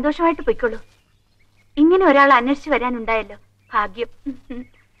 സന്തോഷമായിട്ട് പൊയ്ക്കൊള്ളൂ. ഇങ്ങനെ ഒരാൾ അന്വേഷിച്ചു വരാനുണ്ടായല്ലോ, ഭാഗ്യം.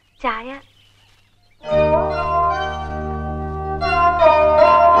 ചായ.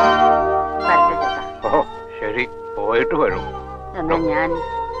 ശരി, പോയിട്ട് വരൂ. എന്നാ ഞാൻ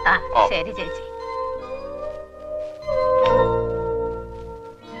ശരി ചേച്ചി.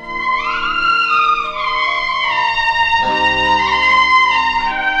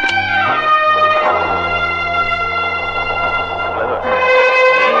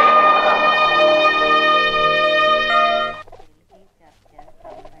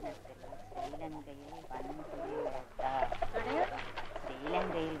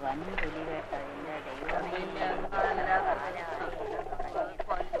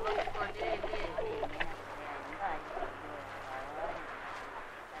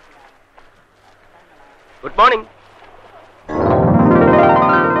 Good morning.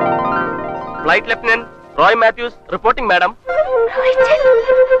 Flight Lieutenant Roy Matthews reporting, madam.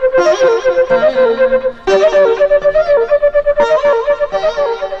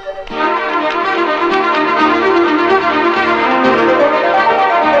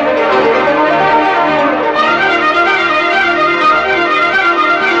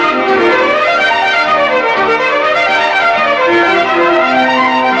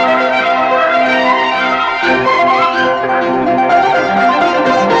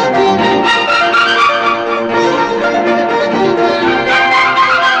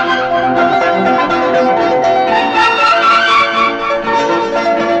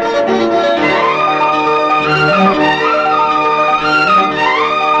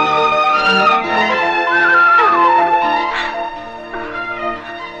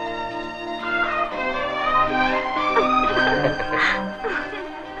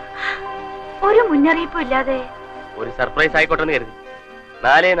 ഇല്ലാതെ ഒരു സർപ്രൈസ് ആയിക്കോട്ടെ എന്ന് കരുതി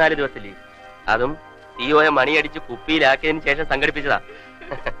 4 ദിവസത്തെ ലീവ്, അതും സിഒയെ മണിയടിച്ച് കുപ്പിയിലാക്കിയതിന് ശേഷം സംഘടിപ്പിച്ചതാ.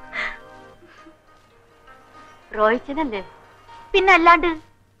 റോയിച്ചനല്ലേ? പിന്നല്ലാണ്ട്.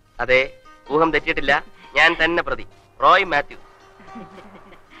 അതെ, ഊഹം തെറ്റിയിട്ടില്ല. ഞാൻ തന്നെ പ്രതി, റോയ് മാത്യു.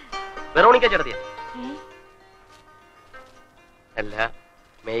 വെറോണിക്ക ചേട്ടത്തിയ അല്ല,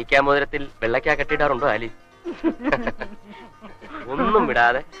 മേയ്ക്കാൻ മോതിരത്തിൽ വെള്ളക്കാ കെട്ടിയിടാറുണ്ടോ ആലീസ്? ഒന്നും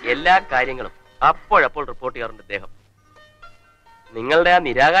വിടാതെ എല്ലാ കാര്യങ്ങളും അപ്പോഴപ്പോൾ റിപ്പോർട്ട് ചെയ്യാറുണ്ട് അദ്ദേഹം. നിങ്ങളുടെ ആ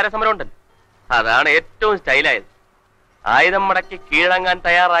നിരാകാര സമരം ഉണ്ടല്ലോ, അതാണ് ഏറ്റവും സ്റ്റൈലായത്. ആയുധം മടക്കി കീഴടങ്ങാൻ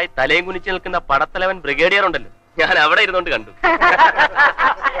തയ്യാറായി തലയും കുനിച്ച് നിൽക്കുന്ന പടത്തലവൻ ബ്രിഗേഡിയർ ഉണ്ടല്ലോ, ഞാൻ അവിടെ ഇരുന്നോണ്ട് കണ്ടു.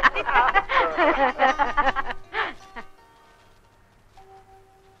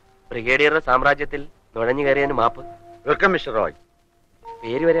 ബ്രിഗേഡിയറുടെ സാമ്രാജ്യത്തിൽ നുഴഞ്ഞു കയറിയതിന് മാപ്പ്. Welcome mister Roy.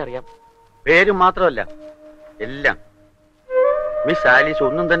 പേര് വരെ അറിയാം. പേര് മാത്രമല്ല, എല്ലാം. മിസ് ആലീസ്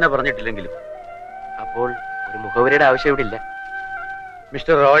ഒന്നും തന്നെ പറഞ്ഞിട്ടില്ലെങ്കിലും. അപ്പോൾ ഒരു മുഖവരിയുടെ ആവശ്യം ഇവിടെ ഇല്ല.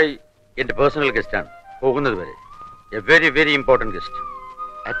 മിസ്റ്റർ റോയ് എന്റെ പേഴ്സണൽ ഗസ്റ്റ് ആണ്, പോകുന്നത് വരെ. A very very important guest.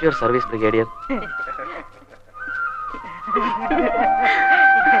 At your service brigadier.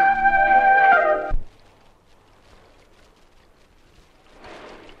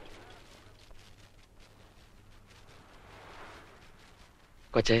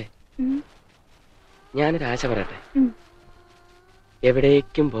 കൊച്ചേ, ഞാനൊരാശ പറയട്ടെ.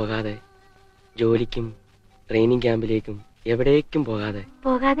 എവിടേക്കും പോകാതെ, ജോലിക്കും ട്രെയിനിങ് ക്യാമ്പിലേക്കും എവിടേക്കും പോകാതെ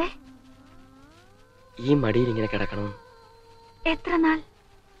ഈ മടിയിൽ ഇങ്ങനെ കിടക്കണം. എത്ര നാൾ?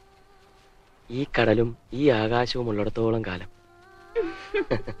 ഈ കടലും ഈ ആകാശവും ഉള്ളിടത്തോളം കാലം.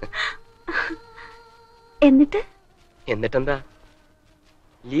 എന്നിട്ടെന്താ,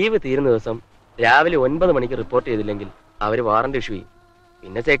 ലീവ് തീരുന്ന ദിവസം രാവിലെ 9 മണിക്ക് റിപ്പോർട്ട് ചെയ്തില്ലെങ്കിൽ അവര് വാറന്റ് ഇഷ്യൂ ചെയ്യും.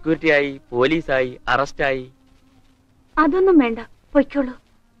 പിന്നെ സെക്യൂരിറ്റി ആയി, പോലീസായി, അറസ്റ്റായി. അതൊന്നും വേണ്ട, പൊയ്ക്കോളൂ.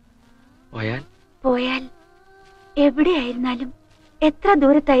 പോയാൽ എവിടെയായിരുന്നാലും എത്ര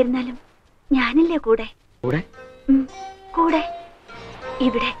ദൂരത്തായിരുന്നാലും ഞാനില്ലേ കൂടെ. കൂടെ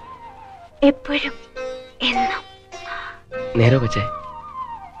ഇവിടെ എപ്പോഴും എന്നും. നേരോ കൊച്ചേ?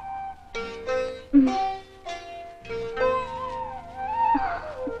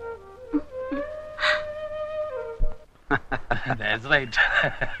 That's right.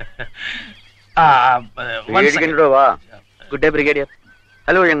 Good day, Brigadier.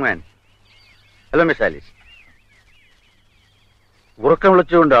 Hello, young man. Hello, Miss Alice. ഉറക്കം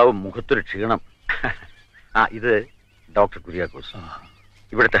വിളിച്ചുകൊണ്ടാവും മുഖത്തൊരു ക്ഷീണം. ഇത് ഡോക്ടർ കുര്യാക്കോസ്,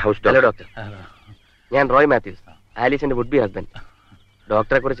 ഇവിടുത്തെ ഹൗസ് ഡോക്ടർ. ഡോക്ടർ, ഞാൻ Roy Mathews, ആലീസിന്റെ would be husband.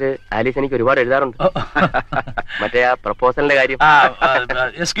 ഡോക്ടറെ കുറിച്ച് ആലീസ് എനിക്ക് ഒരുപാട് എഴുതാറുണ്ട്. മറ്റേ ആ പ്രപ്പോസലിന്റെ കാര്യം.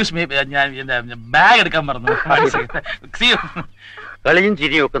 എക്സ്ക്യൂസ് മീ, ഞാൻ ബാഗ് എടുക്കാൻ മറന്നു. കളിയും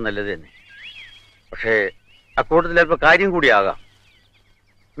ചിരിയും ഒക്കെ നല്ലത് തന്നെ, പക്ഷേ അക്കൂട്ടത്തിൽ അല്പം കാര്യം കൂടിയാകാം.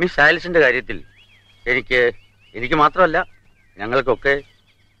 മിസ് ആലിസിന്റെ കാര്യത്തിൽ എനിക്ക് മാത്രമല്ല, ഞങ്ങൾക്കൊക്കെ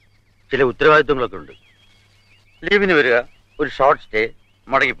ചില ഉത്തരവാദിത്വങ്ങളൊക്കെ ഉണ്ട്. ലീവിന് വരിക, ഒരു ഷോർട്ട് സ്റ്റേ,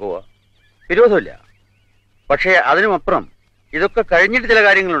 മടങ്ങി പോവുക, വിരോധമില്ല. പക്ഷേ അതിനുമപ്പുറം ഇതൊക്കെ കഴിഞ്ഞിട്ട് ചില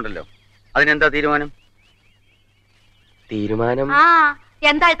കാര്യങ്ങളുണ്ടല്ലോ. അതിനെന്താ തീരുമാനം?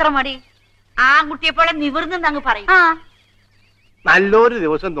 എന്താ ഇത്ര മടി? ആൺകുട്ടിയെ പോലെ നിവർന്നങ്ങ് പറയും. നല്ലൊരു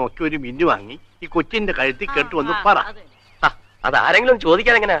ദിവസം നോക്കി ഒരു മിന്നു വാങ്ങി ഈ കൊച്ചിന്റെ കഴുത്തിൽ കേട്ടു വന്ന് പറ. അതാരെങ്കിലും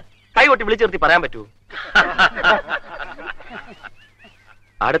ചോദിക്കാൻ എങ്ങനെ കൈ കൊട്ടി വിളിച്ചു നിർത്തി പറയാൻ പറ്റൂ?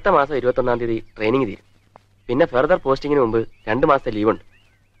 അടുത്ത മാസം 21-ാം തീയതി ട്രെയിനിങ് തീരും. പിന്നെ ഫെർദർ പോസ്റ്റിങ്ങിന് മുമ്പ് 2 മാസത്തെ ലീവ് ഉണ്ട്.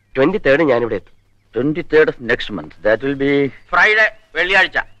 23rd ഞാനിവിടെ എത്തും. 23rd of next month. That will be Friday,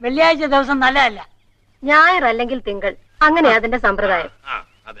 വെള്ളിയാഴ്ച ദിവസം നല്ലതല്ല. ഞായർ അല്ലെങ്കിൽ തിങ്കൾ, അങ്ങനെയാ അതിന്റെ സമ്പ്രദായം.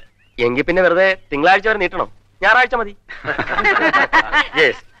 എങ്കിൽ പിന്നെ വെറുതെ തിങ്കളാഴ്ച വരെ നീട്ടണം, ഞായറാഴ്ച മതി.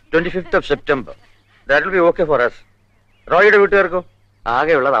 Yes, 25th of September. That will be okay for us. റോയിയുടെ വീട്ടുകാർക്കോ?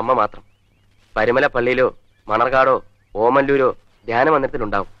 ആകെയുള്ളത് അമ്മ മാത്രം. പരുമല പള്ളിയിലോ മണർകാടോ ഓമല്ലൂരോ ധ്യാന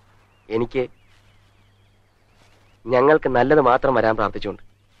മന്ദിരത്തിലുണ്ടാവും. ഞങ്ങൾക്ക് നല്ലത് മാത്രം വരാൻ പ്രാർത്ഥിച്ചുകൊണ്ട്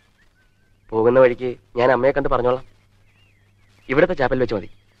പോകുന്ന വഴിക്ക് ഞാൻ അമ്മയെ കണ്ട് പറഞ്ഞോളാം. ഇവിടുത്തെ ചാപ്പൽ വെച്ച് മതി.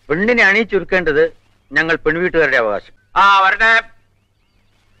 പെണ്ണിനെ അണിയിച്ചൊരുക്കേണ്ടത് ഞങ്ങൾ പെൺവീട്ടുകാരുടെ അവകാശം. വരട്ടെ.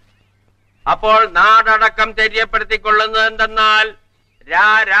 അപ്പോൾ നാടടക്കം തെര്യപ്പെടുത്തിക്കൊള്ളുന്നത് എന്തെന്നാൽ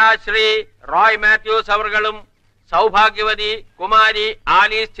ശ്രീ റോയ് മാത്യൂസ് അവർകളും സൗഭാഗ്യവതി കുമാരി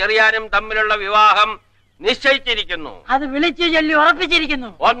ആലീസ് ചെറിയാനും തമ്മിലുള്ള വിവാഹം നിശ്ചയിച്ചിരിക്കുന്നു. അത് വിളിച്ചു ചൊല്ലി ഉറപ്പിച്ചിരിക്കുന്നു.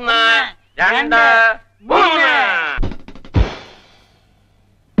 1, 2, 3.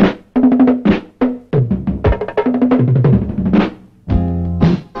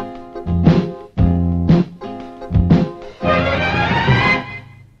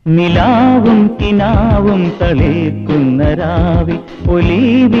 നിലാവും കിനാവും തളിക്കുന്ന രാവിൽ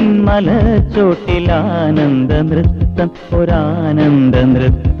ഒലീവിൻ മലച്ചോട്ടിലാനന്ദ നൃത്തം, ഒരാനന്ദ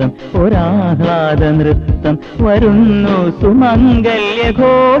നൃത്തം, ഒരാഹ്ലാദ നൃത്തം വരുന്നു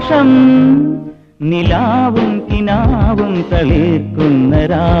സുമംഗല്യഘോഷം. നിലാവും കിനാവും തളിക്കുന്ന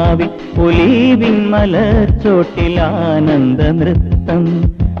രാവിൽ ഒലീവിൻ മലച്ചോട്ടിലാനന്ദ നൃത്തം.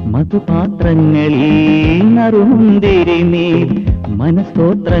 മധുപാത്രങ്ങളിൽ നറുമുന്തിരി നീർ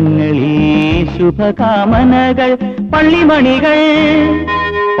മനസ്തോത്രങ്ങളീ ശുഭകാമനകൾ പള്ളിമണികൾ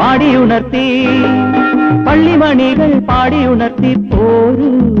പാടിയുണർത്തി, പള്ളിമണികൾ പാടിയുണർത്തി. പോരു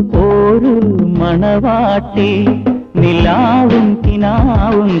പോരു മണവാട്ടി, നിലാവും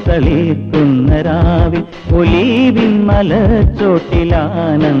കിനാവും കളിക്കുന്ന രാവിൽ ഒലീവിൻ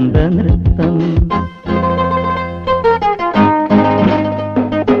മലച്ചോട്ടിലാനന്ദ നൃത്തം.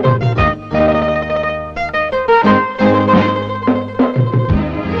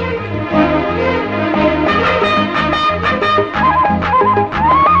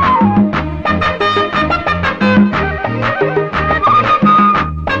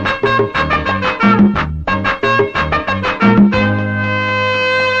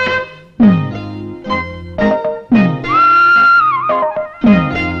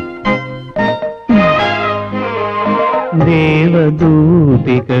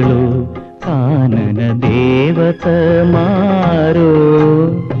 ദേവദൂതികളോ കാനന ദേവതമാരോ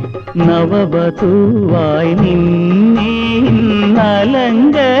നവവധുവായി നിന്നെ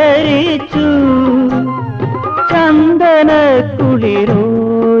അലങ്കരിച്ചു. ചന്ദന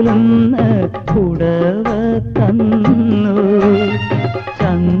കുളിരോലുന്ന പുടവ തന്നു,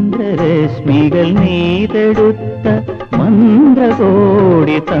 ചന്ദ്രരശ്മികൾ നെയ്തെടുത്ത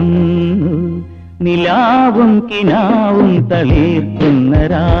മന്ത്രകോടി തന്നു. നിലാവും കിനാവും തളിർക്കുന്ന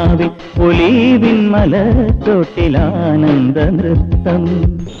രാവിൽ ഒലീവിൻ മലച്ചോട്ടിലാനന്ദ നൃത്തം.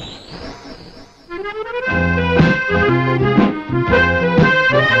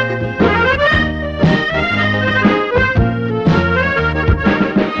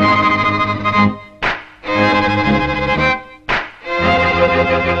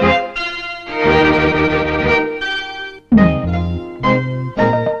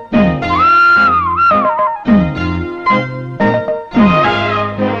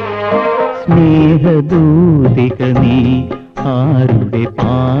 സ്നേഹദൂതിക നീ ആരുടെ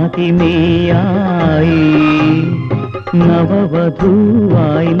പാതിമേയായി,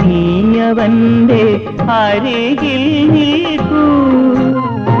 നവവധുവായി നീയവന്റെ അരികിൽ നിൽക്കൂ.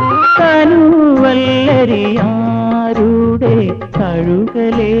 തനുവല്ലരിയാരുടെ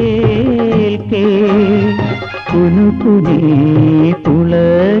കഴുകലേൽക്കേ, കുനുകുനേ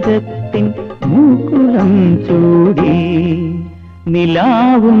പുളകത്തിൻ മൂക്കുളം ചൂടി.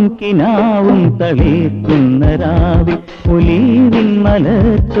 നിലാവും കിനാവും തളിർക്കുന്ന രാവിൽ ഒലീവിൻ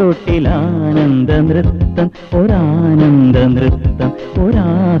മലച്ചോട്ടിലാനന്ദ നൃത്തം. ഒരാനന്ദ നൃത്തം,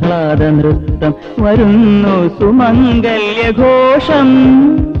 ഒരാഹ്ലാദ നൃത്തം. വരുന്നു സുമംഗല്യഘോഷം.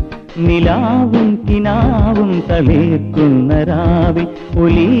 നിലാവും കിനാവും തളിർക്കുന്ന രാവിൽ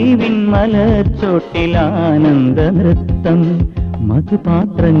ഒലീവിൻ മലച്ചോട്ടിലാനന്ദ നൃത്തം.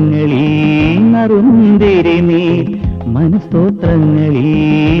 മധുപാത്രങ്ങളീ നറുന്തിരി നീ, മനസ്തോത്രങ്ങളീ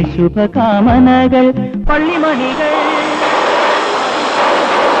ശുഭകാമനകൾ പള്ളിമണികൾ.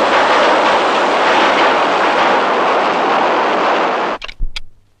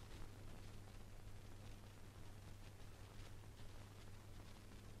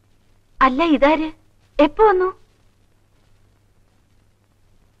 അല്ല, ഇതാര്? എപ്പോ വന്നു?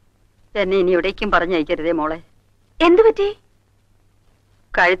 എന്നെ ഇനി എവിടേക്കും പറഞ്ഞയക്കരുതേ മോളെ. എന്തു പറ്റി?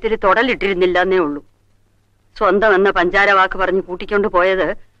 കഴുത്തിൽ തൊടലിട്ടിരുന്നില്ല എന്നേ ഉള്ളൂ. സ്വന്തം എന്ന പഞ്ചാര വാക്ക് പറഞ്ഞ് കൂട്ടിക്കൊണ്ട് പോയത്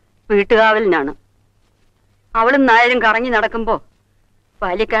വീട്ടുകാവലിനാണ്. അവളും നായരും കറങ്ങി നടക്കുമ്പോ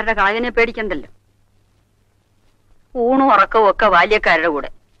ബാല്യക്കാരുടെ കളവിനെ പേടിക്കണ്ടല്ലോ. ഊണും ഉറക്കവും ഒക്കെ ബാല്യക്കാരുടെ കൂടെ.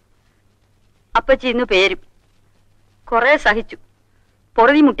 അപ്പച്ചി ഇന്ന് പേരും. കുറെ സഹിച്ചു.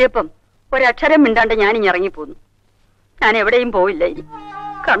 പൊറുതി മുട്ടിയപ്പം ഒരക്ഷരം മിണ്ടാണ്ട് ഞാനിങ്ങ് ഇറങ്ങിപ്പോന്നു. ഞാൻ എവിടെയും പോയില്ല. ഇനി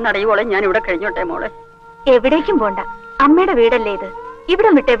കണ്ണടയോളം ഞാൻ ഇവിടെ കഴിഞ്ഞോട്ടെ മോളെ. എവിടേക്കും പോണ്ട, അമ്മയുടെ വീടല്ലേ ഇത്. ഇവിടെ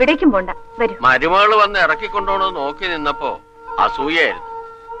വിട്ട് എവിടേക്കും പോണ്ട. വരൂ. മരുമകള് വന്ന് ഇറക്കിക്കൊണ്ടോണെന്ന് നോക്കി നിന്നപ്പോ അസൂയായിരുന്നു.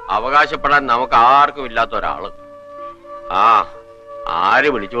 അവകാശപ്പെടാൻ നമുക്ക് ആർക്കും ഇല്ലാത്ത ഒരാള്. ആ, ആര്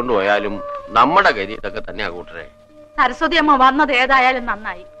വിളിച്ചുകൊണ്ട് പോയാലും നമ്മുടെ ഗതി ഇതൊക്കെ തന്നെയാ കൂട്ടരെ. സരസ്വതി അമ്മ വന്നത് ഏതായാലും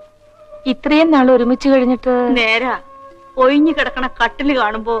നന്നായി. ഇത്രയും നാൾ ഒരുമിച്ച് കഴിഞ്ഞിട്ട് നേരാ. ഒഴിഞ്ഞു കിടക്കണ കട്ടില്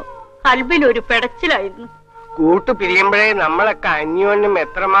കാണുമ്പോ കൽബിൽ ഒരു പെടച്ചിലായിരുന്നു. കൂട്ടു പിരിയുമ്പോഴേ നമ്മളൊക്കെ അന്യോന്യം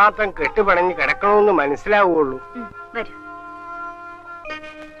എത്രമാത്രം കെട്ടുപണഞ്ഞ് കിടക്കണമെന്ന് മനസ്സിലാവുള്ളൂ. വരൂ.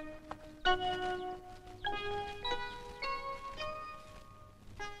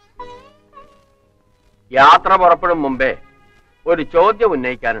 യാത്ര പുറപ്പെടും മുമ്പേ ഒരു ചോദ്യം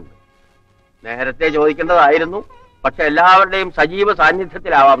ഉന്നയിക്കാനുണ്ട്. നേരത്തെ ചോദിക്കേണ്ടതായിരുന്നു, പക്ഷെ എല്ലാവരുടെയും സജീവ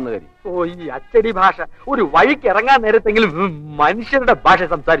സാന്നിധ്യത്തിലാവാമെന്ന് കരുതി. ഓ, ഈ അച്ചടി ഭാഷ ഒരു വഴിക്ക് ഇറങ്ങാൻ നേരത്തെങ്കിലും മനുഷ്യരുടെ ഭാഷ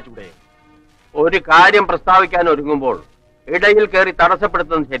സംസാരിച്ചൂടെ? ഒരു കാര്യം പ്രസ്താവിക്കാൻ ഒരുങ്ങുമ്പോൾ ഇടയിൽ കയറി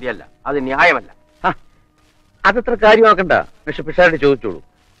തടസ്സപ്പെടുത്തുന്നത് ശരിയല്ല, അത് ന്യായമല്ല. അതത്ര കാര്യമാക്കണ്ട. പക്ഷെ പിഷാരോട് ചോദിച്ചോളൂ.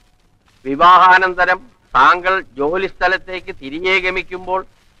 വിവാഹാനന്തരം താങ്കൾ ജോലി സ്ഥലത്തേക്ക് തിരികെ ഗമിക്കുമ്പോൾ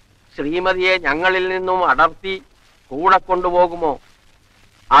ശ്രീമതിയെ ഞങ്ങളിൽ നിന്നും അടർത്തി കൂടെ കൊണ്ടുപോകുമോ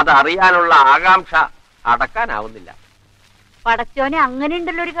അതറിയാനുള്ള ആകാംക്ഷ അടക്കാനാവുന്നില്ല. പടച്ചോനെ, അങ്ങനെ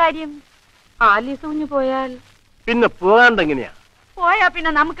ഉണ്ടല്ലോ ഒരു കാര്യം. ആലീസ് കുഞ്ഞു പോയാൽ പിന്നെ പോകാണ്ടെങ്ങനെയാ? പോയാ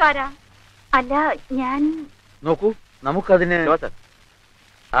പിന്നെ നമുക്കാരാ? അല്ല, ഞാൻ നോക്കൂ, നമുക്കതിന്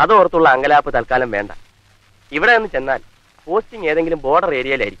അതോർത്തുള്ള അങ്കലാപ്പ് തൽക്കാലം വേണ്ട. ഇവിടെ നിന്ന് ചെന്നാൽ പോസ്റ്റിംഗ് ഏതെങ്കിലും ബോർഡർ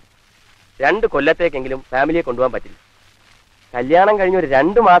ഏരിയയിലായിരിക്കും. 2 കൊല്ലത്തേക്കെങ്കിലും ഫാമിലിയെ കൊണ്ടുപോകാൻ പറ്റില്ല. കല്യാണം കഴിഞ്ഞ ഒരു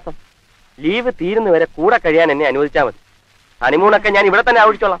 2 മാസം ലീവ് തീരുന്നവരെ കൂടെ കഴിയാൻ എന്നെ അനുവദിച്ചാൽ മതി. ഹണിമൂണൊക്കെ ഞാൻ ഇവിടെ തന്നെ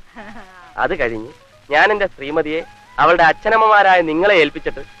ആവശ്യിച്ചോളാം. അത് കഴിഞ്ഞ് ഞാൻ എന്റെ ശ്രീമതിയെ അവളുടെ അച്ഛനമ്മമാരായ നിങ്ങളെ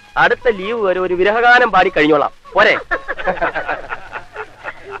ഏൽപ്പിച്ചിട്ട് അടുത്ത ലീവ് വരെ ഒരു വിരഹഗാനം പാടി കഴിഞ്ഞോളാം. പോരെ?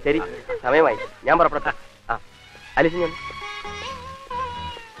 ശരി, സമയമായി, ഞാൻ പുറപ്പെടട്ടെ. ആ അലിസ്, ഞാൻ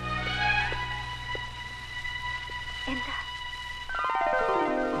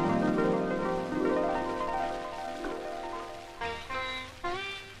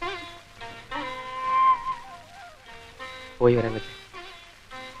പോയി വരാൻ പറ്റും.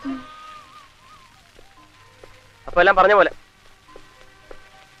 അപ്പൊ എല്ലാം പറഞ്ഞ പോലെ.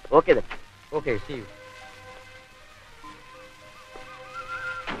 Okay then. Okay, see you.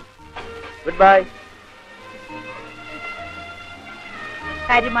 Good bye.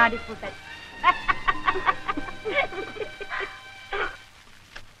 കരിമാടിക്കൂട്ടൻ.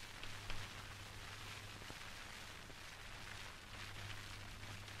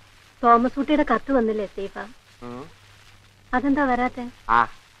 Thomas കുട്ടിയുടെ കത്ത് വന്നില്ലേ സ്റ്റീഫ? അതെന്താ വരാത്തെ?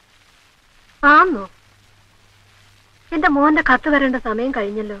 ആന്നോ? എന്റെ മോന്റെ കത്ത് വരേണ്ട സമയം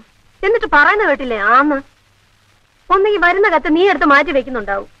കഴിഞ്ഞല്ലോ. എന്നിട്ട് പറയുന്ന കേട്ടില്ലേ ആന്ന്? ഒന്നെങ്കിൽ വരുന്ന കത്ത് നീ എടുത്ത് മാറ്റി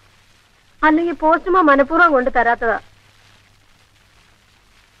വെക്കുന്നുണ്ടാവും, അല്ലെങ്കിൽ പോസ്റ്റ്മാൻ മനഃപൂർവ്വം കൊണ്ട് തരാത്തതാ.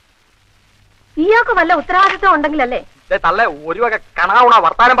 ഇയാൾക്ക് വല്ല ഉത്തരവാദിത്വം ഉണ്ടെങ്കിലല്ലേ? തള്ളെ ഒരു വക കണാവുണ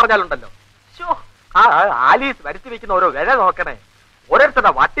വർത്താനം പറഞ്ഞാലുണ്ടല്ലോ. ആ ആലീസ് വരുത്തി വെക്കുന്ന ഓരോ വില നോക്കണേ.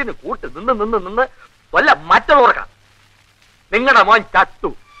 ഓരോരുത്തരുടെ വട്ടിന് കൂട്ട് നിന്ന് നിന്ന് നിന്ന് വല്ല മറ്റുള്ളവർക്കാം. നിങ്ങളുടെ മോൻ ചത്തു.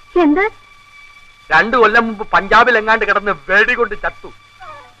 എന്ത്? 2 കൊല്ലം മുമ്പ് പഞ്ചാബിൽ എങ്ങാണ്ട് കിടന്ന് വെടികൊണ്ട് ചത്തു.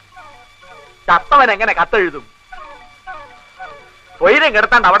 ചത്തവൻ എങ്ങനെ കത്തെഴുതും? സ്വൈര്യം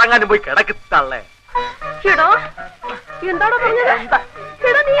കിടത്താണ്ട് അവിടെങ്ങാനും പോയി കിടക്കത്തള്ളേ. എന്താണോ പറഞ്ഞത്?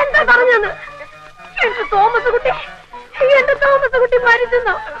 നീ എന്താ പറഞ്ഞത്? എന്റെ തോമസ് കുട്ടി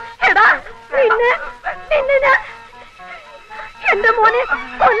മരിച്ചെന്നോ? എടാ നിന്നെ എന്റെ മോനെ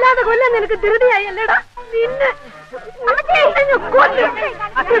കൊല്ലാതെ നിനക്ക് ധൃതിയായല്ലേടാ? നിന്നെ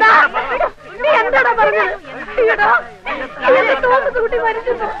നീ എന്താടാ പറഞ്ഞത്? തോമസ് കുട്ടി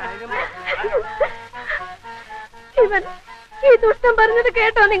മരിച്ചെന്നോ? ഇവൻ ഈ ദുഷ്ടം പറഞ്ഞത്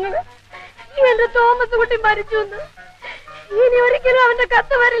കേട്ടോ നിങ്ങൾ? എന്റെ തോമസ് കുട്ടി മരിച്ചു എന്ന്. ഇനി ഒരിക്കലും അവന്റെ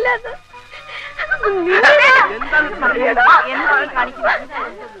കത്ത് വരില്ലെന്ന്.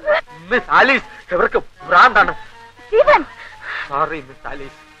 മിസ് ആലീസ്, ഇവർക്ക് ഭ്രാന്താണ്. സോറി മിസ്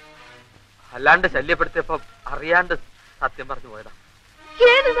ആലീസ്, അല്ലാണ്ട് ശല്യപ്പെടുത്തിയപ്പോ അറിയാണ്ട് സത്യം പറഞ്ഞു പോയതാ.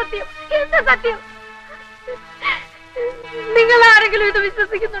 ഏത് സത്യം? എന്താ സത്യം? നിങ്ങൾ ആരെങ്കിലും ഇത്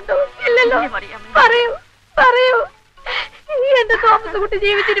വിശ്വസിക്കുന്നുണ്ടോ? ഇല്ലല്ലോ. പറയൂ. എന്റെ തോമസ് കുട്ടി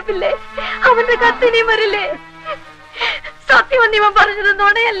ജീവിച്ചിരിപ്പില്ലേ? അവന്റെ കത്തിനിയും വരില്ലേ? സത്യം ഇവൻ പറഞ്ഞത്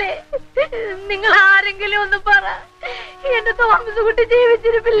നുണയല്ലേ? നിങ്ങൾ ആരെങ്കിലും ഒന്ന് പറ. എന്റെ തോമസ് കുട്ടി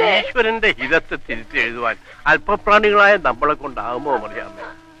ജീവിച്ചിരിപ്പില്ലേ? ഈശ്വരന്റെ ഹിതത്തെ തിരുത്തി എഴുതുവാൻ അല്പപ്രാണികളായ നമ്മളെ കൊണ്ടാകുമോ മറിയാമേ?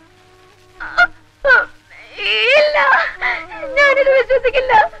 ഇല്ല, ഞാനിത്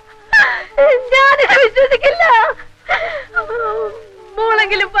വിശ്വസിക്കില്ല.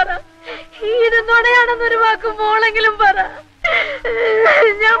 മോളെങ്കിലും പറ, ഇത് നുണയാണെന്നൊരു വാക്ക് മോളെങ്കിലും പറ.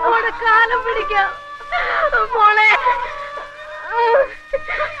 ഞാൻ മോളെ കാലം പിടിക്കാം. മോളെ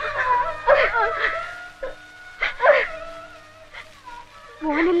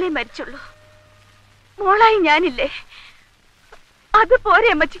മോനല്ലേ മരിച്ചുള്ളൂ, മോളായി ഞാനില്ലേ? അത് പോരെ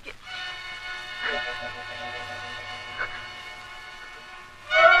അമ്മച്ചിക്ക്?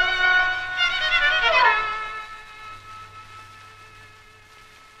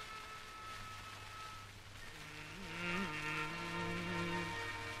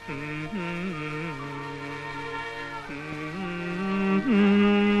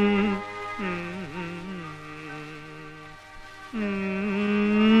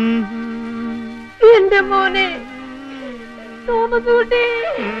 എന്റെ മോനെ തോമസ് കുട്ടി.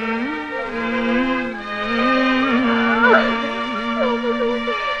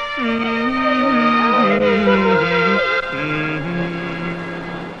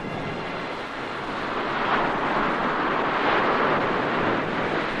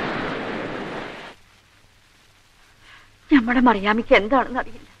 നമ്മുടെ മറിയാമിക്ക് എന്താണെന്ന്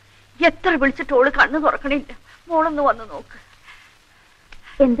അറിയില്ല. എത്ര വിളിച്ചിട്ട് ഓള് കണ്ണു തുറക്കണില്ല. മോളൊന്ന് വന്ന് നോക്ക്.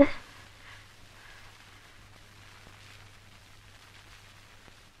 എന്ത്?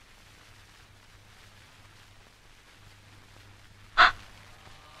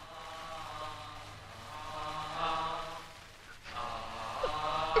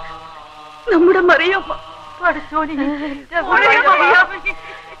 നമ്മുടെ മറിയമ്മ. പഠിച്ചോനി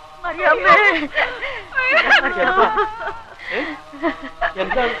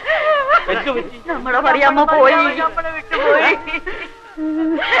നമ്മുടെ മറിയമ്മ പോയി, നമ്മളെ വിട്ടുപോയി.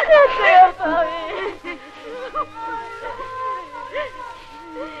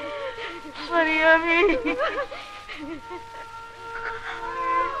 മറിയാമേ,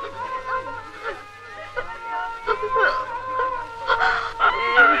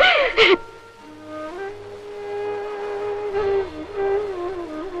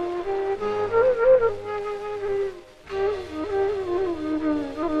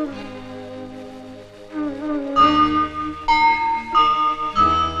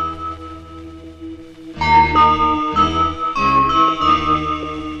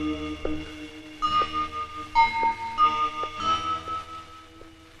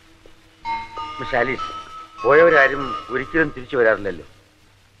 മിസ് ആലീസ്, പോയവരാരും ഒരിക്കലും തിരിച്ചു വരാറില്ലല്ലോ.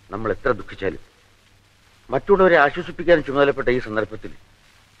 നമ്മൾ എത്ര ദുഃഖിച്ചാലും മറ്റുള്ളവരെ ആശ്വസിപ്പിക്കാൻ ചുമതലപ്പെട്ട ഈ സന്ദർഭത്തിൽ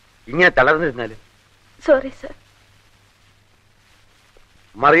ഇങ്ങനെ തളർന്നിരുന്നാല്. Sorry sir.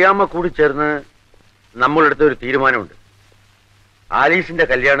 മറിയാമ്മ കൂടി ചേർന്ന് നമ്മളെടുത്ത ഒരു തീരുമാനമുണ്ട്. ആലീസിന്റെ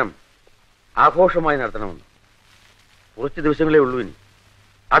കല്യാണം ആഘോഷമായി നടത്തണമെന്ന്. കുറച്ച് ദിവസങ്ങളേ ഉള്ളൂ ഇനി.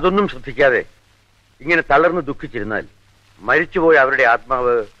 അതൊന്നും ശ്രദ്ധിക്കാതെ ഇങ്ങനെ തളർന്ന് ദുഃഖിച്ചിരുന്നാൽ മരിച്ചുപോയ അവരുടെ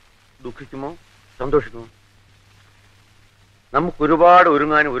ആത്മാവ് ദുഃഖിക്കുമോ സന്തോഷിക്കുമോ? നമുക്ക് ഒരുപാട്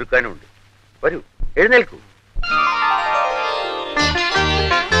ഒരുങ്ങാനും ഒരുക്കാനും ഉണ്ട്. വരൂ, എഴുന്നേൽക്കൂ.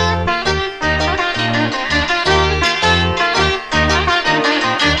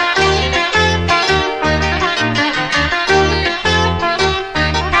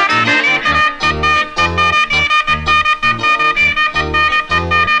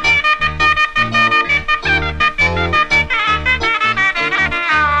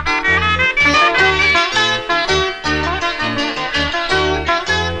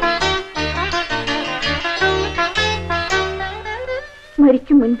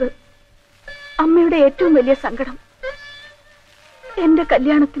 മരിക്കും മുൻപ് അമ്മയുടെ ഏറ്റവും വലിയ സങ്കടം എന്റെ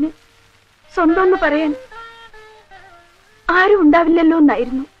കല്യാണത്തിന് സ്വന്തം എന്ന് പറയാൻ ആരും ഉണ്ടാവില്ലല്ലോ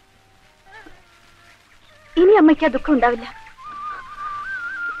എന്നായിരുന്നു. ഇനി അമ്മയ്ക്ക് ആ ദുഃഖം ഉണ്ടാവില്ല.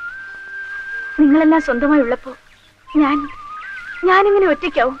 നിങ്ങളെല്ലാം സ്വന്തമായി ഉള്ളപ്പോ ഞാനിങ്ങനെ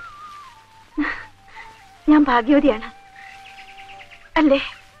ഒറ്റയ്ക്കാവും. ഞാൻ ഭാഗ്യവതിയാണ് അല്ലേ?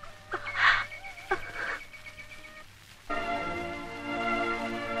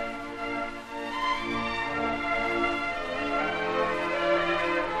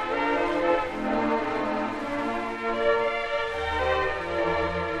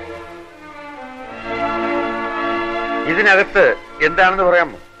 ഇതിനകത്ത് എന്താണെന്ന്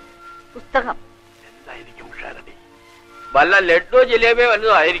പറയാമോ? പുസ്തകം. എന്തായിരിക്കും ഷാരടി? വല്ല ലഡ്ഡോ ജിലേബിയോ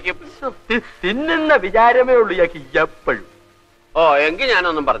വല്ലതും ആയിരിക്കും. തിന്നുന്ന വിചാരമേ ഉള്ളൂ ഇയാൾക്ക് എപ്പോഴും. ഓ, എങ്കിൽ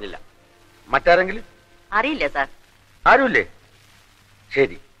ഞാനൊന്നും പറഞ്ഞില്ല. മറ്റാരെങ്കിലും? അറിയില്ല സാർ. ആരുമില്ലേ?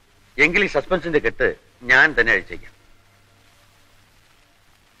 ശരി, എങ്കിൽ ഈ സസ്പെൻസിന്റെ കെട്ട് ഞാൻ തന്നെ അഴിച്ചേക്കാം.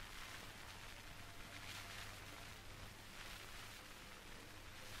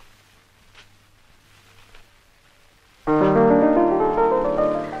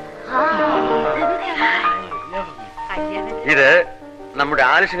 ഇത് നമ്മുടെ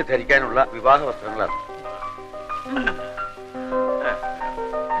ആലിസിന് ധരിക്കാനുള്ള വിവാഹ വസ്ത്രങ്ങളാണ്.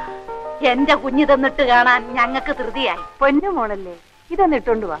 എന്റെ കുഞ്ഞു തന്നിട്ട് കാണാൻ ഞങ്ങൾക്ക് ധൃതിയായി. പൊന്നു മോളല്ലേ, ഇതൊന്ന്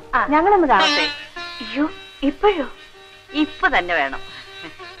ഇട്ടോണ്ട് വാ, ഞങ്ങളൊന്ന് കാണട്ടെ. അയ്യോ, ഇപ്പോഴോ? ഇപ്പൊ തന്നെ വേണം.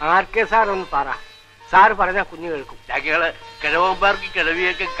 ആർക്കെ സാർ ഒന്ന് പറ. സാർ പറഞ്ഞ കുഞ്ഞു കേൾക്കും. ഞങ്ങള് കിഴവന്മാർക്ക്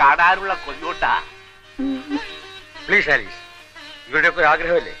കിഴവിയൊക്കെ കാണാനുള്ള കൊല്ലോട്ടാ. പ്ലീസ് ആലീസ്, ഇവരുടെയൊക്കെ ഒരു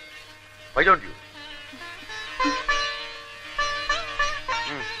ആഗ്രഹമല്ലേ? Why don't you?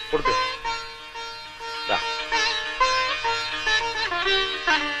 കൊടുത്തു.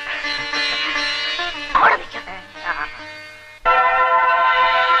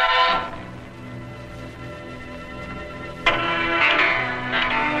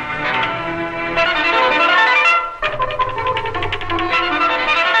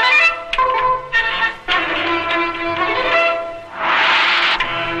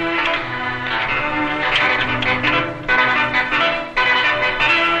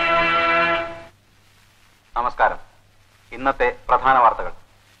 നമസ്കാരം. ഇന്നത്തെ പ്രധാന വാർത്തകൾ.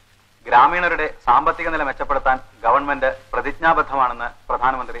 ഗ്രാമീണരുടെ സാമ്പത്തിക നില മെച്ചപ്പെടുത്താൻ ഗവൺമെന്റ് പ്രതിജ്ഞാബദ്ധമാണെന്ന്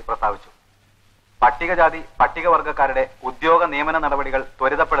പ്രധാനമന്ത്രി പ്രസ്താവിച്ചു. പട്ടികജാതി പട്ടികവർഗക്കാരുടെ ഉദ്യോഗ നിയമന നടപടികൾ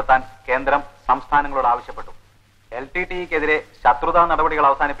ത്വരിതപ്പെടുത്താൻ കേന്ദ്രം സംസ്ഥാനങ്ങളോട് ആവശ്യപ്പെട്ടു. LTTEക്കെതിരെ ശത്രുതാ നടപടികൾ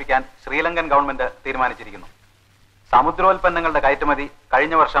അവസാനിപ്പിക്കാൻ ശ്രീലങ്കൻ ഗവൺമെന്റ് തീരുമാനിച്ചിരിക്കുന്നു. സമുദ്രോൽപ്പന്നങ്ങളുടെ കയറ്റുമതി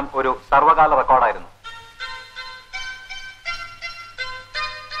കഴിഞ്ഞ വർഷം ഒരു സർവകാല റെക്കോർഡായിരുന്നു.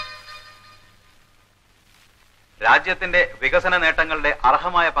 രാജ്യത്തിന്റെ വികസന നേട്ടങ്ങളുടെ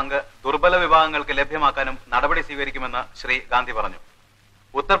അർഹമായ പങ്ക് ദുർബല വിഭാഗങ്ങൾക്ക് ലഭ്യമാക്കാനും നടപടി സ്വീകരിക്കുമെന്ന് ശ്രീ ഗാന്ധി പറഞ്ഞു.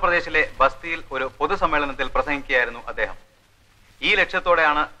 ഉത്തർപ്രദേശിലെ ബസ്തിയിൽ ഒരു പൊതുസമ്മേളനത്തിൽ പ്രസംഗിക്കുകയായിരുന്നു അദ്ദേഹം. ഈ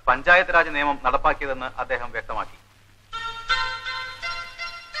ലക്ഷ്യത്തോടെയാണ് പഞ്ചായത്ത് രാജ് നിയമം നടപ്പാക്കിയതെന്ന് അദ്ദേഹം വ്യക്തമാക്കി.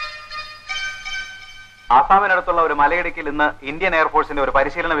 ആസാമിനടുത്തുള്ള ഒരു മലയിടുക്കിൽ ഇന്ന് ഇന്ത്യൻ എയർഫോഴ്സിന്റെ ഒരു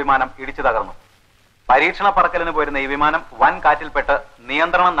പരിശീലന വിമാനം ഇടിച്ചു തകർന്നു. പരീക്ഷണ പറക്കലിന് പോയിരുന്ന ഈ വിമാനം വൻ കാറ്റിൽപ്പെട്ട്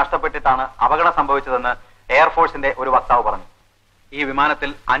നിയന്ത്രണം നഷ്ടപ്പെട്ടിട്ടാണ് അപകടം സംഭവിച്ചതെന്ന് എയർഫോഴ്സിന്റെ ഒരു വക്താവ് പറഞ്ഞു. ഈ വിമാനത്തിൽ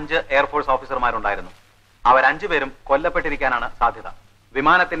 5 എയർഫോഴ്സ് ഓഫീസർമാരുണ്ടായിരുന്നു. അവർ 5 പേരും കൊല്ലപ്പെട്ടിരിക്കാനാണ് സാധ്യത.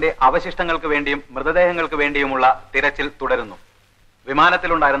 വിമാനത്തിന്റെ അവശിഷ്ടങ്ങൾക്ക് വേണ്ടിയും മൃതദേഹങ്ങൾക്ക് വേണ്ടിയുമുള്ള തിരച്ചിൽ തുടരുന്നു.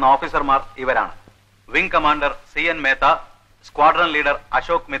 വിമാനത്തിലുണ്ടായിരുന്ന ഓഫീസർമാർ ഇവരാണ്: wing commander CN Mehta, squadron leader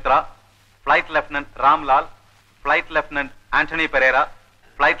Ashok Mitra, flight lieutenant Ramlal, flight lieutenant Antony Pereira,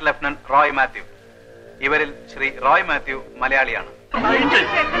 flight lieutenant Roy Mathew. ഇവരിൽ ശ്രീ റോയ് മാത്യു മലയാളിയാണ്.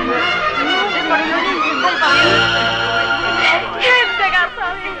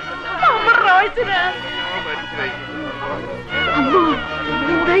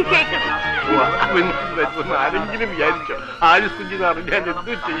 ആരെങ്കിലും വിചാരിച്ചോ ആരിസ് കുഞ്ഞിന് അറിഞ്ഞാൽ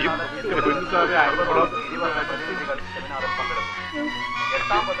എന്തു ചെയ്യും?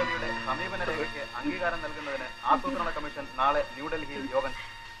 8ാം പദ്ധതിയുടെ സമീപന രേഖയ്ക്ക് അംഗീകാരം നൽകുന്നതിന് ആസൂത്രണ കമ്മീഷൻ നാളെ ന്യൂഡൽഹിയിൽ യോഗം.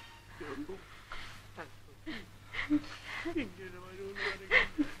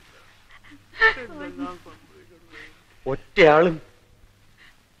 ഒറ്റയാളും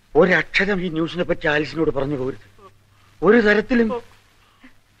ഒരക്ഷരം ഈ ന്യൂസിനെ പറ്റി ആലിസിനോട് പറഞ്ഞു പോരുത്. ഒരു തരത്തിലും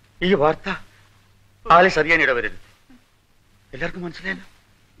ഈ വാർത്ത ആലിസ് അറിയാൻ ഇടവരരുത്. എല്ലാവർക്കും മനസ്സിലായല്ലോ?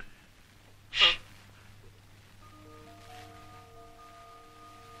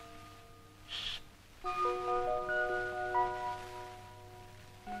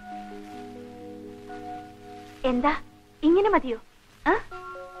 എന്താ ഇങ്ങനെ മതിയോ?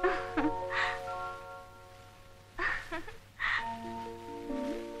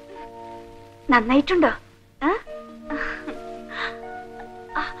 നന്നായിട്ടുണ്ടോ?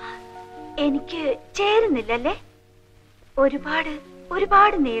 എനിക്ക് ചേരുന്നില്ലല്ലേ? ഒരുപാട്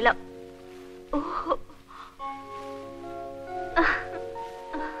ഒരുപാട് നീളം. ഓഹോ,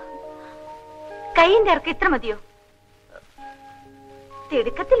 കൈയിന്റെ ഇറക്കം ഇത്ര മതിയോ?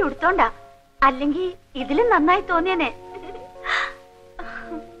 തിടുക്കത്തിൽ ഉടുത്തോണ്ടാ, അല്ലെങ്കിൽ ഇതിലും നന്നായി തോന്നിയനെ.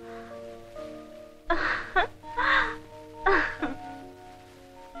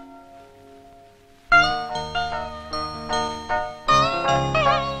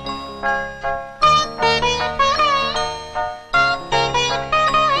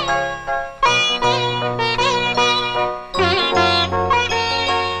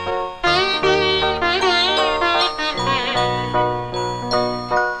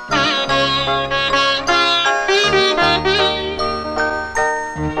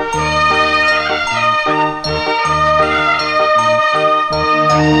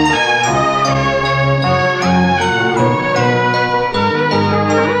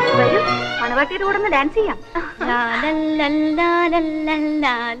 ഡാൻസ് ചെയ്യാം.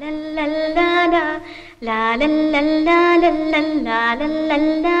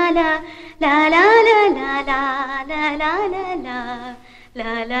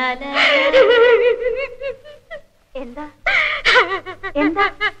 എന്താ എന്താ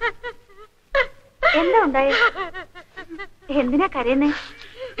എന്താ ഉണ്ടായേ? എന്തിനാ കരയുന്നേ?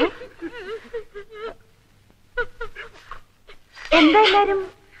 എന്താ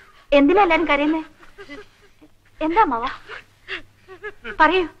എന്തിനാ എല്ലാരും കരയുന്നേ? എന്താ മാവ?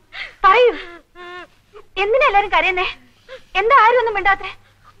 പറയൂ പറയൂ, എന്തിനാ എല്ലാരും കരയുന്നേ? എന്താ ആരും ഒന്നും മിണ്ടാത്തെ?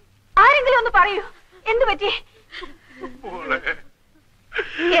 ആരെങ്കിലും ഒന്ന് പറയൂ, എന്തു പറ്റി?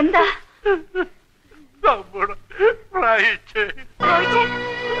 എന്താ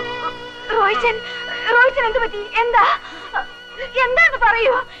റോയിച്ചൻ എന്തു പറ്റി? എന്താ എന്താന്ന്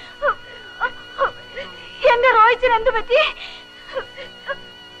പറയൂ. എന്റെ റോയിച്ചൻ എന്തു പറ്റി?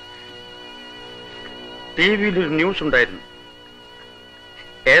 ടിവിയിൽ ഒരു ന്യൂസ് ഉണ്ടായിരുന്നു.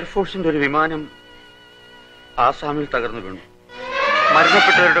 എയർഫോഴ്സിന്റെ ഒരു വിമാനം ആസാമിൽ തകർന്നു വീണു.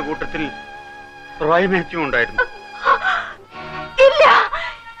 മരണപ്പെട്ടവരുടെ കൂട്ടത്തിൽ റോയ് മാത്യു ഉണ്ടായിരുന്നു. ഇല്ല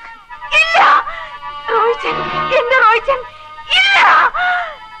ഇല്ല, റോയിച്ചൻ, എന്റെ റോയിച്ചൻ ഇല്ല.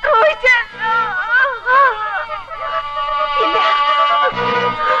 റോയിച്ചൻ ഇല്ല.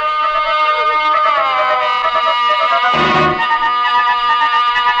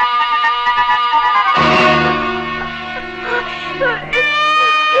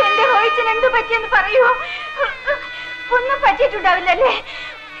 എന്റെ റോയിച്ചൻ എന്തു പറ്റിയെന്ന് പറയൂ. ഒന്നും പറ്റിയിട്ടുണ്ടാവില്ലല്ലേ?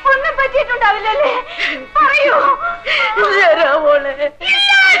 ഒന്നും പറ്റിയിട്ടുണ്ടാവില്ലല്ലേ? പറയൂ.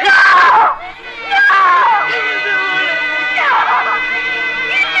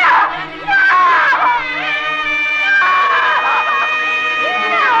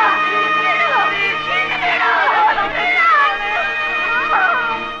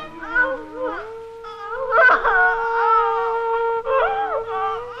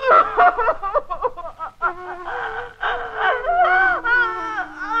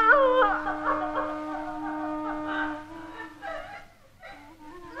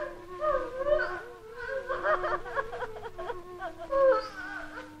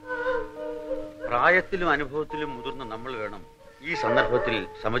 പ്രായത്തിലും അനുഭവത്തിലും മുതിർന്ന നമ്മൾ വേണം ഈ സന്ദർഭത്തിൽ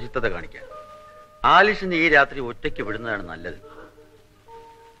സമചിത്തത കാണിക്കാൻ. ആലിസിന് ഈ രാത്രി ഒറ്റയ്ക്ക് വിടുന്നതാണ് നല്ലത്.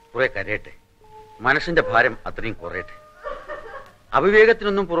 കുറെ കരയട്ടെ, മനസ്സിന്റെ ഭാരം അത്രയും കുറയട്ടെ.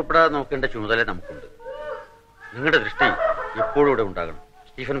 അവിവേകത്തിനൊന്നും പുറപ്പെടാതെ നോക്കേണ്ട ചുമതല നമുക്കുണ്ട്. നിങ്ങളുടെ ദൃഷ്ടി എപ്പോഴും ഇവിടെ ഉണ്ടാകണം.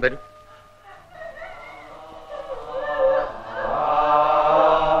 സ്റ്റീഫൻ വരൂ.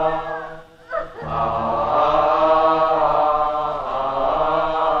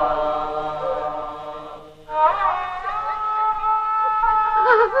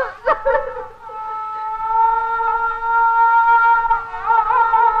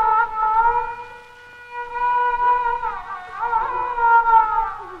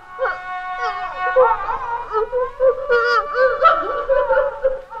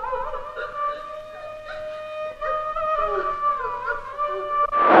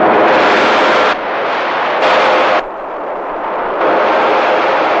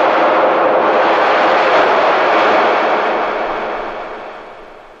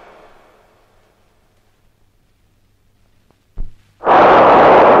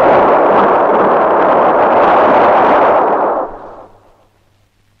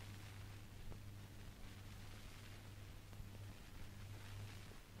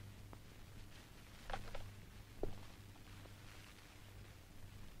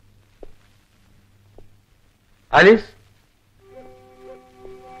 Alice,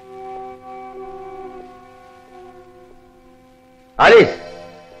 Alice,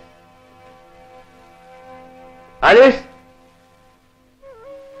 Alice,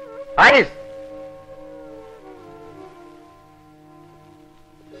 Alice.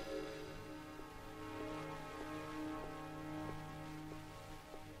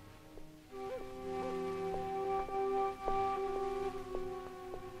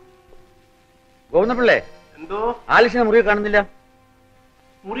 ഗോവിന്ദപിള്ളേ, എന്തോ? ആലിസിനെ മുറിയിൽ കാണുന്നില്ല.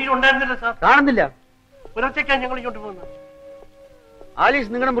 മുറിയിൽ ഉണ്ടായിരുന്നില്ല സാർ. കാണുന്നില്ല. പുലർച്ചയ്ക്കാണ് ഞങ്ങൾ ഇങ്ങോട്ട് പോകുന്നത്. ആലീസ്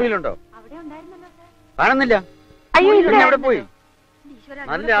നിങ്ങളുടെ മുറിയിലുണ്ടോ? കാണുന്നില്ല. അയ്യോ, ഇല്ല. പിന്നെ എവിടെ പോയി?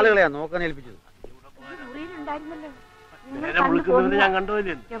 നല്ല ആളുകളെയാ നോക്കാൻ ഏൽപ്പിച്ചത്. നേരെ വിളിക്കുന്നതിന് ഞാൻ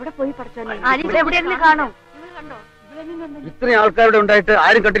കണ്ടുപോയില്ലേ. എവിടെ പോയി പഠിച്ചോനെ? ആലീസ് എവിടെയെങ്കിലും കാണോ? ഇത്രയും ആൾക്കാരുടെ ഉണ്ടായിട്ട്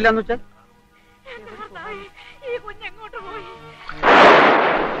ആരും കണ്ടില്ല എന്ന് വെച്ചാൽ? ഈ കുഞ്ഞെങ്ങോട്ട് പോയി?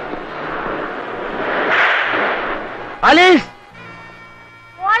 ആലീസ്,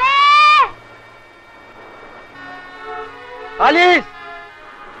 ആലീസ്,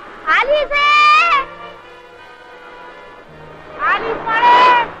 ആലീസേ, ആലീസ് മോളെ,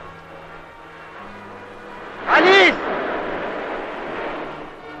 ആലീസ്,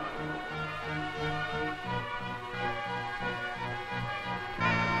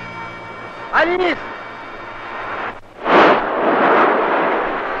 ആലീസ്.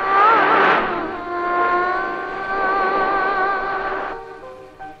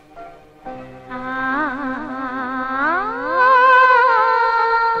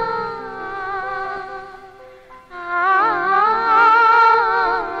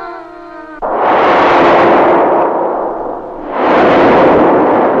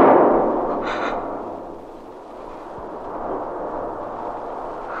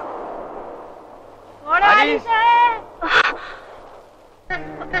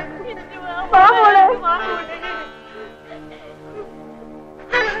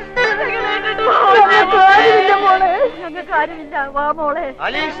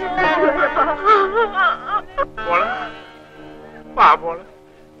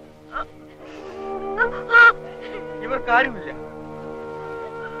 ഇവർക്കാരുമില്ല,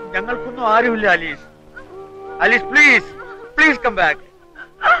 ഞങ്ങൾക്കൊന്നും ആരുമില്ല. Alice, Alice, please, please come back.